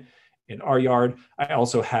come in our yard. I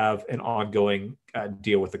also have an ongoing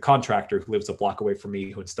deal with the contractor who lives a block away from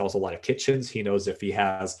me, who installs a lot of kitchens. He knows if he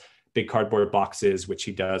has big cardboard boxes, which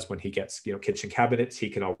he does when he gets kitchen cabinets, he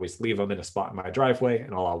can always leave them in a spot in my driveway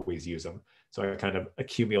and I'll always use them. So I kind of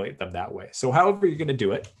accumulate them that way. So however you're going to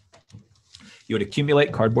do it, you would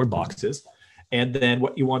accumulate cardboard boxes. And then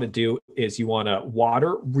what you want to do is you want to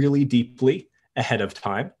water really deeply ahead of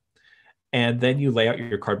time. And then you lay out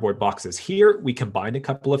your cardboard boxes. Here, we combined a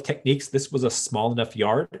couple of techniques. This was a small enough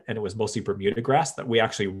yard, and it was mostly Bermuda grass that we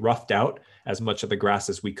actually roughed out as much of the grass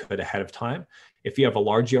as we could ahead of time. If you have a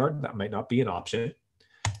large yard, that might not be an option.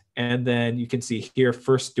 And then you can see here,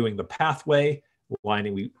 first doing the pathway,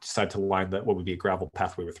 lining, we decided to line that what would be a gravel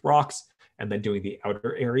pathway with rocks, and then doing the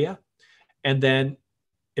outer area. And then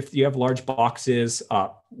if you have large boxes,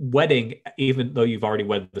 wetting, even though you've already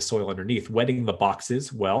wetted the soil underneath, wetting the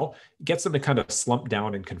boxes well, gets them to kind of slump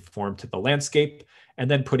down and conform to the landscape, and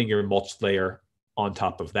then putting your mulch layer on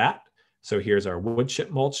top of that. So here's our wood chip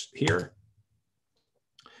mulch here.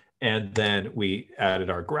 And then we added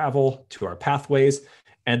our gravel to our pathways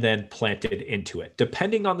and then planted into it.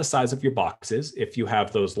 Depending on the size of your boxes, if you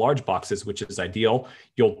have those large boxes, which is ideal,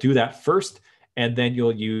 you'll do that first. And then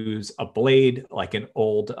you'll use a blade, like an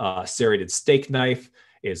old serrated steak knife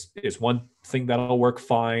is one thing that'll work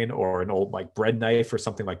fine, or an old like bread knife or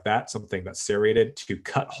something like that, something that's serrated to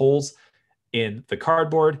cut holes in the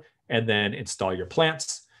cardboard and then install your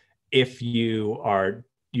plants. If you are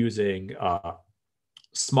using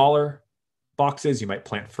smaller boxes, you might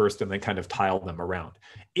plant first and then kind of tile them around.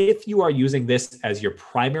 If you are using this as your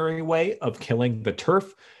primary way of killing the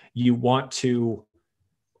turf, you want to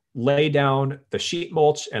lay down the sheet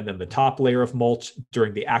mulch and then the top layer of mulch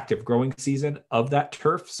during the active growing season of that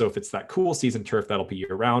turf. So if it's that cool season turf, that'll be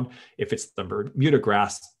year round. If it's the Bermuda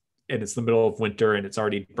grass and it's the middle of winter and it's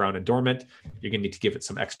already brown and dormant, you're gonna need to give it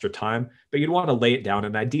some extra time, but you'd want to lay it down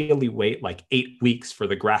and ideally wait like 8 weeks for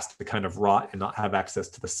the grass to kind of rot and not have access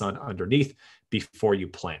to the sun underneath before you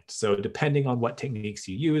plant. So depending on what techniques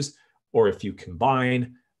you use, or if you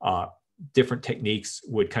combine, different techniques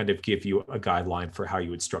would kind of give you a guideline for how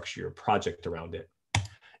you would structure your project around it.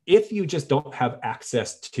 If you just don't have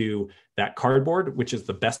access to that cardboard, which is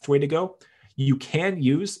the best way to go, you can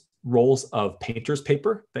use rolls of painter's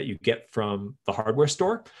paper that you get from the hardware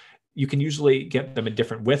store. You can usually get them in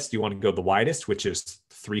different widths. You want to go the widest, which is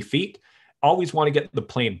 3 feet. Always want to get the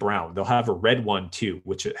plain brown. They'll have a red one too,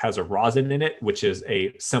 which has a rosin in it, which is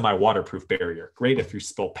a semi-waterproof barrier. Great if you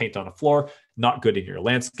spill paint on a floor, not good in your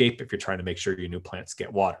landscape if you're trying to make sure your new plants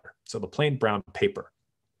get water. So the plain brown paper.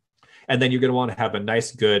 And then you're going to want to have a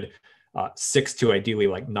nice, good 6 to ideally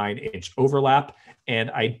like 9-inch overlap,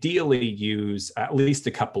 and ideally use at least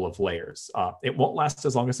a couple of layers. It won't last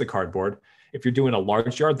as long as the cardboard. If you're doing a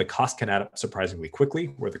large yard, the cost can add up surprisingly quickly,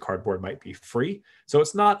 where the cardboard might be free. So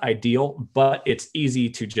it's not ideal, but it's easy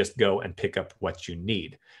to just go and pick up what you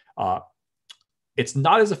need. It's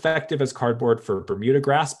not as effective as cardboard for Bermuda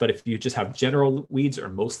grass, but if you just have general weeds or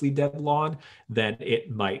mostly dead lawn, then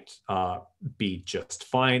it might be just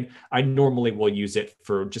fine. I normally will use it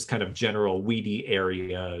for just kind of general weedy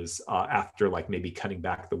areas after like maybe cutting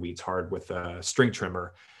back the weeds hard with a string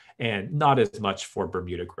trimmer, and not as much for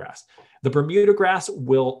Bermuda grass. The Bermuda grass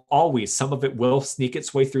will always, some of it will sneak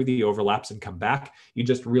its way through the overlaps and come back. You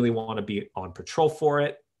just really want to be on patrol for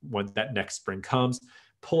it when that next spring comes.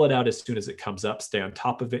 Pull it out as soon as it comes up, stay on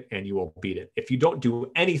top of it, and you will beat it. If you don't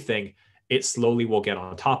do anything, it slowly will get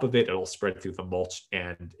on top of it. It'll spread through the mulch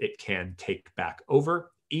and it can take back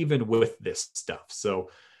over, even with this stuff.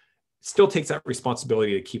 So still takes that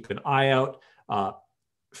responsibility to keep an eye out.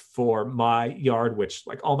 For my yard, which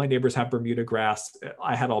like all my neighbors have Bermuda grass,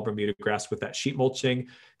 I had all Bermuda grass with that sheet mulching.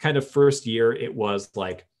 Kind of first year, it was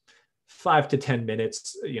like 5 to 10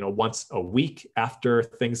 minutes, once a week after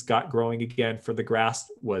things got growing again for the grass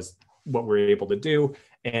was what we're able to do.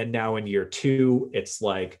 And now in year 2, it's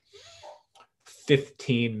like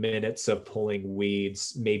 15 minutes of pulling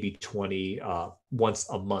weeds, maybe 20 once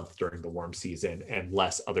a month during the warm season, and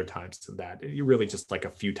less other times than that. You really just like a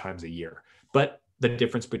few times a year. But the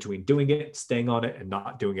difference between doing it, staying on it, and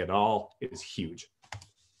not doing it at all is huge.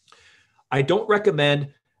 I don't recommend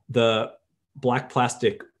the black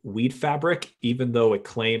plastic weed fabric, even though it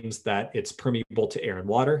claims that it's permeable to air and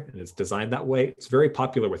water and it's designed that way. It's very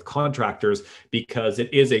popular with contractors because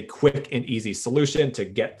it is a quick and easy solution to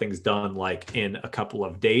get things done like in a couple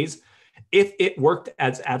of days. If it worked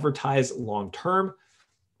as advertised long-term,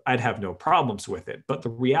 I'd have no problems with it. But the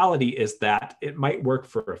reality is that it might work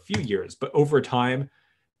for a few years, but over time,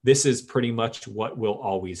 this is pretty much what will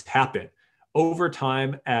always happen. Over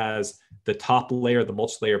time, as the top layer, the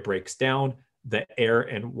mulch layer breaks down, the air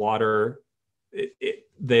and water,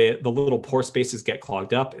 the little pore spaces get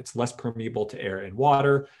clogged up. It's less permeable to air and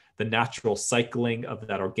water. The natural cycling of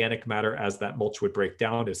that organic matter as that mulch would break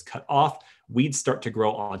down is cut off. Weeds start to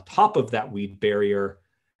grow on top of that weed barrier.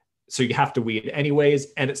 So you have to weed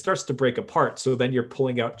anyways, and it starts to break apart. So then you're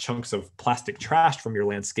pulling out chunks of plastic trash from your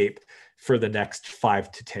landscape for the next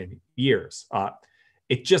 5 to 10 years.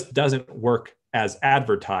 It just doesn't work as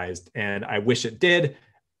advertised, and I wish it did,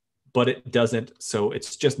 but it doesn't. So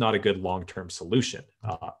it's just not a good long-term solution.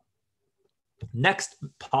 Next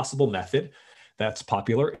possible method that's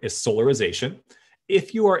popular is solarization.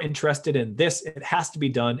 If you are interested in this, it has to be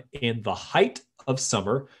done in the height of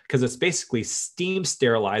summer because it's basically steam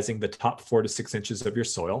sterilizing the top 4 to 6 inches of your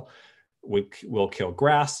soil. Will kill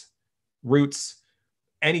grass, roots,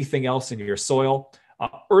 anything else in your soil.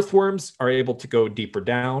 Earthworms are able to go deeper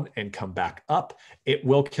down and come back up. It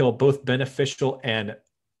will kill both beneficial and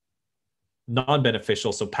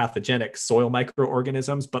non-beneficial, so pathogenic soil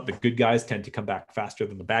microorganisms, but the good guys tend to come back faster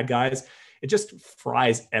than the bad guys. It just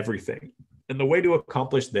fries everything. And the way to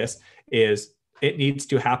accomplish this is it needs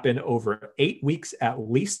to happen over 8 weeks at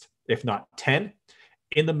least, if not 10,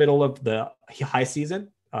 in the middle of the high season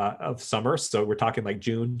of summer. So we're talking like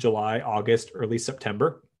June, July, August, early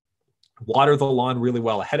September. Water the lawn really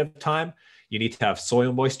well ahead of time. You need to have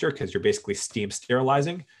soil moisture because you're basically steam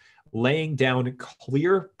sterilizing. Laying down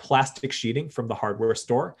clear plastic sheeting from the hardware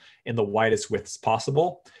store in the widest widths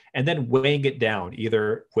possible, and then weighing it down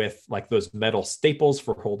either with like those metal staples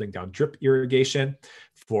for holding down drip irrigation,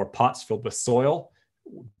 for pots filled with soil,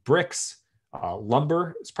 bricks,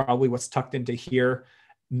 lumber is probably what's tucked into here,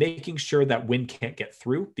 making sure that wind can't get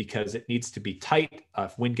through because it needs to be tight.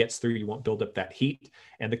 If wind gets through, you won't build up that heat.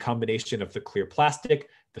 And the combination of the clear plastic,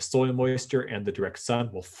 the soil moisture, and the direct sun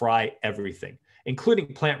will fry everything,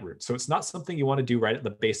 including plant roots. So it's not something you want to do right at the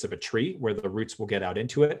base of a tree where the roots will get out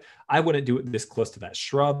into it. I wouldn't do it this close to that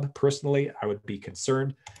shrub. Personally, I would be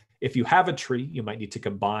concerned. If you have a tree, you might need to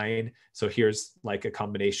combine. So here's like a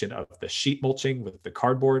combination of the sheet mulching with the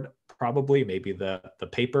cardboard, probably, maybe the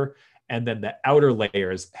paper. And then the outer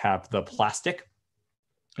layers have the plastic,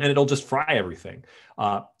 and it'll just fry everything.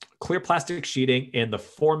 Clear plastic sheeting in the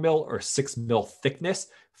 4 mil or 6 mil thickness.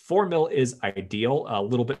 4 mil is ideal. A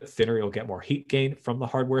little bit thinner, you'll get more heat gain from the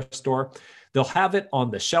hardware store. They'll have it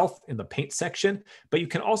on the shelf in the paint section, but you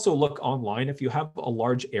can also look online if you have a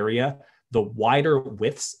large area. The wider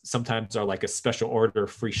widths sometimes are like a special order,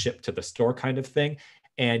 free ship to the store kind of thing.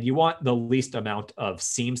 And you want the least amount of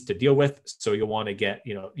seams to deal with. So you'll want to get,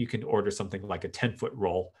 you can order something like a 10-foot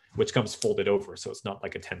roll, which comes folded over. So it's not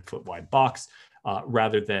like a 10-foot wide box.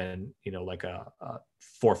 rather than, like a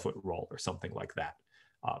 4-foot roll or something like that.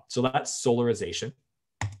 So that's solarization.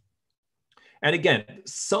 And again,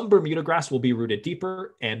 some Bermuda grass will be rooted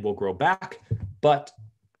deeper and will grow back, but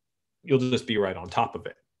you'll just be right on top of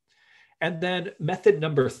it. And then method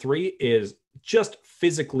number 3 is just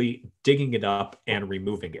physically digging it up and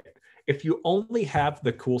removing it. If you only have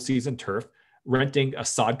the cool season turf, renting a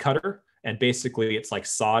sod cutter, and basically it's like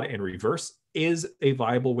sod in reverse, is a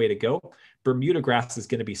viable way to go. Bermuda grass is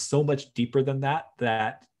going to be so much deeper than that,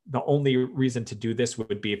 that the only reason to do this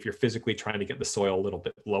would be if you're physically trying to get the soil a little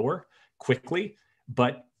bit lower quickly.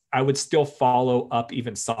 But I would still follow up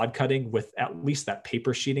even sod cutting with at least that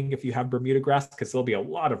paper sheeting if you have Bermuda grass, because there'll be a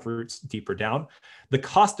lot of roots deeper down. The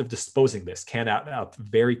cost of disposing this can add up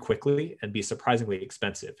very quickly and be surprisingly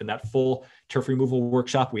expensive. In that full turf removal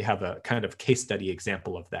workshop, we have a kind of case study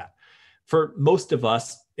example of that. For most of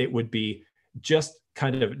us, it would be just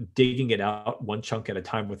kind of digging it out one chunk at a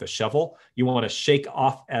time with a shovel. You want to shake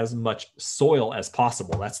off as much soil as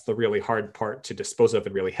possible. That's the really hard part to dispose of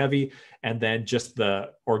and really heavy. And then just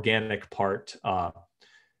the organic part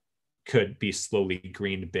could be slowly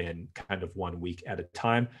green bin kind of 1 week at a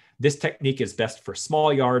time. This technique is best for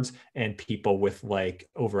small yards and people with like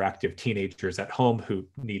overactive teenagers at home who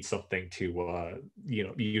need something to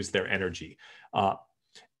use their energy.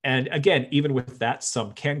 And again, even with that,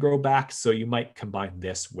 some can grow back. So you might combine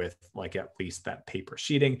this with like at least that paper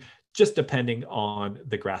sheeting, just depending on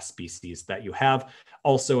the grass species that you have.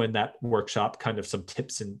 Also in that workshop, kind of some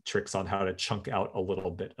tips and tricks on how to chunk out a little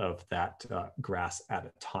bit of that grass at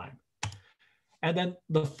a time. And then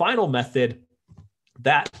the final method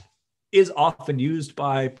that is often used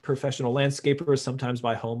by professional landscapers, sometimes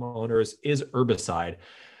by homeowners, is herbicide.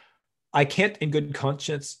 I can't in good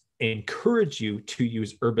conscience encourage you to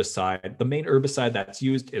use herbicide. The main herbicide that's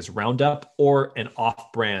used is Roundup or an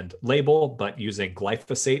off-brand label, but using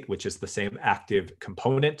glyphosate, which is the same active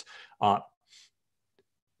component.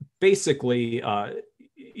 Basically, at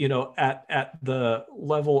the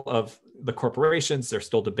level of the corporations, they're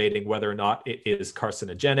still debating whether or not it is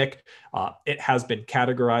carcinogenic. It has been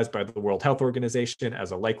categorized by the World Health Organization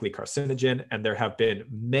as a likely carcinogen, and there have been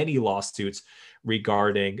many lawsuits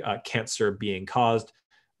regarding cancer being caused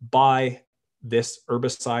by this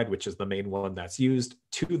herbicide, which is the main one that's used,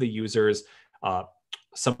 to the users.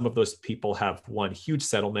 Some of those people have won huge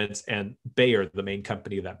settlements, and Bayer, the main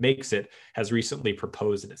company that makes it, has recently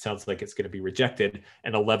proposed, and it sounds like it's going to be rejected,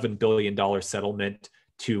 an $11 billion settlement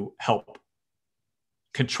to help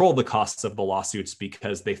control the costs of the lawsuits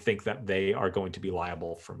because they think that they are going to be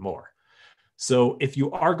liable for more. So if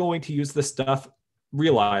you are going to use this stuff,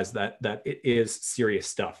 realize that it is serious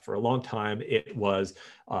stuff. For a long time, it was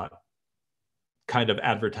kind of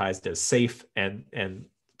advertised as safe, and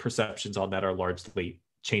perceptions on that are largely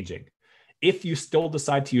changing. If you still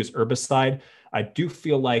decide to use herbicide, I do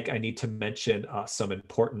feel like I need to mention some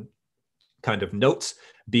important kind of notes,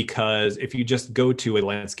 because if you just go to a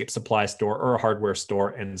landscape supply store or a hardware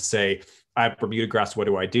store and say, I have Bermuda grass, what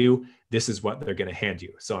do I do? This is what they're going to hand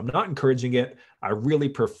you. So I'm not encouraging it. I really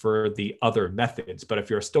prefer the other methods. But if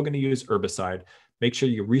you're still going to use herbicide, make sure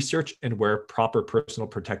you research and wear proper personal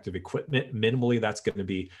protective equipment. Minimally, that's going to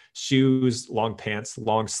be shoes, long pants,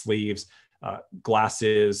 long sleeves,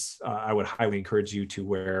 glasses. I would highly encourage you to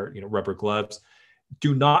wear, rubber gloves.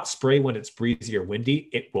 Do not spray when it's breezy or windy.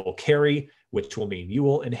 It will carry, which will mean you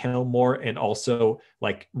will inhale more. And also,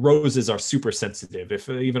 like, roses are super sensitive. If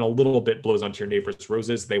even a little bit blows onto your neighbor's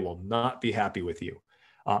roses, they will not be happy with you.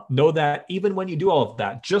 Know that even when you do all of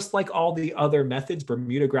that, just like all the other methods,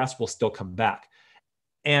 Bermuda grass will still come back.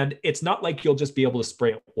 And it's not like you'll just be able to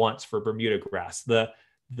spray it once for Bermuda grass. The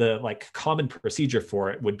like common procedure for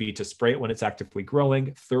it would be to spray it when it's actively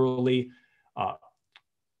growing thoroughly.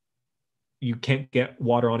 You can't get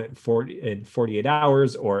water on it in 48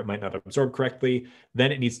 hours, or it might not absorb correctly.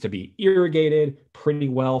 Then it needs to be irrigated pretty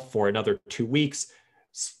well for another 2 weeks,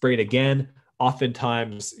 sprayed again.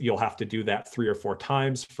 Oftentimes, you'll have to do that 3 or 4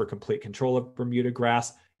 times for complete control of Bermuda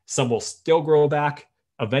grass. Some will still grow back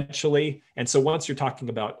eventually. And so once you're talking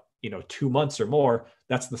about 2 months or more,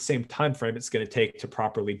 that's the same time frame it's going to take to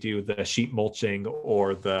properly do the sheet mulching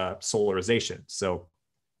or the solarization. So,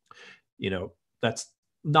 that's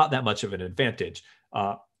not that much of an advantage.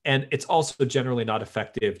 And it's also generally not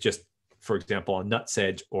effective just, for example, on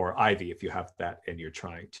nutsedge or ivy if you have that and you're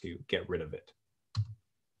trying to get rid of it.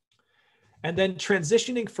 And then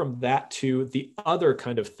transitioning from that to the other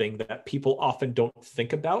kind of thing that people often don't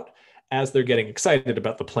think about as they're getting excited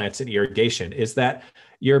about the plants and irrigation is that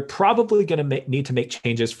you're probably going to need to make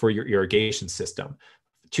changes for your irrigation system.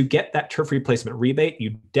 To get that turf replacement rebate,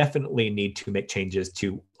 you definitely need to make changes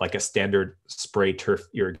to like a standard spray turf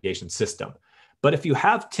irrigation system. But if you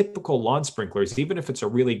have typical lawn sprinklers, even if it's a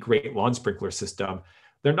really great lawn sprinkler system,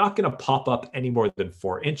 they're not going to pop up any more than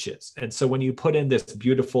 4 inches. And so when you put in this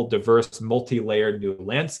beautiful, diverse, multi-layered new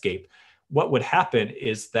landscape, what would happen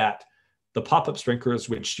is that the pop-up sprinklers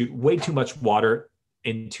would shoot way too much water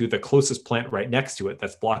into the closest plant right next to it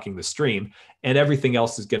that's blocking the stream, and everything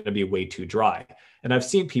else is going to be way too dry. And I've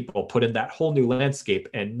seen people put in that whole new landscape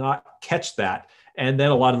and not catch that, and then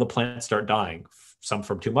a lot of the plants start dying, some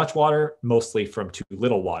from too much water, mostly from too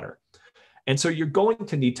little water. And so you're going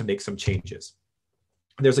to need to make some changes.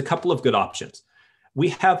 There's a couple of good options. We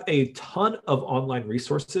have a ton of online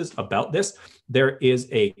resources about this. There is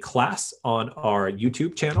a class on our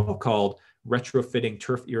YouTube channel called Retrofitting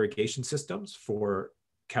Turf Irrigation Systems for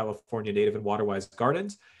California Native and Waterwise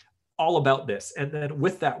Gardens, all about this. And then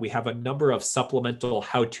with that, we have a number of supplemental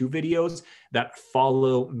how-to videos that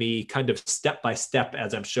follow me kind of step by step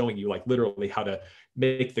as I'm showing you, like literally how to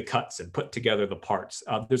make the cuts and put together the parts.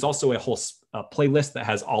 There's also a whole playlist that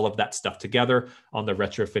has all of that stuff together on the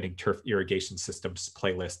Retrofitting Turf Irrigation Systems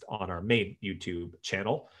playlist on our main YouTube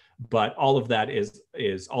channel. But all of that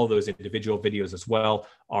is all of those individual videos as well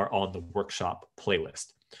are on the workshop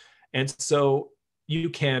playlist. And so you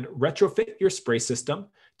can retrofit your spray system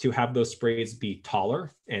to have those sprays be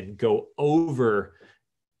taller and go over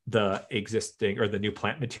the existing or the new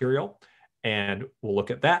plant material. And we'll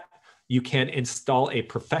look at that. You can install a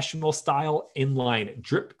professional style inline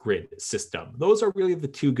drip grid system. Those are really the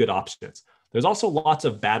 2 good options. There's also lots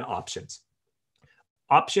of bad options.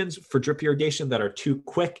 Options for drip irrigation that are too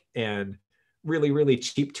quick and really, really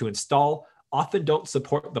cheap to install often don't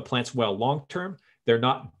support the plants well long-term. They're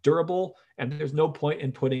not durable, and there's no point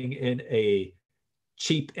in putting in a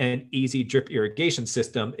cheap and easy drip irrigation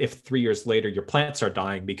system if 3 years later your plants are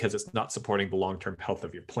dying because it's not supporting the long-term health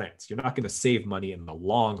of your plants. You're not going to save money in the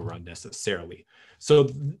long run necessarily. So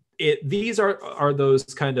these are those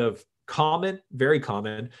kind of common, very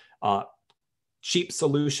common, cheap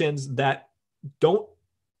solutions that don't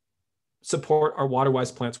support our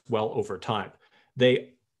Waterwise plants well over time.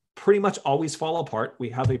 They pretty much always fall apart. We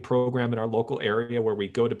have a program in our local area where we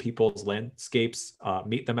go to people's landscapes,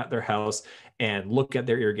 meet them at their house, and look at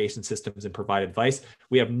their irrigation systems and provide advice.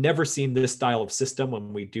 We have never seen this style of system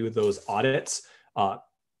when we do those audits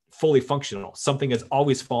fully functional. Something has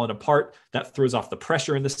always fallen apart. That throws off the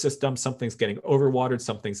pressure in the system. Something's getting overwatered,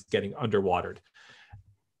 something's getting underwatered.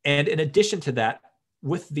 And in addition to that,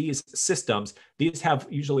 with these systems, these have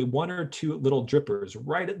usually 1 or 2 little drippers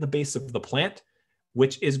right at the base of the plant,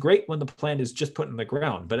 which is great when the plant is just put in the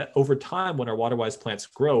ground. But over time, when our Waterwise plants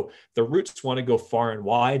grow, the roots want to go far and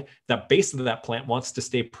wide. The base of that plant wants to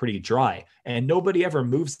stay pretty dry. And nobody ever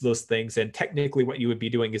moves those things. And technically what you would be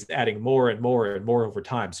doing is adding more and more and more over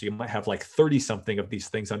time. So you might have like 30 something of these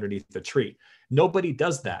things underneath the tree. Nobody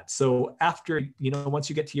does that. So after, once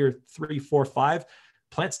you get to your 3, 4, 5,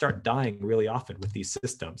 plants start dying really often with these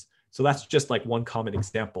systems. So that's just like one common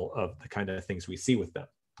example of the kind of things we see with them.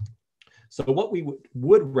 So what we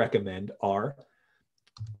would recommend are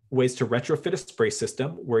ways to retrofit a spray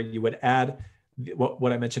system where you would add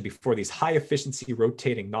what I mentioned before, these high efficiency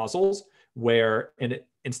rotating nozzles, where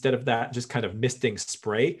instead of that just kind of misting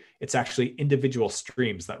spray, it's actually individual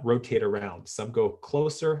streams that rotate around. Some go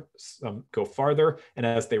closer, some go farther. And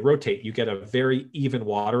as they rotate, you get a very even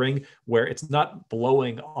watering where it's not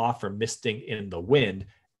blowing off or misting in the wind,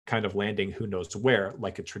 kind of landing who knows where,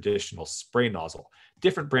 like a traditional spray nozzle.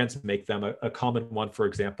 Different brands make them. A common one, for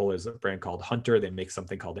example, is a brand called Hunter. They make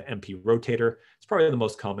something called the MP Rotator. It's probably the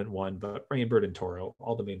most common one, but Rainbird and Toro,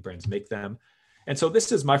 all the main brands make them. And so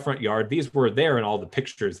this is my front yard. These were there in all the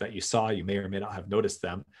pictures that you saw. You may or may not have noticed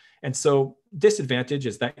them. And so disadvantage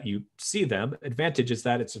is that you see them. Advantage is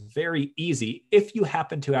that it's very easy, if you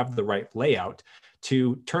happen to have the right layout,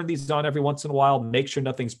 to turn these on every once in a while, make sure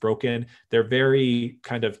nothing's broken. They're very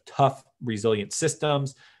kind of tough, resilient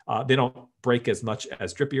systems. They don't break as much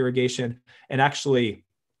as drip irrigation. And actually,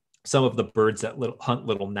 some of the birds that hunt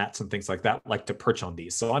little gnats and things like that like to perch on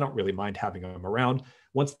these. So I don't really mind having them around.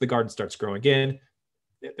 Once the garden starts growing in,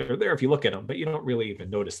 they're there if you look at them, but you don't really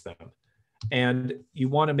even notice them. And you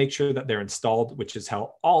want to make sure that they're installed, which is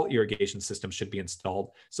how all irrigation systems should be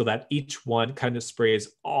installed, so that each one kind of sprays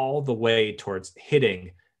all the way towards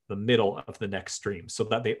hitting the middle of the next stream so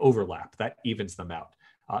that they overlap. That evens them out.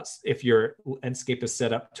 If your landscape is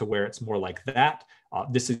set up to where it's more like that,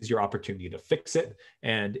 this is your opportunity to fix it.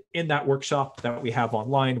 And in that workshop that we have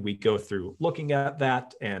online, we go through looking at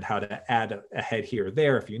that and how to add a head here or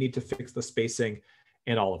there if you need to fix the spacing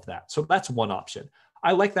and all of that. So that's one option.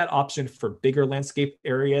 I like that option for bigger landscape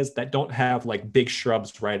areas that don't have like big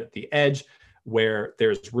shrubs right at the edge where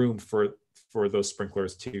there's room for those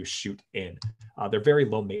sprinklers to shoot in. They're very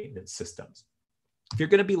low maintenance systems. If you're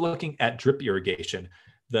going to be looking at drip irrigation,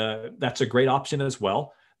 that's a great option as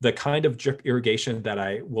well. The kind of drip irrigation that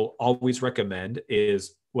I will always recommend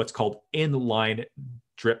is what's called inline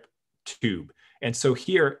drip tube. And so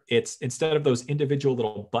here it's, instead of those individual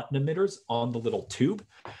little button emitters on the little tube,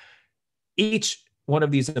 each one of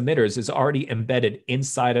these emitters is already embedded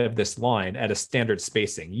inside of this line at a standard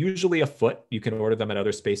spacing, usually a foot. You can order them at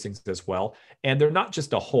other spacings as well. And they're not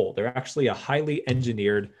just a hole, they're actually a highly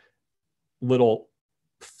engineered little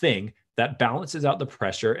thing that balances out the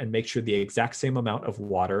pressure and makes sure the exact same amount of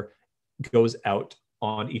water goes out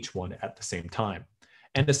on each one at the same time.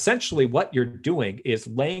 And essentially what you're doing is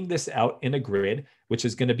laying this out in a grid, which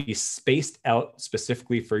is going to be spaced out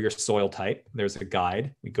specifically for your soil type. There's a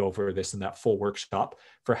guide. We go over this in that full workshop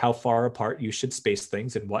for how far apart you should space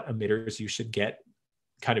things and what emitters you should get.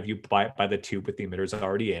 Kind of you buy the tube with the emitters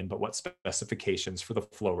already in, but what specifications for the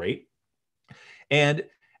flow rate. And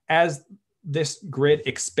as this grid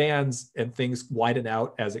expands and things widen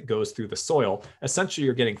out as it goes through the soil, essentially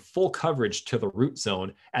you're getting full coverage to the root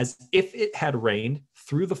zone as if it had rained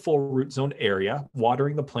through the full root zone area,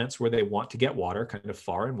 watering the plants where they want to get water, kind of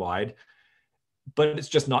far and wide, but it's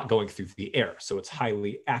just not going through the air. So it's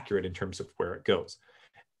highly accurate in terms of where it goes.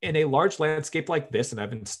 In a large landscape like this, and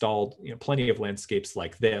I've installed plenty of landscapes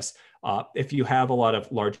like this, if you have a lot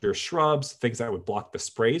of larger shrubs, things that would block the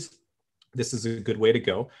sprays, this is a good way to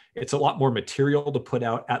go. It's a lot more material to put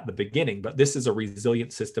out at the beginning, but this is a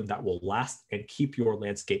resilient system that will last and keep your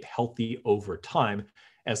landscape healthy over time,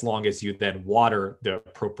 as long as you then water the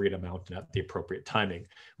appropriate amount and at the appropriate timing.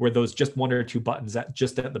 Where those just one or two buttons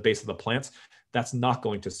just at the base of the plants, that's not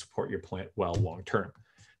going to support your plant well long-term.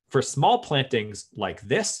 For small plantings like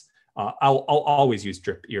this, I'll always use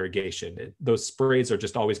drip irrigation. Those sprays are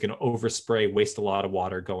just always going to overspray, waste a lot of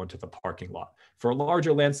water, go into the parking lot. For a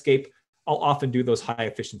larger landscape, I'll often do those high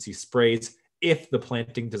efficiency sprays if the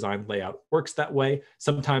planting design layout works that way.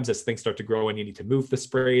 Sometimes as things start to grow and you need to move the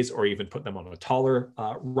sprays or even put them on a taller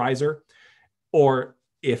riser, or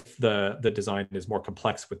if the design is more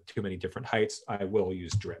complex with too many different heights, I will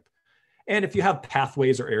use drip. And if you have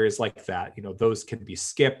pathways or areas like that, those can be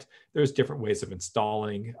skipped. There's different ways of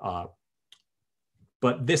installing,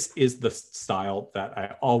 but this is the style that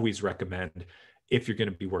I always recommend if you're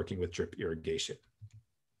going to be working with drip irrigation.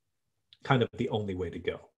 Kind of the only way to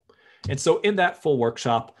go. And so in that full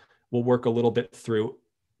workshop, we'll work a little bit through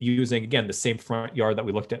using, again, the same front yard that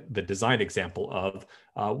we looked at the design example of.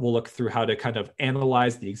 We'll look through how to kind of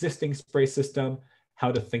analyze the existing spray system,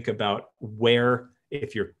 how to think about where,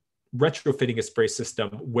 if you're retrofitting a spray system,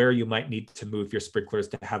 where you might need to move your sprinklers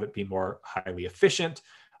to have it be more highly efficient,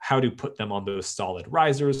 how to put them on those solid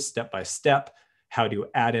risers step by step, how to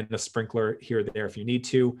add in a sprinkler here or there if you need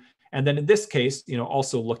to. And then in this case,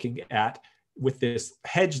 also looking at, with this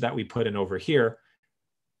hedge that we put in over here,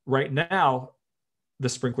 right now, the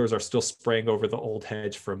sprinklers are still spraying over the old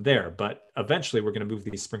hedge from there. But eventually we're going to move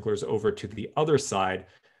these sprinklers over to the other side,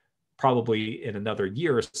 probably in another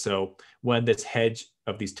year or so, when this hedge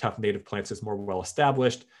of these tough native plants is more well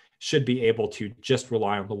established, should be able to just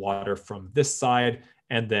rely on the water from this side,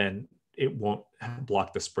 and then it won't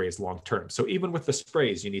block the sprays long term. So even with the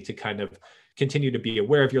sprays, you need to kind of continue to be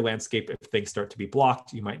aware of your landscape. If things start to be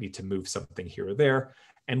blocked, you might need to move something here or there,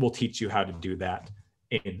 and we'll teach you how to do that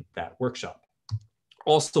in that workshop.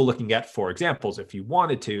 Also looking at, for examples, if you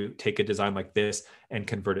wanted to take a design like this and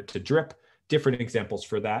convert it to drip, different examples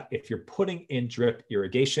for that. If you're putting in drip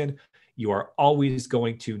irrigation, you are always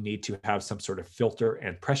going to need to have some sort of filter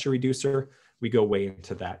and pressure reducer. We go way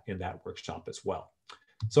into that in that workshop as well.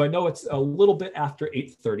 So I know it's a little bit after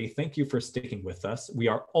 8:30. Thank you for sticking with us. We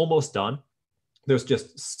are almost done. There's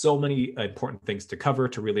just so many important things to cover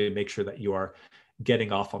to really make sure that you are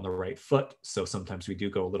getting off on the right foot. So sometimes we do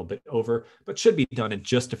go a little bit over, but should be done in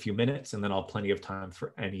just a few minutes, and then I'll have plenty of time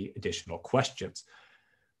for any additional questions.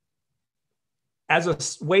 As a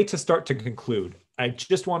way to start to conclude, I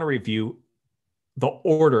just want to review the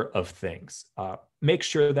order of things. Make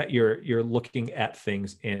sure that you're looking at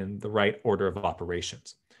things in the right order of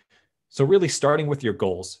operations. So really starting with your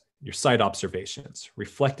goals, your site observations,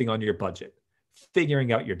 reflecting on your budget,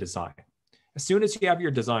 figuring out your design. As soon as you have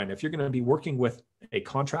your design, if you're going to be working with a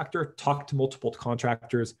contractor, talk to multiple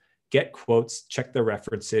contractors, get quotes, check their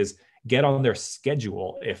references, get on their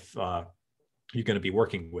schedule if you're going to be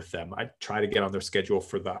working with them. I try to get on their schedule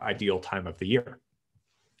for the ideal time of the year.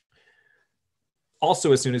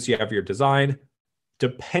 Also, as soon as you have your design,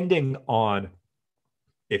 depending on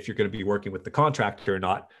if you're going to be working with the contractor or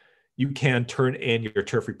not, you can turn in your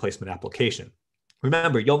turf replacement application.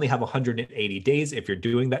 Remember, you only have 180 days if you're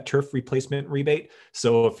doing that turf replacement rebate.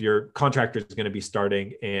 So if your contractor is going to be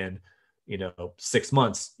starting in, 6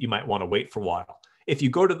 months, you might want to wait for a while. If you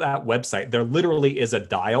go to that website, there literally is a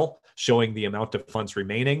dial showing the amount of funds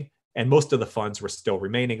remaining, and most of the funds were still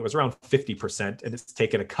remaining. It was around 50%, and it's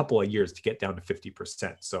taken a couple of years to get down to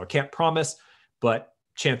 50%. So I can't promise, but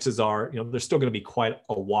chances are, there's still going to be quite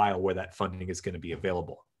a while where that funding is going to be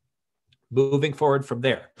available. Moving forward from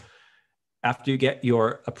there, after you get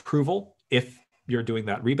your approval, if you're doing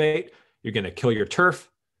that rebate, you're going to kill your turf,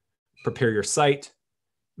 prepare your site,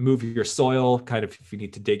 move your soil, kind of if you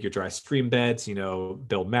need to dig your dry stream beds,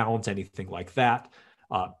 build mounds, anything like that,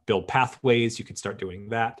 build pathways, you can start doing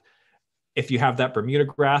that. If you have that Bermuda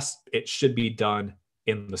grass, it should be done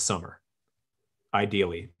in the summer,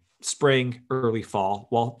 ideally spring, early fall,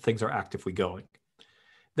 while things are actively going.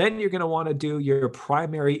 Then you're going to want to do your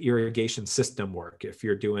primary irrigation system work. If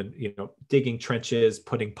you're doing, digging trenches,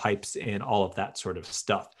 putting pipes in, all of that sort of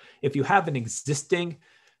stuff. If you have an existing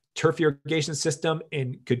turf irrigation system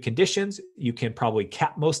in good conditions, you can probably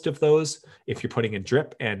cap most of those if you're putting in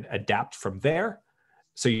drip and adapt from there.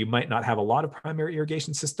 So you might not have a lot of primary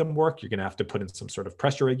irrigation system work. You're going to have to put in some sort of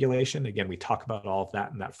pressure regulation. Again, we talk about all of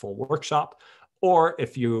that in that full workshop. Or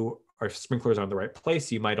if sprinklers are in the right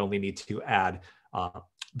place, you might only need to add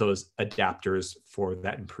those adapters for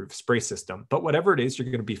that improved spray system. But whatever it is, you're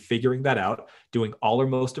going to be figuring that out, doing all or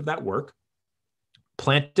most of that work.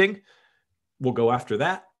 Planting, we'll go after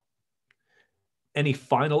that. Any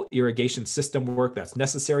final irrigation system work that's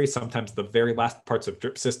necessary. Sometimes the very last parts of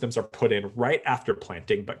drip systems are put in right after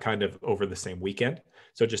planting, but kind of over the same weekend.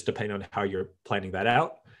 So just depending on how you're planning that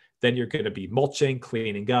out. Then you're going to be mulching,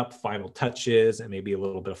 cleaning up, final touches, and maybe a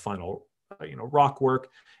little bit of final rock work.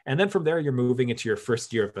 And then from there, you're moving into your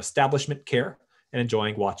first year of establishment care and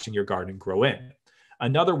enjoying watching your garden grow in.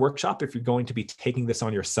 Another workshop, if you're going to be taking this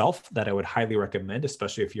on yourself, that I would highly recommend,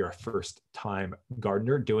 especially if you're a first-time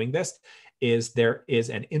gardener doing this, is there is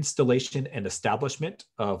an installation and establishment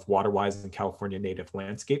of Waterwise and California Native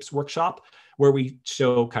Landscapes workshop, where we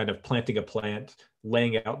show kind of planting a plant,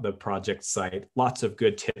 laying out the project site, lots of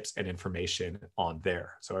good tips and information on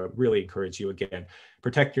there. So I really encourage you, again,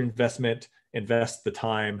 protect your investment, invest the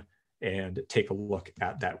time, and take a look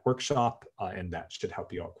at that workshop, and that should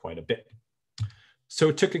help you out quite a bit.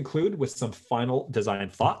 So to conclude with some final design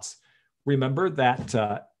thoughts, remember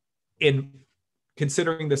that in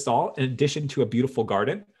considering this all, in addition to a beautiful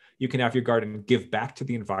garden, you can have your garden give back to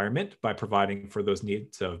the environment by providing for those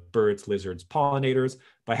needs of birds, lizards, pollinators,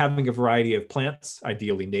 by having a variety of plants,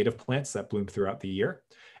 ideally native plants that bloom throughout the year.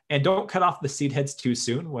 And don't cut off the seed heads too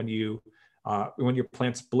soon when your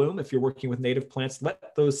plants bloom. If you're working with native plants,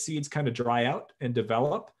 let those seeds kind of dry out and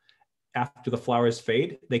develop. After the flowers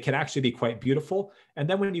fade, they can actually be quite beautiful. And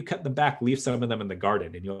then when you cut them back, leave some of them in the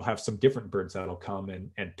garden, and you'll have some different birds that'll come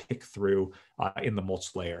and pick through in the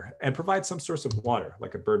mulch layer, and provide some source of water,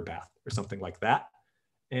 like a bird bath or something like that.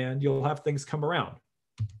 And you'll have things come around.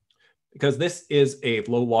 Because this is a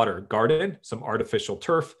low water garden, some artificial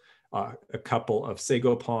turf, a couple of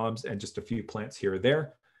sago palms, and just a few plants here or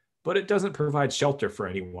there. But it doesn't provide shelter for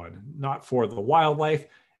anyone, not for the wildlife.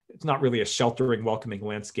 It's not really a sheltering, welcoming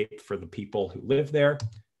landscape for the people who live there.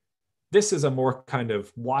 This is a more kind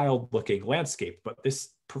of wild looking landscape, but this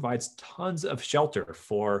provides tons of shelter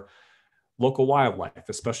for local wildlife,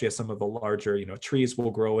 especially as some of the larger, trees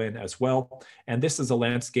will grow in as well. And this is a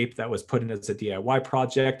landscape that was put in as a DIY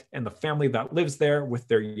project, and the family that lives there with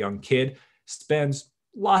their young kid spends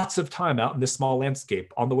lots of time out in this small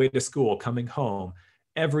landscape on the way to school, coming home,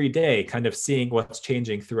 every day, kind of seeing what's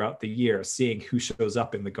changing throughout the year, seeing who shows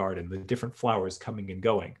up in the garden, the different flowers coming and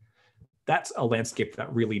going. That's a landscape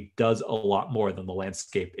that really does a lot more than the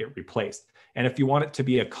landscape it replaced. And if you want it to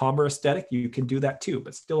be a calmer aesthetic, you can do that too,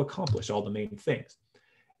 but still accomplish all the main things.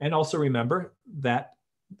 And also remember that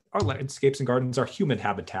our landscapes and gardens are human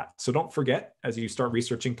habitat. So don't forget, as you start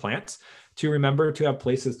researching plants, to remember to have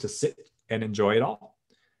places to sit and enjoy it all.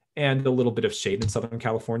 And a little bit of shade in Southern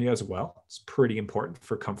California as well. It's pretty important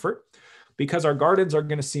for comfort, because our gardens are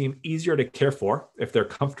going to seem easier to care for if they're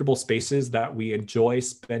comfortable spaces that we enjoy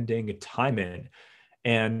spending time in.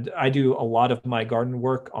 And I do a lot of my garden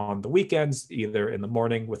work on the weekends, either in the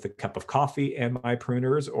morning with a cup of coffee and my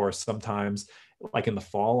pruners, or sometimes like in the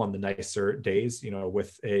fall on the nicer days,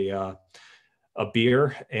 with a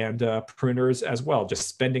beer and pruners as well, just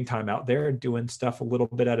spending time out there, doing stuff a little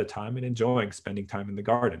bit at a time and enjoying spending time in the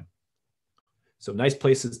garden. So nice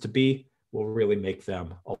places to be will really make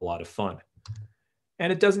them a lot of fun.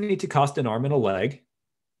 And it doesn't need to cost an arm and a leg.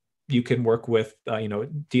 you can work with,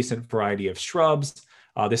 decent variety of shrubs.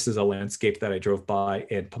 This is a landscape that I drove by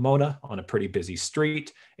in Pomona on a pretty busy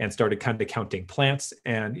street and started kind of counting plants.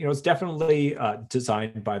 And, it's definitely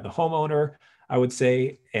designed by the homeowner, I would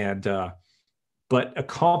say, and but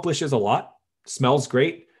accomplishes a lot, smells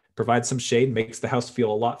great, provides some shade, makes the house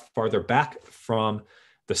feel a lot farther back from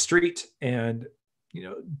the street, and,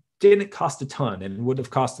 didn't cost a ton and would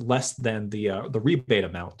have cost less than the rebate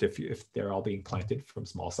amount if they're all being planted from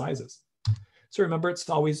small sizes. So remember, it's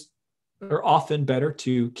always or often better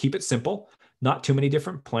to keep it simple, not too many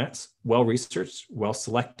different plants, well researched, well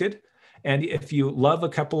selected. And if you love a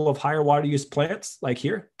couple of higher water use plants like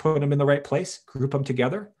here, put them in the right place, group them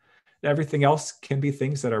together. Everything else can be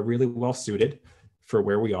things that are really well suited for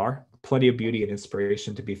where we are. Plenty of beauty and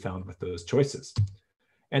inspiration to be found with those choices.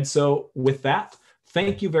 And so with that,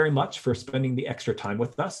 thank you very much for spending the extra time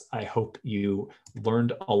with us. I hope you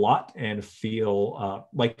learned a lot and feel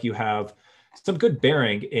like you have some good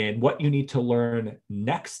bearing in what you need to learn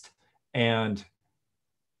next and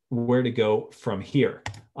where to go from here.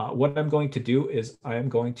 What I'm going to do is I am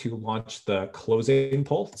going to launch the closing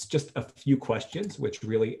poll. It's just a few questions, which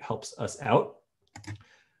really helps us out.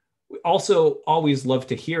 We also always love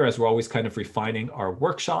to hear, as we're always kind of refining our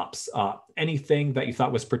workshops, anything that you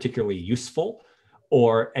thought was particularly useful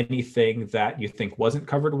or anything that you think wasn't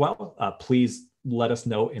covered well, please let us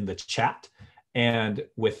know in the chat. And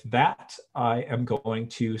with that, I am going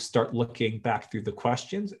to start looking back through the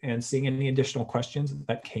questions and seeing any additional questions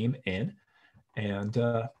that came in and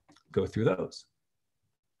go through those.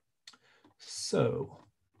 So,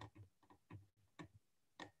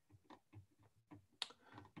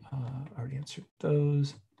 already answered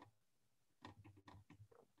those.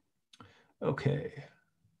 Okay.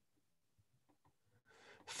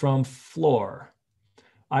 From Floor.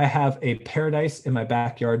 I have a paradise in my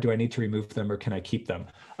backyard. Do I need to remove them or can I keep them?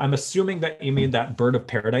 I'm assuming that you mean that bird of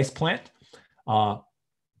paradise plant.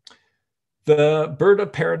 The bird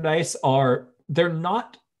of paradise they're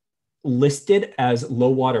not listed as low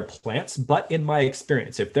water plants, but in my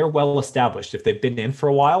experience, if they're well established, if they've been in for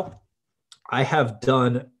a while, I have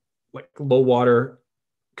done like low water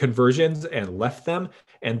conversions and left them,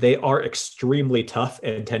 and they are extremely tough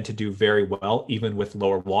and tend to do very well even with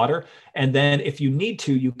lower water. And then if you need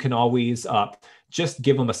to, you can always just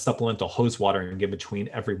give them a supplemental hose watering in between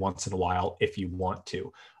every once in a while if you want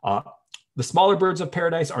to. The smaller birds of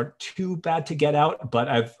paradise aren't too bad to get out, but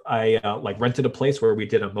I rented a place where we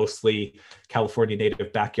did a mostly California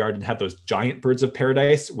native backyard and had those giant birds of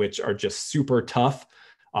paradise, which are just super tough.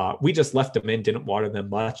 We just left them in, didn't water them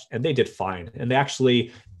much, and they did fine. And they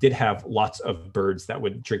actually did have lots of birds that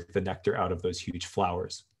would drink the nectar out of those huge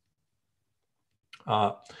flowers.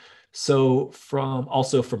 So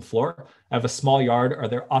also from Floor, I have a small yard. Are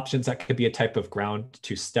there options that could be a type of ground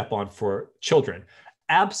to step on for children?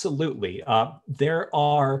 Absolutely. There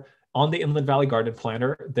are on the Inland Valley Garden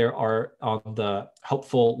Planner, there are on the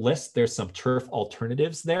helpful list, there's some turf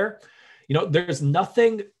alternatives there. There's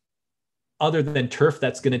nothing other than turf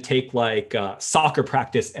that's going to take like soccer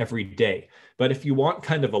practice every day. But if you want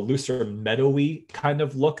kind of a looser meadowy kind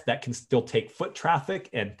of look that can still take foot traffic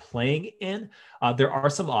and playing in, there are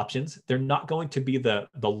some options. They're not going to be the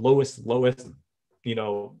lowest,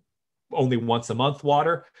 only once a month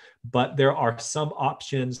water, but there are some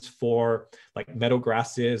options for like meadow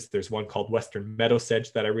grasses. There's one called Western Meadow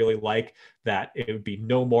Sedge that I really like, that it would be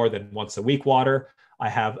no more than once a week water. I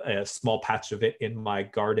have a small patch of it in my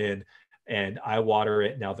garden, and I water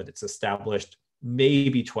it now that it's established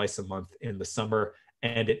maybe twice a month in the summer,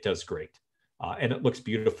 and it does great. And it looks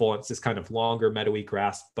beautiful. It's this kind of longer meadowy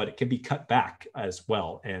grass, but it can be cut back as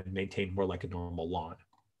well and maintained more like a normal lawn.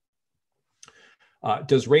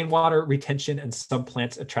 Does rainwater retention and some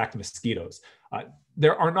plants attract mosquitoes?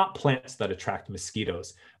 There are not plants that attract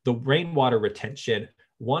mosquitoes. The rainwater retention,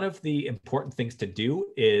 one of the important things to do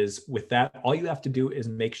is with that, all you have to do is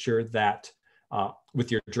make sure that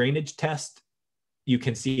with your drainage test, you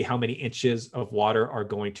can see how many inches of water are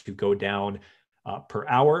going to go down per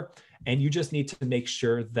hour. And you just need to make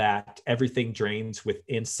sure that everything drains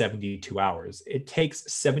within 72 hours. It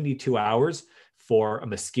takes 72 hours for a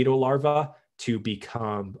mosquito larva to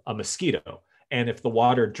become a mosquito. And if the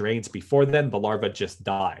water drains before then, the larvae just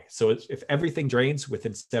die. So if everything drains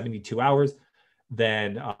within 72 hours,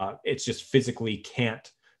 then it's just physically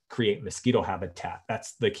can't create mosquito habitat.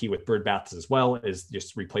 That's the key with bird baths as well, is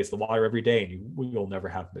just replace the water every day and you'll never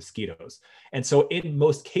have mosquitoes. And so in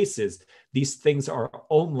most cases, these things are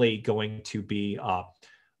only going to be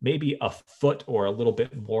maybe a foot or a little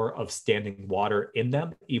bit more of standing water in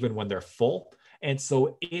them, even when they're full. And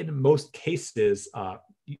so in most cases,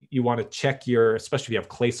 you want to check your, especially if you have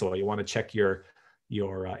clay soil, you want to check your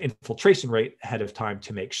infiltration rate ahead of time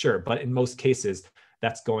to make sure. But in most cases,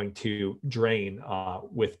 that's going to drain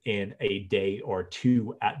within a day or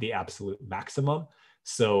two at the absolute maximum.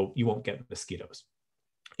 So you won't get mosquitoes.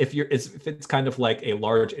 If it's kind of like a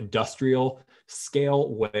large industrial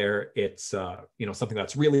scale where it's something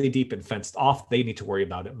that's really deep and fenced off, they need to worry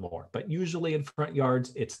about it more. But usually in front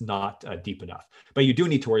yards, it's not deep enough. But you do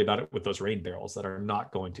need to worry about it with those rain barrels that are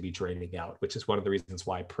not going to be draining out, which is one of the reasons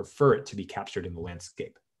why I prefer it to be captured in the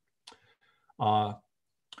landscape.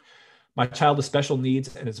 My child has special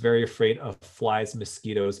needs and is very afraid of flies,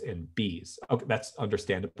 mosquitoes, and bees. Okay, that's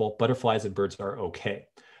understandable. Butterflies and birds are okay.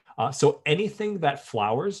 So anything that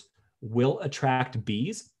flowers will attract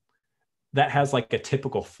bees that has like a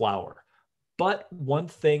typical flower. But one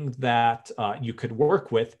thing that you could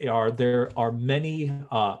work with there are many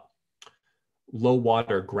low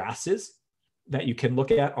water grasses that you can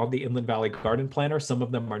look at on the Inland Valley Garden Planner. Some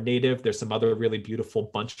of them are native. There's some other really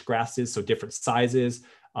beautiful bunch grasses, so different sizes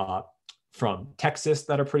from Texas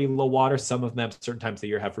that are pretty low water. Some of them certain times of the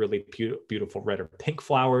year have really beautiful red or pink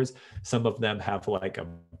flowers. Some of them have like a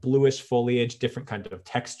bluish foliage, different kind of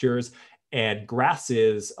textures. And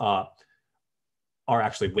grasses are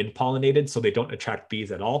actually wind pollinated, so they don't attract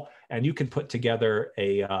bees at all. And you can put together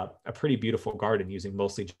a pretty beautiful garden using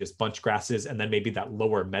mostly just bunch grasses and then maybe that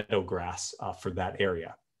lower meadow grass for that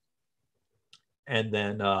area. And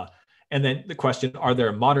then the question, are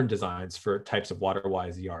there modern designs for types of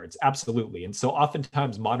Waterwise yards? Absolutely. And so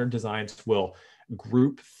oftentimes modern designs will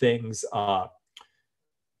group things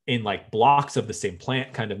in like blocks of the same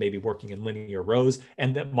plant, kind of maybe working in linear rows.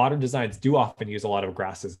 And that modern designs do often use a lot of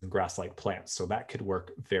grasses and grass-like plants. So that could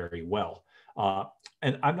work very well.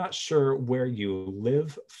 And I'm not sure where you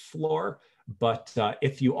live, Floor, but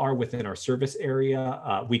if you are within our service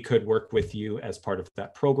area, we could work with you as part of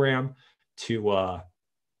that program to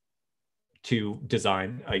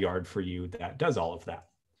design a yard for you that does all of that.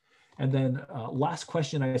 And then last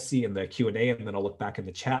question I see in the Q&A, and then I'll look back in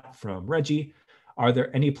the chat from Reggie. Are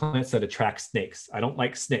there any plants that attract snakes? I don't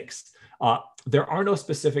like snakes. There are no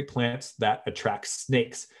specific plants that attract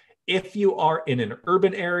snakes. If you are in an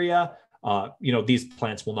urban area, these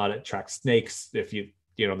plants will not attract snakes. If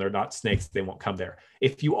they're not snakes, they won't come there.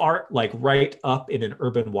 If you are like right up in an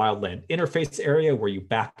urban wildland interface area where you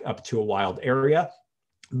back up to a wild area,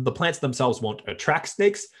 the plants themselves won't attract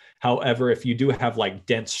snakes. However, if you do have like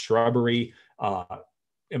dense shrubbery,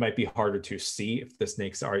 it might be harder to see if the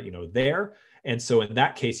snakes are, there. And so in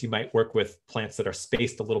that case, you might work with plants that are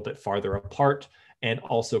spaced a little bit farther apart and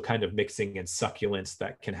also kind of mixing in succulents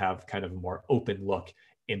that can have kind of a more open look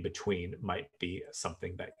in between might be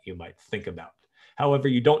something that you might think about. However,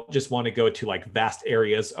 you don't just want to go to like vast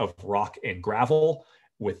areas of rock and gravel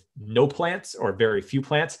with no plants or very few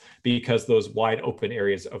plants, because those wide open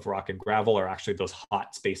areas of rock and gravel are actually those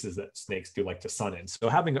hot spaces that snakes do like to sun in. So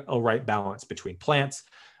having a right balance between plants,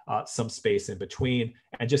 some space in between,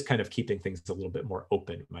 and just kind of keeping things a little bit more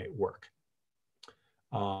open might work.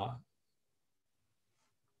 Follow-up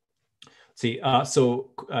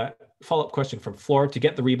question from Floor. To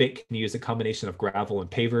get the rebate, can you use a combination of gravel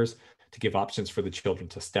and pavers to give options for the children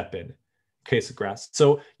to step in? Case of grass.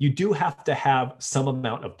 So you do have to have some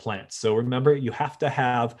amount of plants. So remember, you have to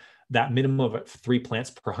have that minimum of 3 plants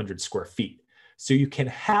per 100 square feet. So you can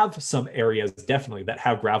have some areas definitely that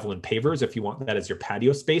have gravel and pavers if you want that as your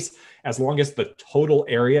patio space, as long as the total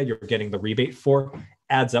area you're getting the rebate for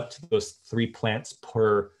adds up to those 3 plants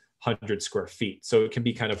per 100 square feet. So it can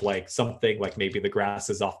be kind of like something like maybe the grass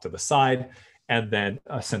is off to the side and then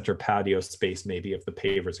a center patio space maybe of the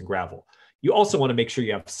pavers and gravel. You also want to make sure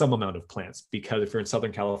you have some amount of plants, because if you're in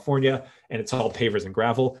Southern California and it's all pavers and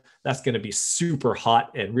gravel, that's going to be super hot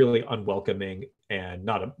and really unwelcoming and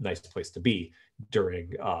not a nice place to be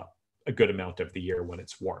during a good amount of the year when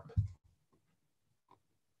it's warm.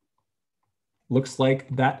 Looks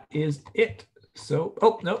like that is it. So,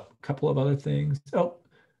 oh, no, a couple of other things. Oh,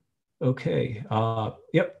 okay.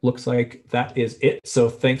 Yep, looks like that is it. So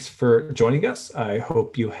thanks for joining us. I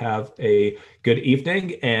hope you have a good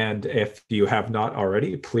evening. And if you have not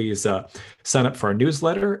already, please sign up for our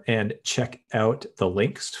newsletter and check out the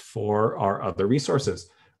links for our other resources.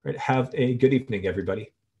 All right, have a good evening, everybody.